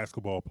college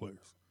basketball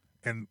players.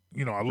 And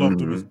I loved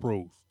them as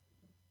pros.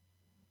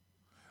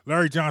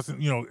 Larry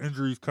Johnson,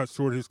 injuries cut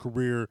short his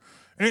career,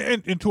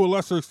 and to a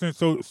lesser extent,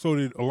 so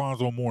did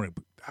Alonzo Mourning.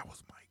 But that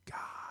was my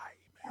guy,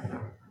 man.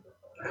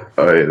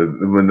 All right,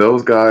 when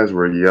those guys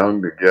were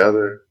young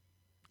together,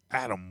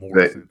 Adam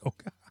Morrison.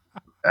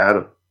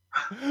 Adam.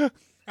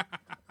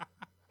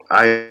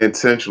 I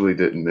intentionally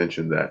didn't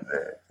mention that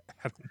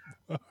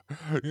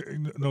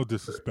name. No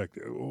disrespect.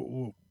 It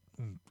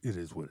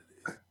is what it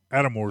is.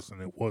 Adam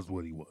Morrison. It was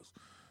what he was.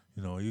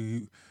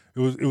 It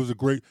was a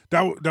great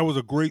that was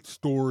a great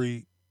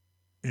story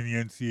in the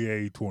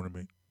NCAA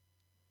tournament.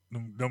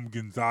 Them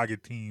Gonzaga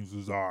teams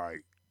was all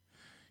right.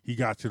 He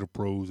got to the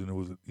pros, and it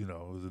was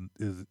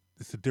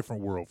it's a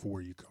different world for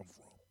where you come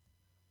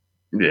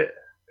from. Yeah,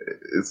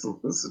 it's a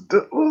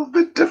little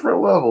bit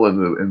different level in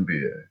the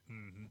NBA.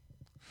 Mm-hmm.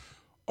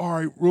 All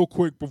right, real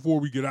quick before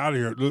we get out of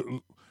here,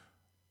 the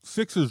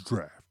Sixers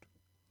draft.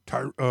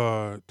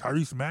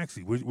 Tyrese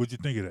Maxey. What'd you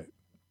think of that?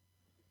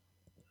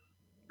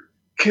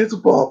 Kid's a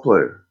ball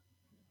player.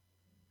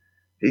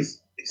 He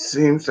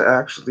seems to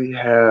actually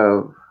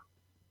have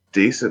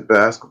decent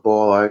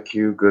basketball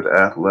IQ, good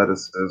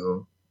athleticism,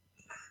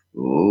 a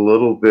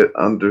little bit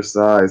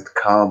undersized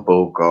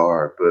combo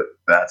guard, but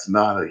that's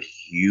not a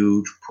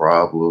huge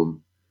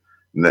problem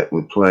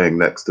when playing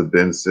next to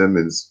Ben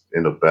Simmons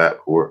in a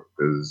backcourt,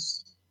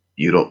 because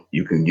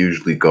you can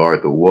usually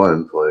guard the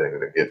one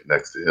playing and get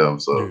next to him.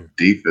 So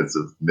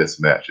defensive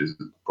mismatch is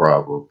the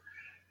problem.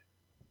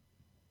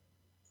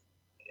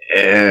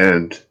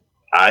 And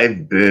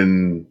I've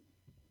been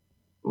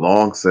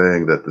long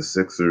saying that the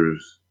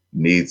Sixers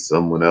need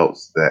someone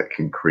else that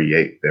can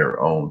create their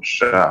own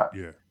shot.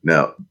 Yeah.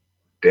 Now,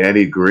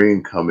 Danny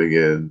Green coming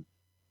in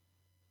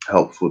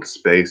helps with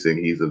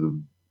spacing. He's a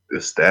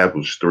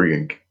established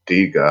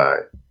 3-and-D guy,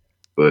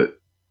 but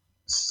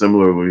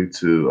similarly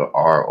to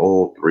our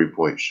old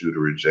three-point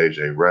shooter in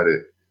J.J.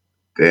 Redick,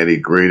 Danny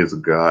Green is a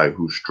guy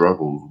who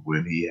struggles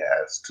when he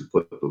has to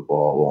put the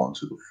ball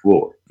onto the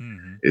floor.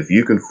 Mm-hmm. If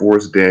you can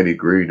force Danny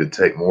Green to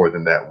take more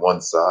than that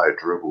one side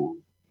dribble,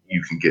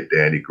 you can get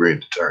Danny Green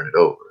to turn it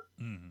over.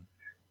 Mm-hmm.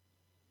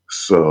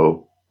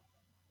 So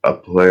a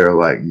player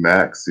like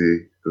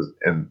Maxey,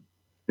 and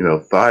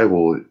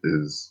Thibault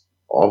is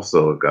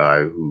also a guy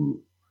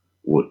who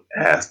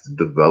has to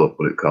develop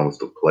when it comes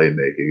to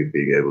playmaking and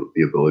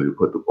the ability to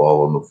put the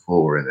ball on the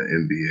floor in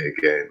an NBA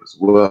game as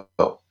well.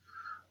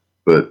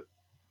 But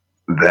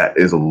that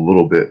is a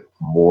little bit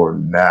more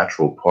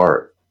natural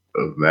part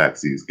of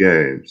Maxey's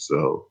game.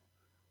 So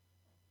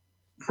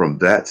from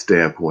that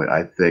standpoint,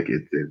 I think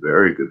it's a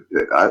very good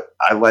pick.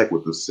 I like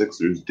what the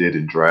Sixers did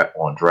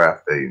on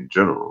draft day in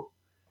general.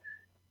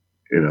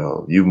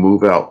 You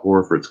move out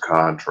Horford's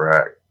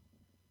contract,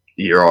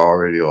 you're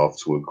already off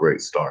to a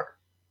great start.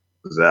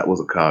 Because that was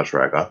a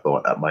contract I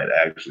thought that might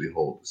actually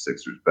hold the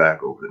Sixers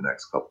back over the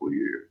next couple of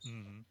years.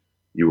 Mm-hmm.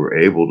 You were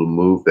able to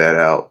move that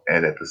out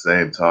and at the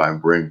same time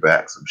bring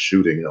back some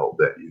shooting help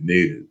that you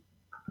needed.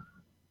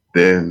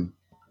 Then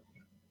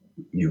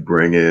you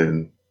bring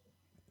in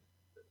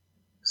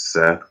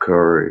Seth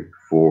Curry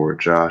for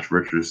Josh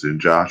Richardson.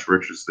 Josh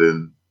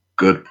Richardson,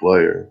 good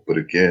player, but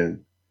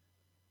again,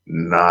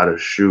 not a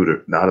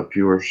shooter, not a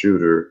pure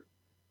shooter,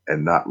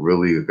 and not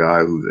really a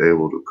guy who's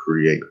able to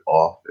create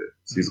offense.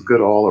 He's a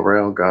good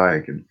all-around guy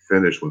and can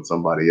finish when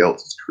somebody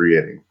else is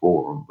creating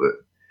for him, but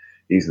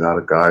he's not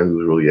a guy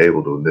who's really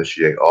able to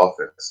initiate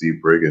offense. You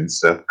bring in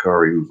Seth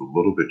Curry, who's a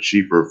little bit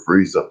cheaper,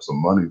 frees up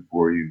some money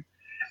for you,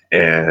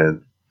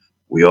 and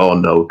we all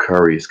know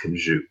Currys can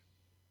shoot.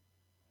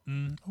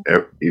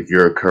 Okay. If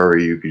you're a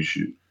Curry, you can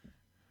shoot.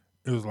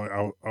 It was like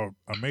I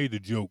made the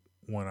joke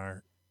when I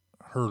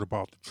heard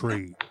about the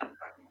trade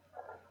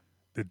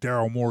that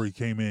Daryl Morey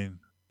came in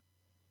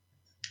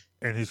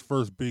and his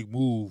first big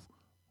move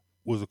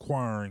was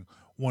acquiring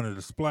one of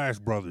the Splash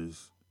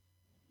Brothers'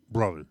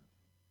 brother.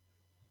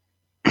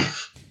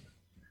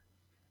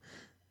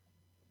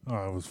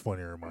 Oh, it was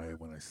funnier in my head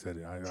when I said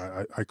it.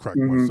 I cracked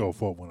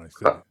myself up when I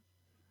said it.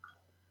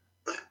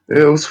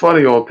 It was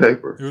funny on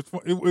paper. It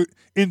was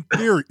in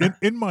theory,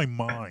 in my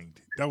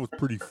mind, that was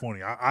pretty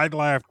funny. I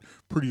laughed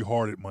pretty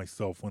hard at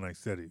myself when I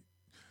said it.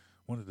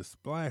 One of the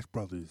Splash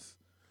Brothers'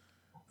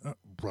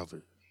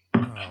 brother.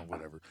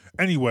 Whatever.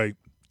 Anyway,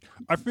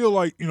 I feel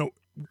like,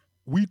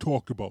 we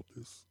talked about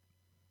this,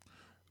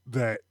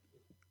 that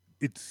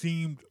it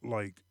seemed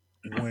like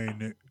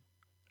when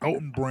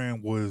Elton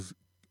Brand was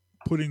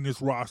putting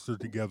this roster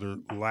together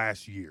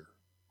last year,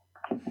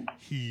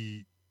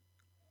 he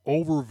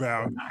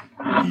overvalued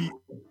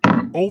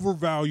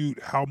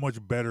how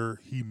much better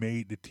he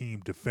made the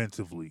team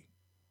defensively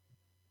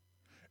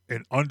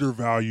and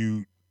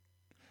undervalued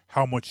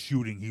how much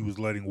shooting he was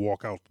letting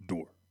walk out the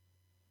door.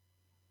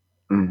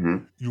 Mm-hmm.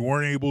 You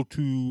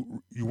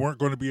weren't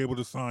going to be able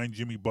to sign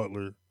Jimmy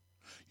Butler.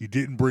 You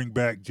didn't bring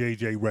back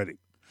J.J. Redick.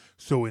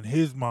 So in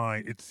his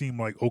mind, it seemed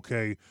like,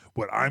 okay,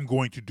 what I'm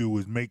going to do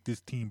is make this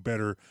team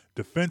better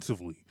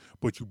defensively.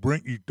 But you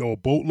throw a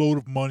boatload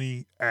of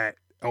money at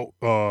Al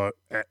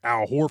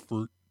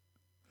Horford,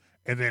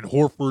 and then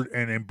Horford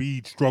and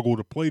Embiid struggle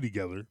to play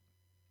together.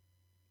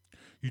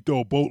 You throw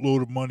a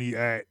boatload of money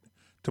at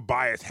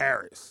Tobias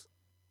Harris,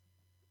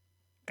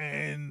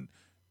 and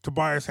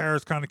Tobias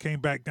Harris kind of came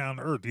back down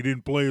to earth. He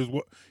didn't play as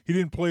well. He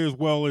didn't play as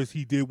well as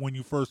he did when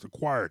you first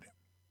acquired him.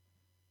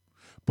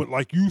 But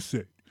like you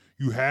said,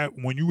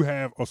 when you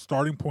have a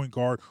starting point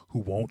guard who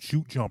won't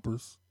shoot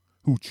jumpers,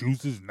 who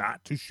chooses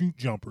not to shoot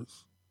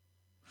jumpers,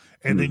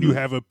 and then you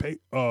have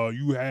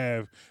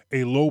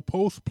a low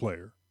post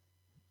player.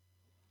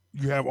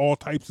 You have all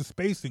types of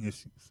spacing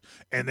issues,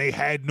 and they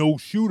had no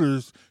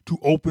shooters to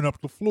open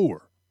up the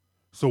floor.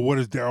 So what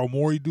does Daryl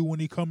Morey do when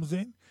he comes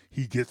in?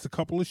 He gets a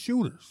couple of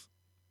shooters.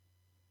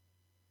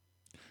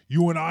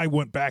 You and I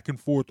went back and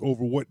forth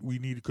over what we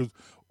needed,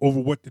 over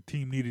what the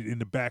team needed in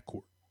the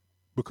backcourt,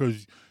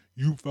 because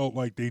you felt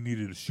like they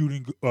needed a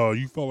shooting.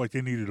 You felt like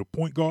they needed a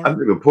point guard. I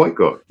think a point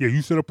guard. Yeah,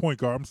 you said a point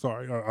guard. I'm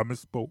sorry, I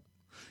misspoke.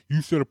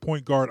 You said a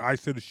point guard. I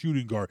said a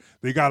shooting guard.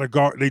 They got a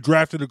guard. They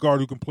drafted a guard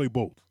who can play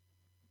both.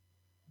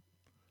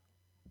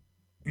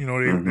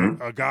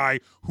 A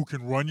guy who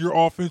can run your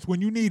offense when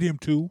you need him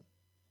to,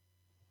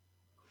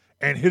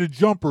 and hit a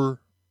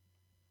jumper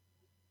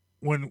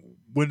when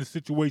the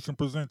situation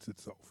presents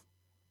itself.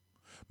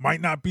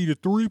 Might not be the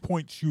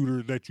 3-point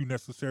shooter that you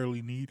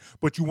necessarily need,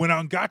 but you went out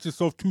and got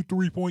yourself 2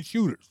 3-point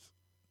shooters.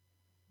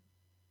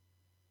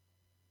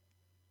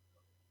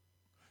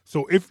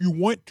 So if you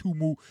want to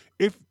move,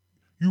 if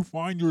you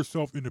find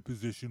yourself in a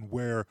position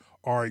where,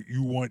 all right,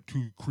 you want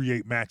to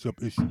create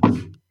matchup issues,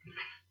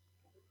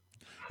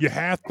 you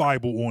have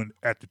Thibault on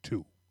at the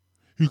 2.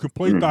 You can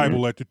play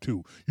Thibault at the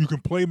 2. You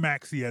can play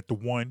Maxey at the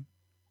 1.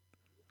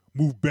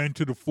 Move Ben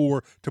to the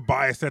 4,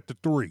 Tobias at the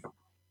 3.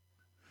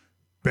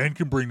 Ben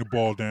can bring the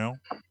ball down.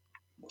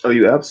 Oh,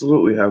 you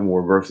absolutely have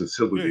more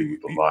versatility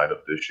with the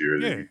lineup this year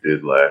than you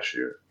did last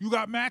year. You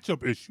got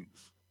matchup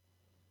issues.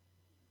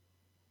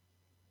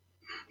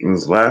 In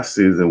this last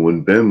season,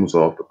 when Ben was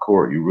off the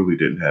court, you really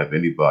didn't have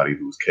anybody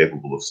who was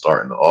capable of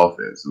starting the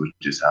offense, which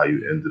is how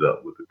you ended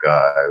up with a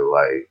guy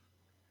like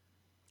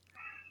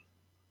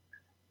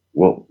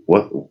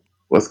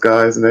what's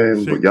guy's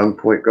name? The young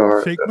point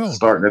guard that's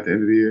starting at the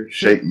end of the year?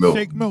 Shake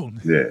Milton. Shake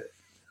Milton. Yeah.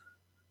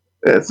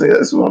 That's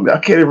what I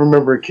can't even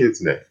remember a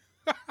kid's name.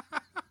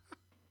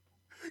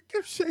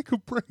 Give Shake a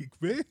break,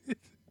 man.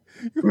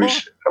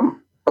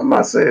 I'm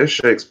not saying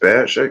Shake's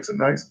bad. Shake's a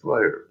nice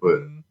player,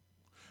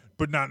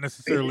 but not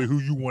necessarily who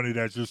you wanted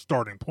as your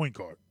starting point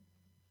guard.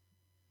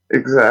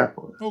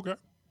 Exactly. Okay.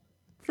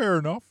 Fair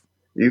enough.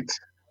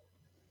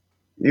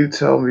 You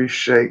tell me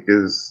Shake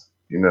is,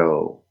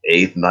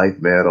 8th,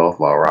 9th man off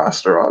my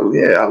roster. Oh,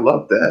 yeah, I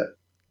love that.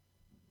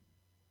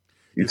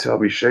 You tell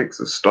me Shake's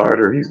a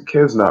starter.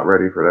 Kid's not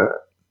ready for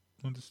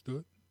that.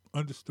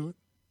 Understood.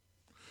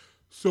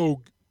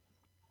 So,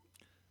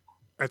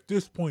 at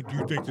this point, do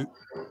you think that,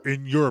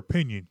 in your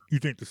opinion, you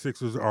think the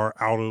Sixers are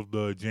out of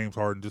the James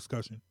Harden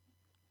discussion?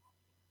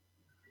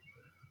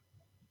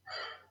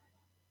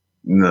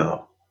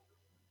 No.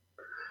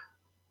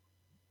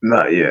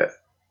 Not yet.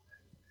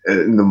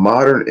 In the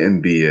modern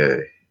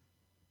NBA,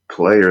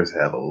 players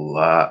have a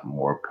lot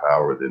more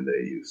power than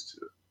they used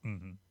to.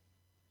 Mm-hmm.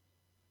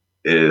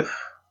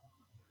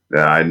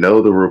 Now, I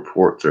know the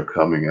reports are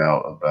coming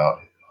out about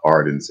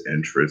Harden's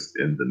interest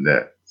in the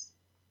Nets,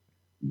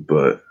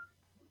 but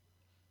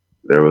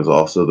there was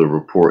also the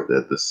report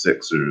that the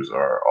Sixers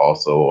are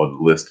also on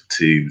the list of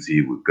teams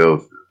he would go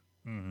to.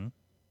 Mm-hmm.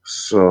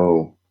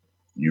 So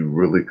you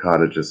really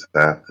kind of just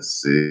have to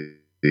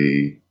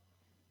see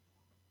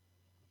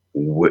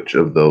which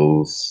of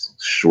those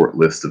short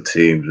lists of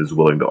teams is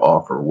willing to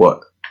offer what.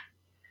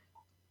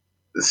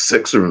 The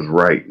Sixers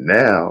right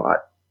now,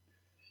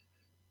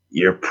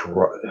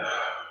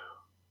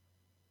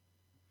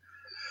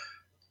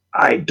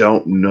 I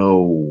don't know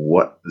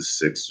what the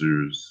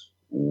Sixers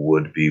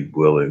would be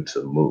willing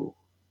to move.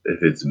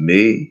 If it's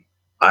me,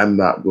 I'm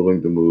not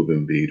willing to move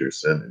Embiid or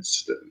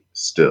Simmons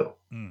still.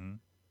 Mm-hmm.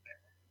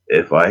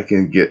 If I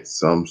can get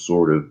some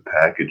sort of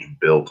package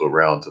built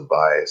around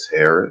Tobias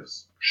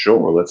Harris,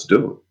 sure, let's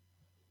do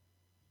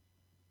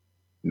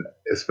it.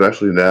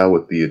 Especially now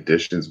with the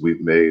additions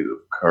we've made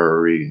of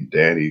Curry and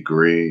Danny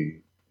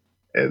Green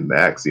and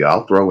Maxey.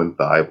 I'll throw in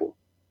Thibault.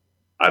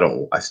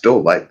 I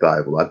still like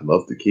Thibault. I'd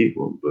love to keep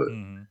him, but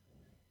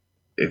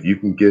if you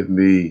can give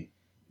me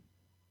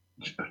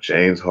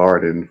James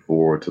Harden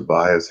for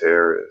Tobias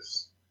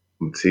Harris,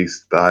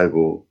 Matisse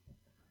Thybulle,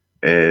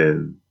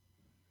 and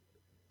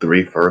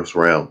 3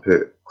 first-round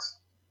picks,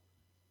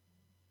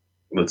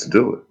 let's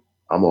do it.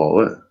 I'm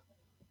all in.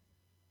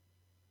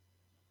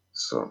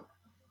 So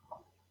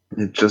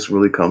it just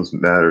really comes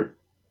going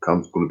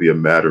to be a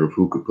matter of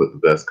who could put the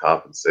best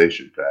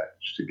compensation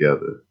package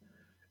together.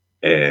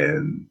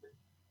 And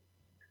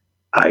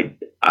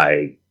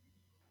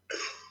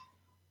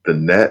the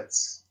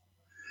Nets,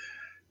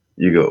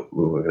 you go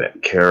looking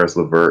at Karis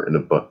LeVert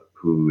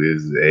who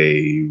is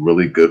a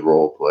really good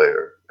role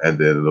player, and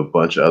then a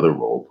bunch of other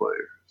role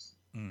players.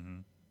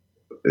 Mm-hmm.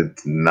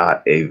 It's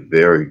not a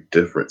very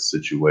different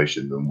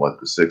situation than what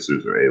the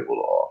Sixers are able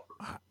to offer.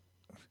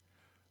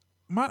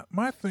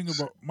 My thing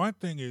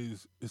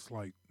is, it's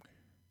like,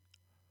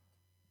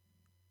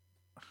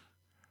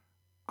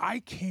 I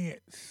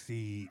can't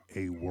see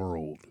a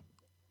world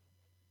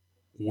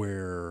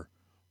where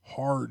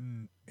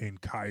Harden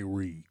and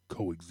Kyrie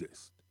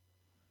coexist.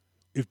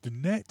 If the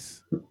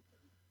Nets,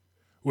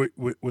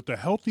 with a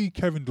healthy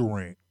Kevin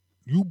Durant,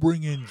 you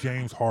bring in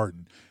James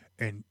Harden,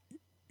 and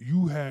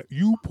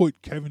you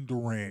put Kevin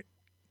Durant,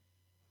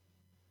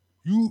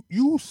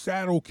 you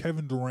saddle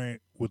Kevin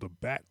Durant with a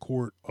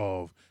backcourt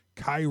of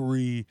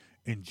Kyrie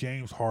and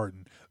James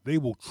Harden, they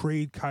will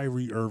trade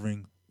Kyrie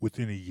Irving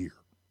within a year.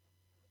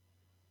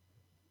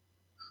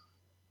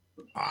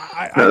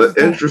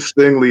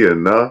 Interestingly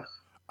enough,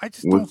 I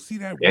just don't see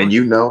that working. And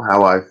you know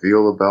how I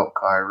feel about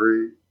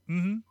Kyrie.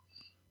 Mm-hmm.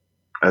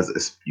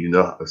 As you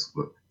know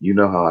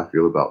how I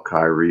feel about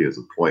Kyrie as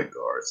a point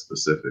guard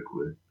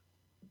specifically.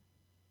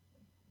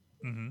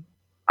 Mm-hmm.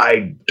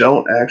 I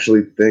don't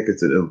actually think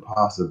it's an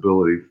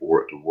impossibility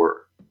for it to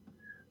work,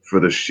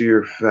 for the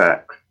sheer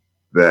fact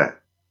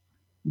that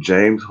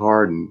James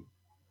Harden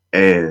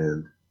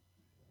and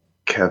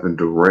Kevin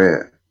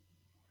Durant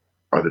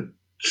are the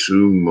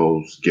 2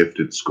 most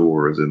gifted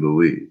scorers in the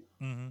league.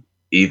 Mm-hmm.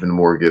 Even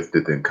more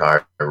gifted than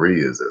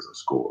Kyrie is as a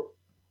scorer.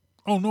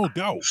 Oh, no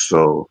doubt.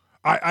 So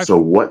let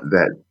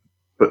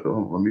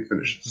me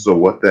finish. So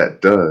what that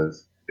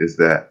does is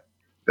that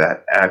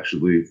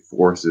actually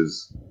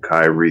forces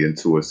Kyrie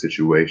into a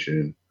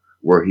situation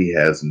where he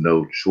has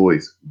no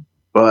choice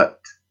but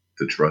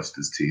to trust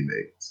his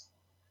teammates.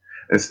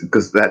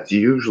 Because that's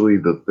usually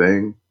the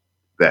thing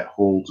that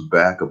holds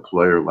back a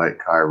player like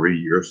Kyrie.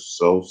 You're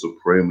so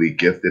supremely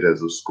gifted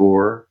as a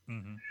scorer.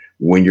 Mm-hmm.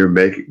 When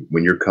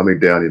you're coming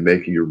down and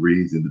making your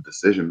reads in the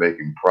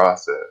decision-making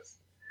process,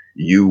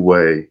 you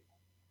weigh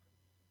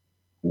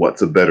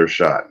what's a better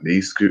shot,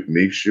 me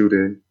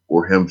shooting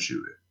or him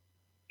shooting?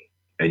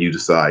 And you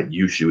decide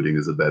you shooting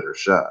is a better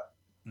shot.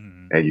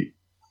 And you,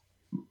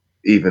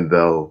 even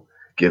though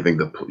giving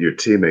your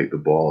teammate the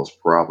ball is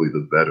probably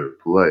the better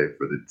play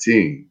for the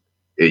team,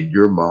 in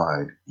your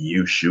mind,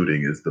 you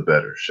shooting is the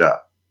better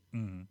shot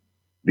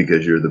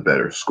because you're the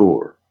better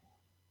scorer.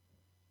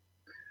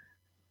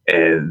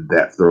 And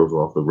that throws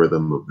off the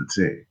rhythm of the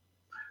team.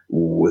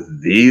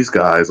 With these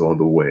guys on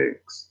the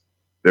wings,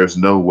 there's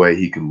no way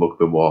he can look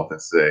them off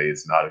and say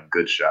it's not a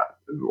good shot,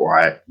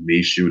 or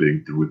me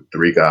shooting with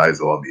 3 guys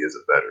on me is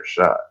a better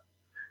shot.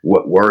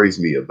 What worries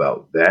me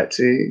about that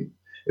team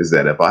is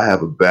that if I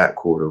have a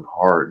backcourt of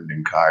Harden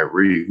and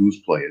Kyrie, who's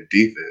playing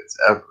defense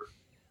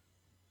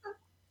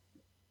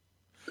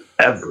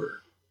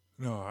ever?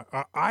 No,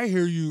 I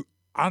hear you.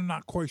 I'm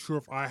not quite sure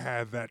if I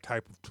have that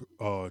type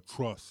of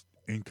trust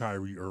in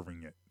Kyrie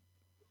Irving yet.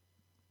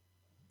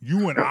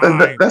 You and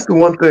I. That's the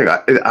one thing.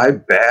 I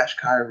bash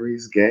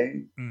Kyrie's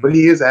game, but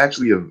he is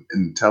actually an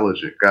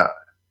intelligent guy.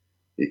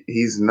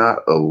 He's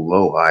not a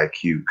low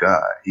IQ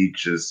guy. He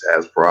just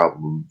has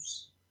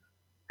problems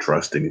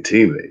trusting a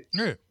teammate.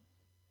 Yeah.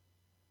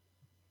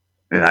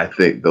 And I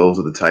think those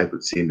are the type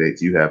of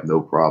teammates you have no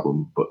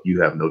problem, but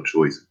you have no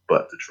choice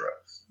but to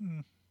trust.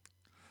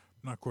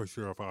 Not quite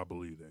sure if I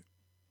believe that.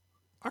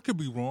 I could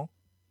be wrong.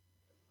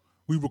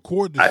 We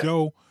record the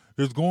show.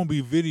 There's going to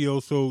be video,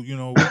 so,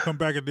 we come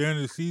back at the end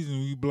of the season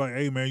and we be like,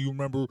 hey, man, you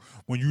remember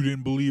when you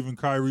didn't believe in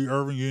Kyrie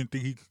Irving, you didn't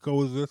think he could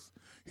coexist?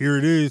 Here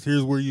it is.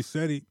 Here's where you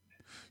said it.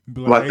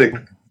 Like, well,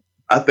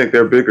 I think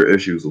their bigger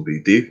issues will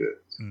be defense.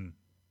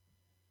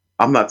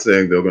 I'm not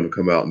saying they're going to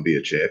come out and be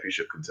a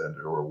championship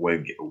contender or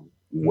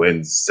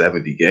win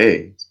 70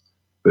 games,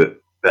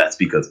 but that's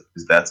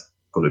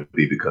going to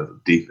be because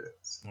of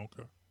defense.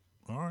 Okay.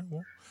 All right.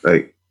 Well.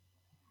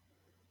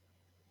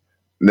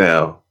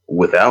 Now,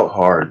 without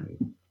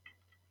Harden,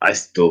 I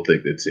still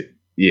think that's a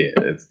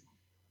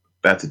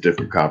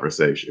different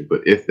conversation.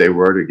 But if they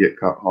were to get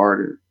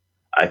Harden,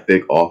 I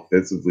think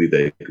offensively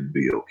they could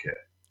be okay.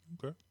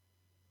 Okay.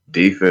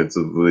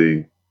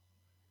 Defensively,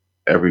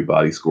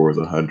 everybody scores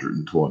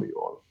 120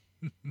 on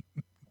them.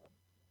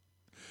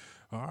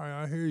 All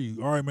right, I hear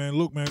you. All right, man.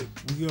 Look, man,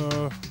 we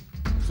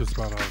it's just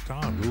about out of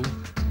time, dude.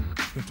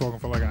 Been talking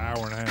for like an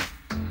hour and a half.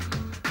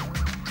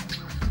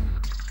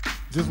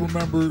 Just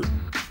remember,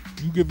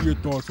 you give your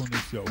thoughts on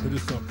this show. Hit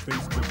us up,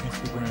 Facebook,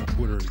 Instagram,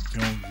 Twitter, at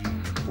Jonesy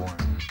and Brown.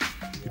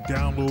 You can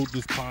download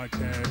this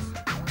podcast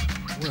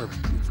wherever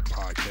you get your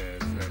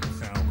podcasts, at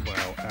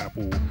SoundCloud,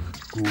 Apple,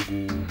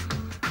 Google,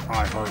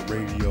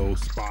 iHeartRadio,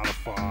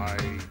 Spotify,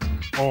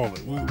 all of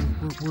it.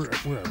 We're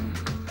everywhere.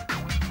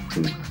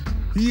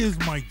 He is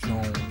Mike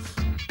Jones.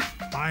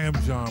 I am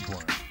John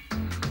Brown.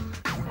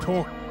 We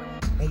talk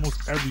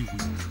almost every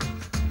week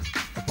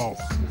about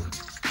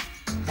sports.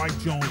 Mike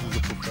Jones is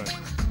a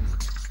professional.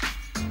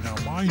 Now,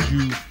 mind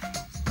you,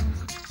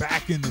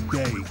 back in the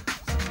day,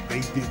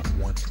 they didn't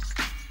want him.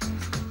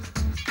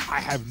 I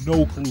have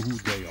no clue who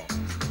they are,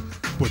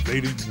 but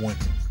they didn't want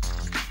him.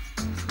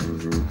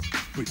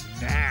 But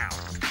now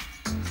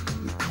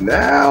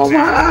I'm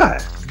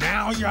hot.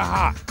 Now you're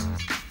hot.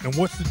 And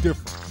what's the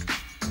difference?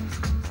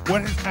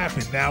 What has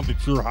happened now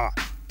that you're hot?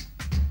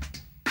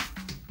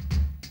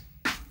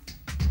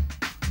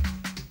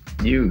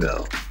 You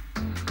know.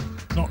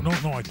 No,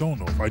 I don't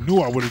know. If I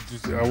knew, I would have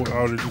just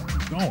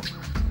kept going.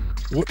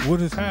 What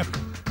has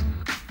happened?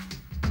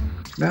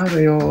 Now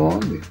they all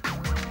on me.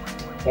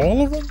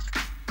 All of them?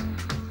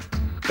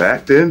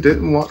 Back then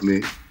didn't want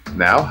me.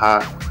 Now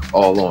hot,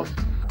 all on me.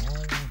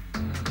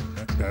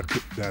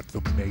 That's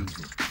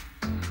amazing.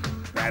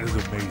 That is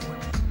amazing.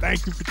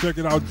 Thank you for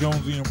checking out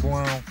Jonesy and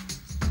Brown.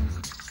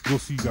 We'll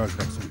see you guys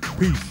next week.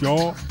 Peace,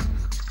 y'all.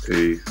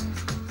 Peace.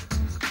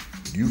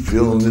 You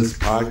feeling this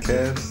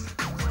podcast?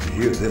 To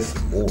hear this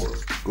and more,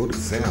 go to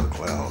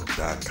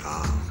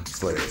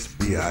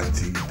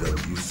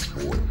SoundCloud.com/BITW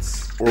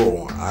Sports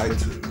or on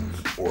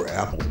iTunes or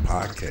Apple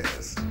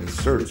Podcasts and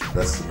search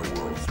Best in the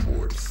World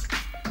Sports.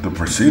 The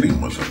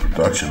proceeding was a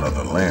production of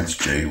the Lance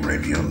J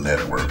Radio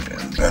Network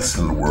and Best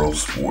in the World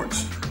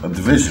Sports, a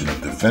division of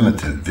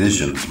Definitive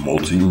Visions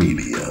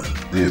Multimedia.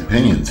 The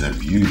opinions and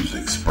views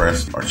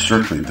expressed are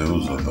strictly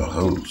those of the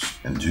host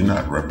and do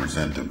not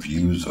represent the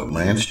views of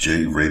Lance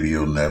J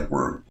Radio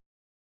Network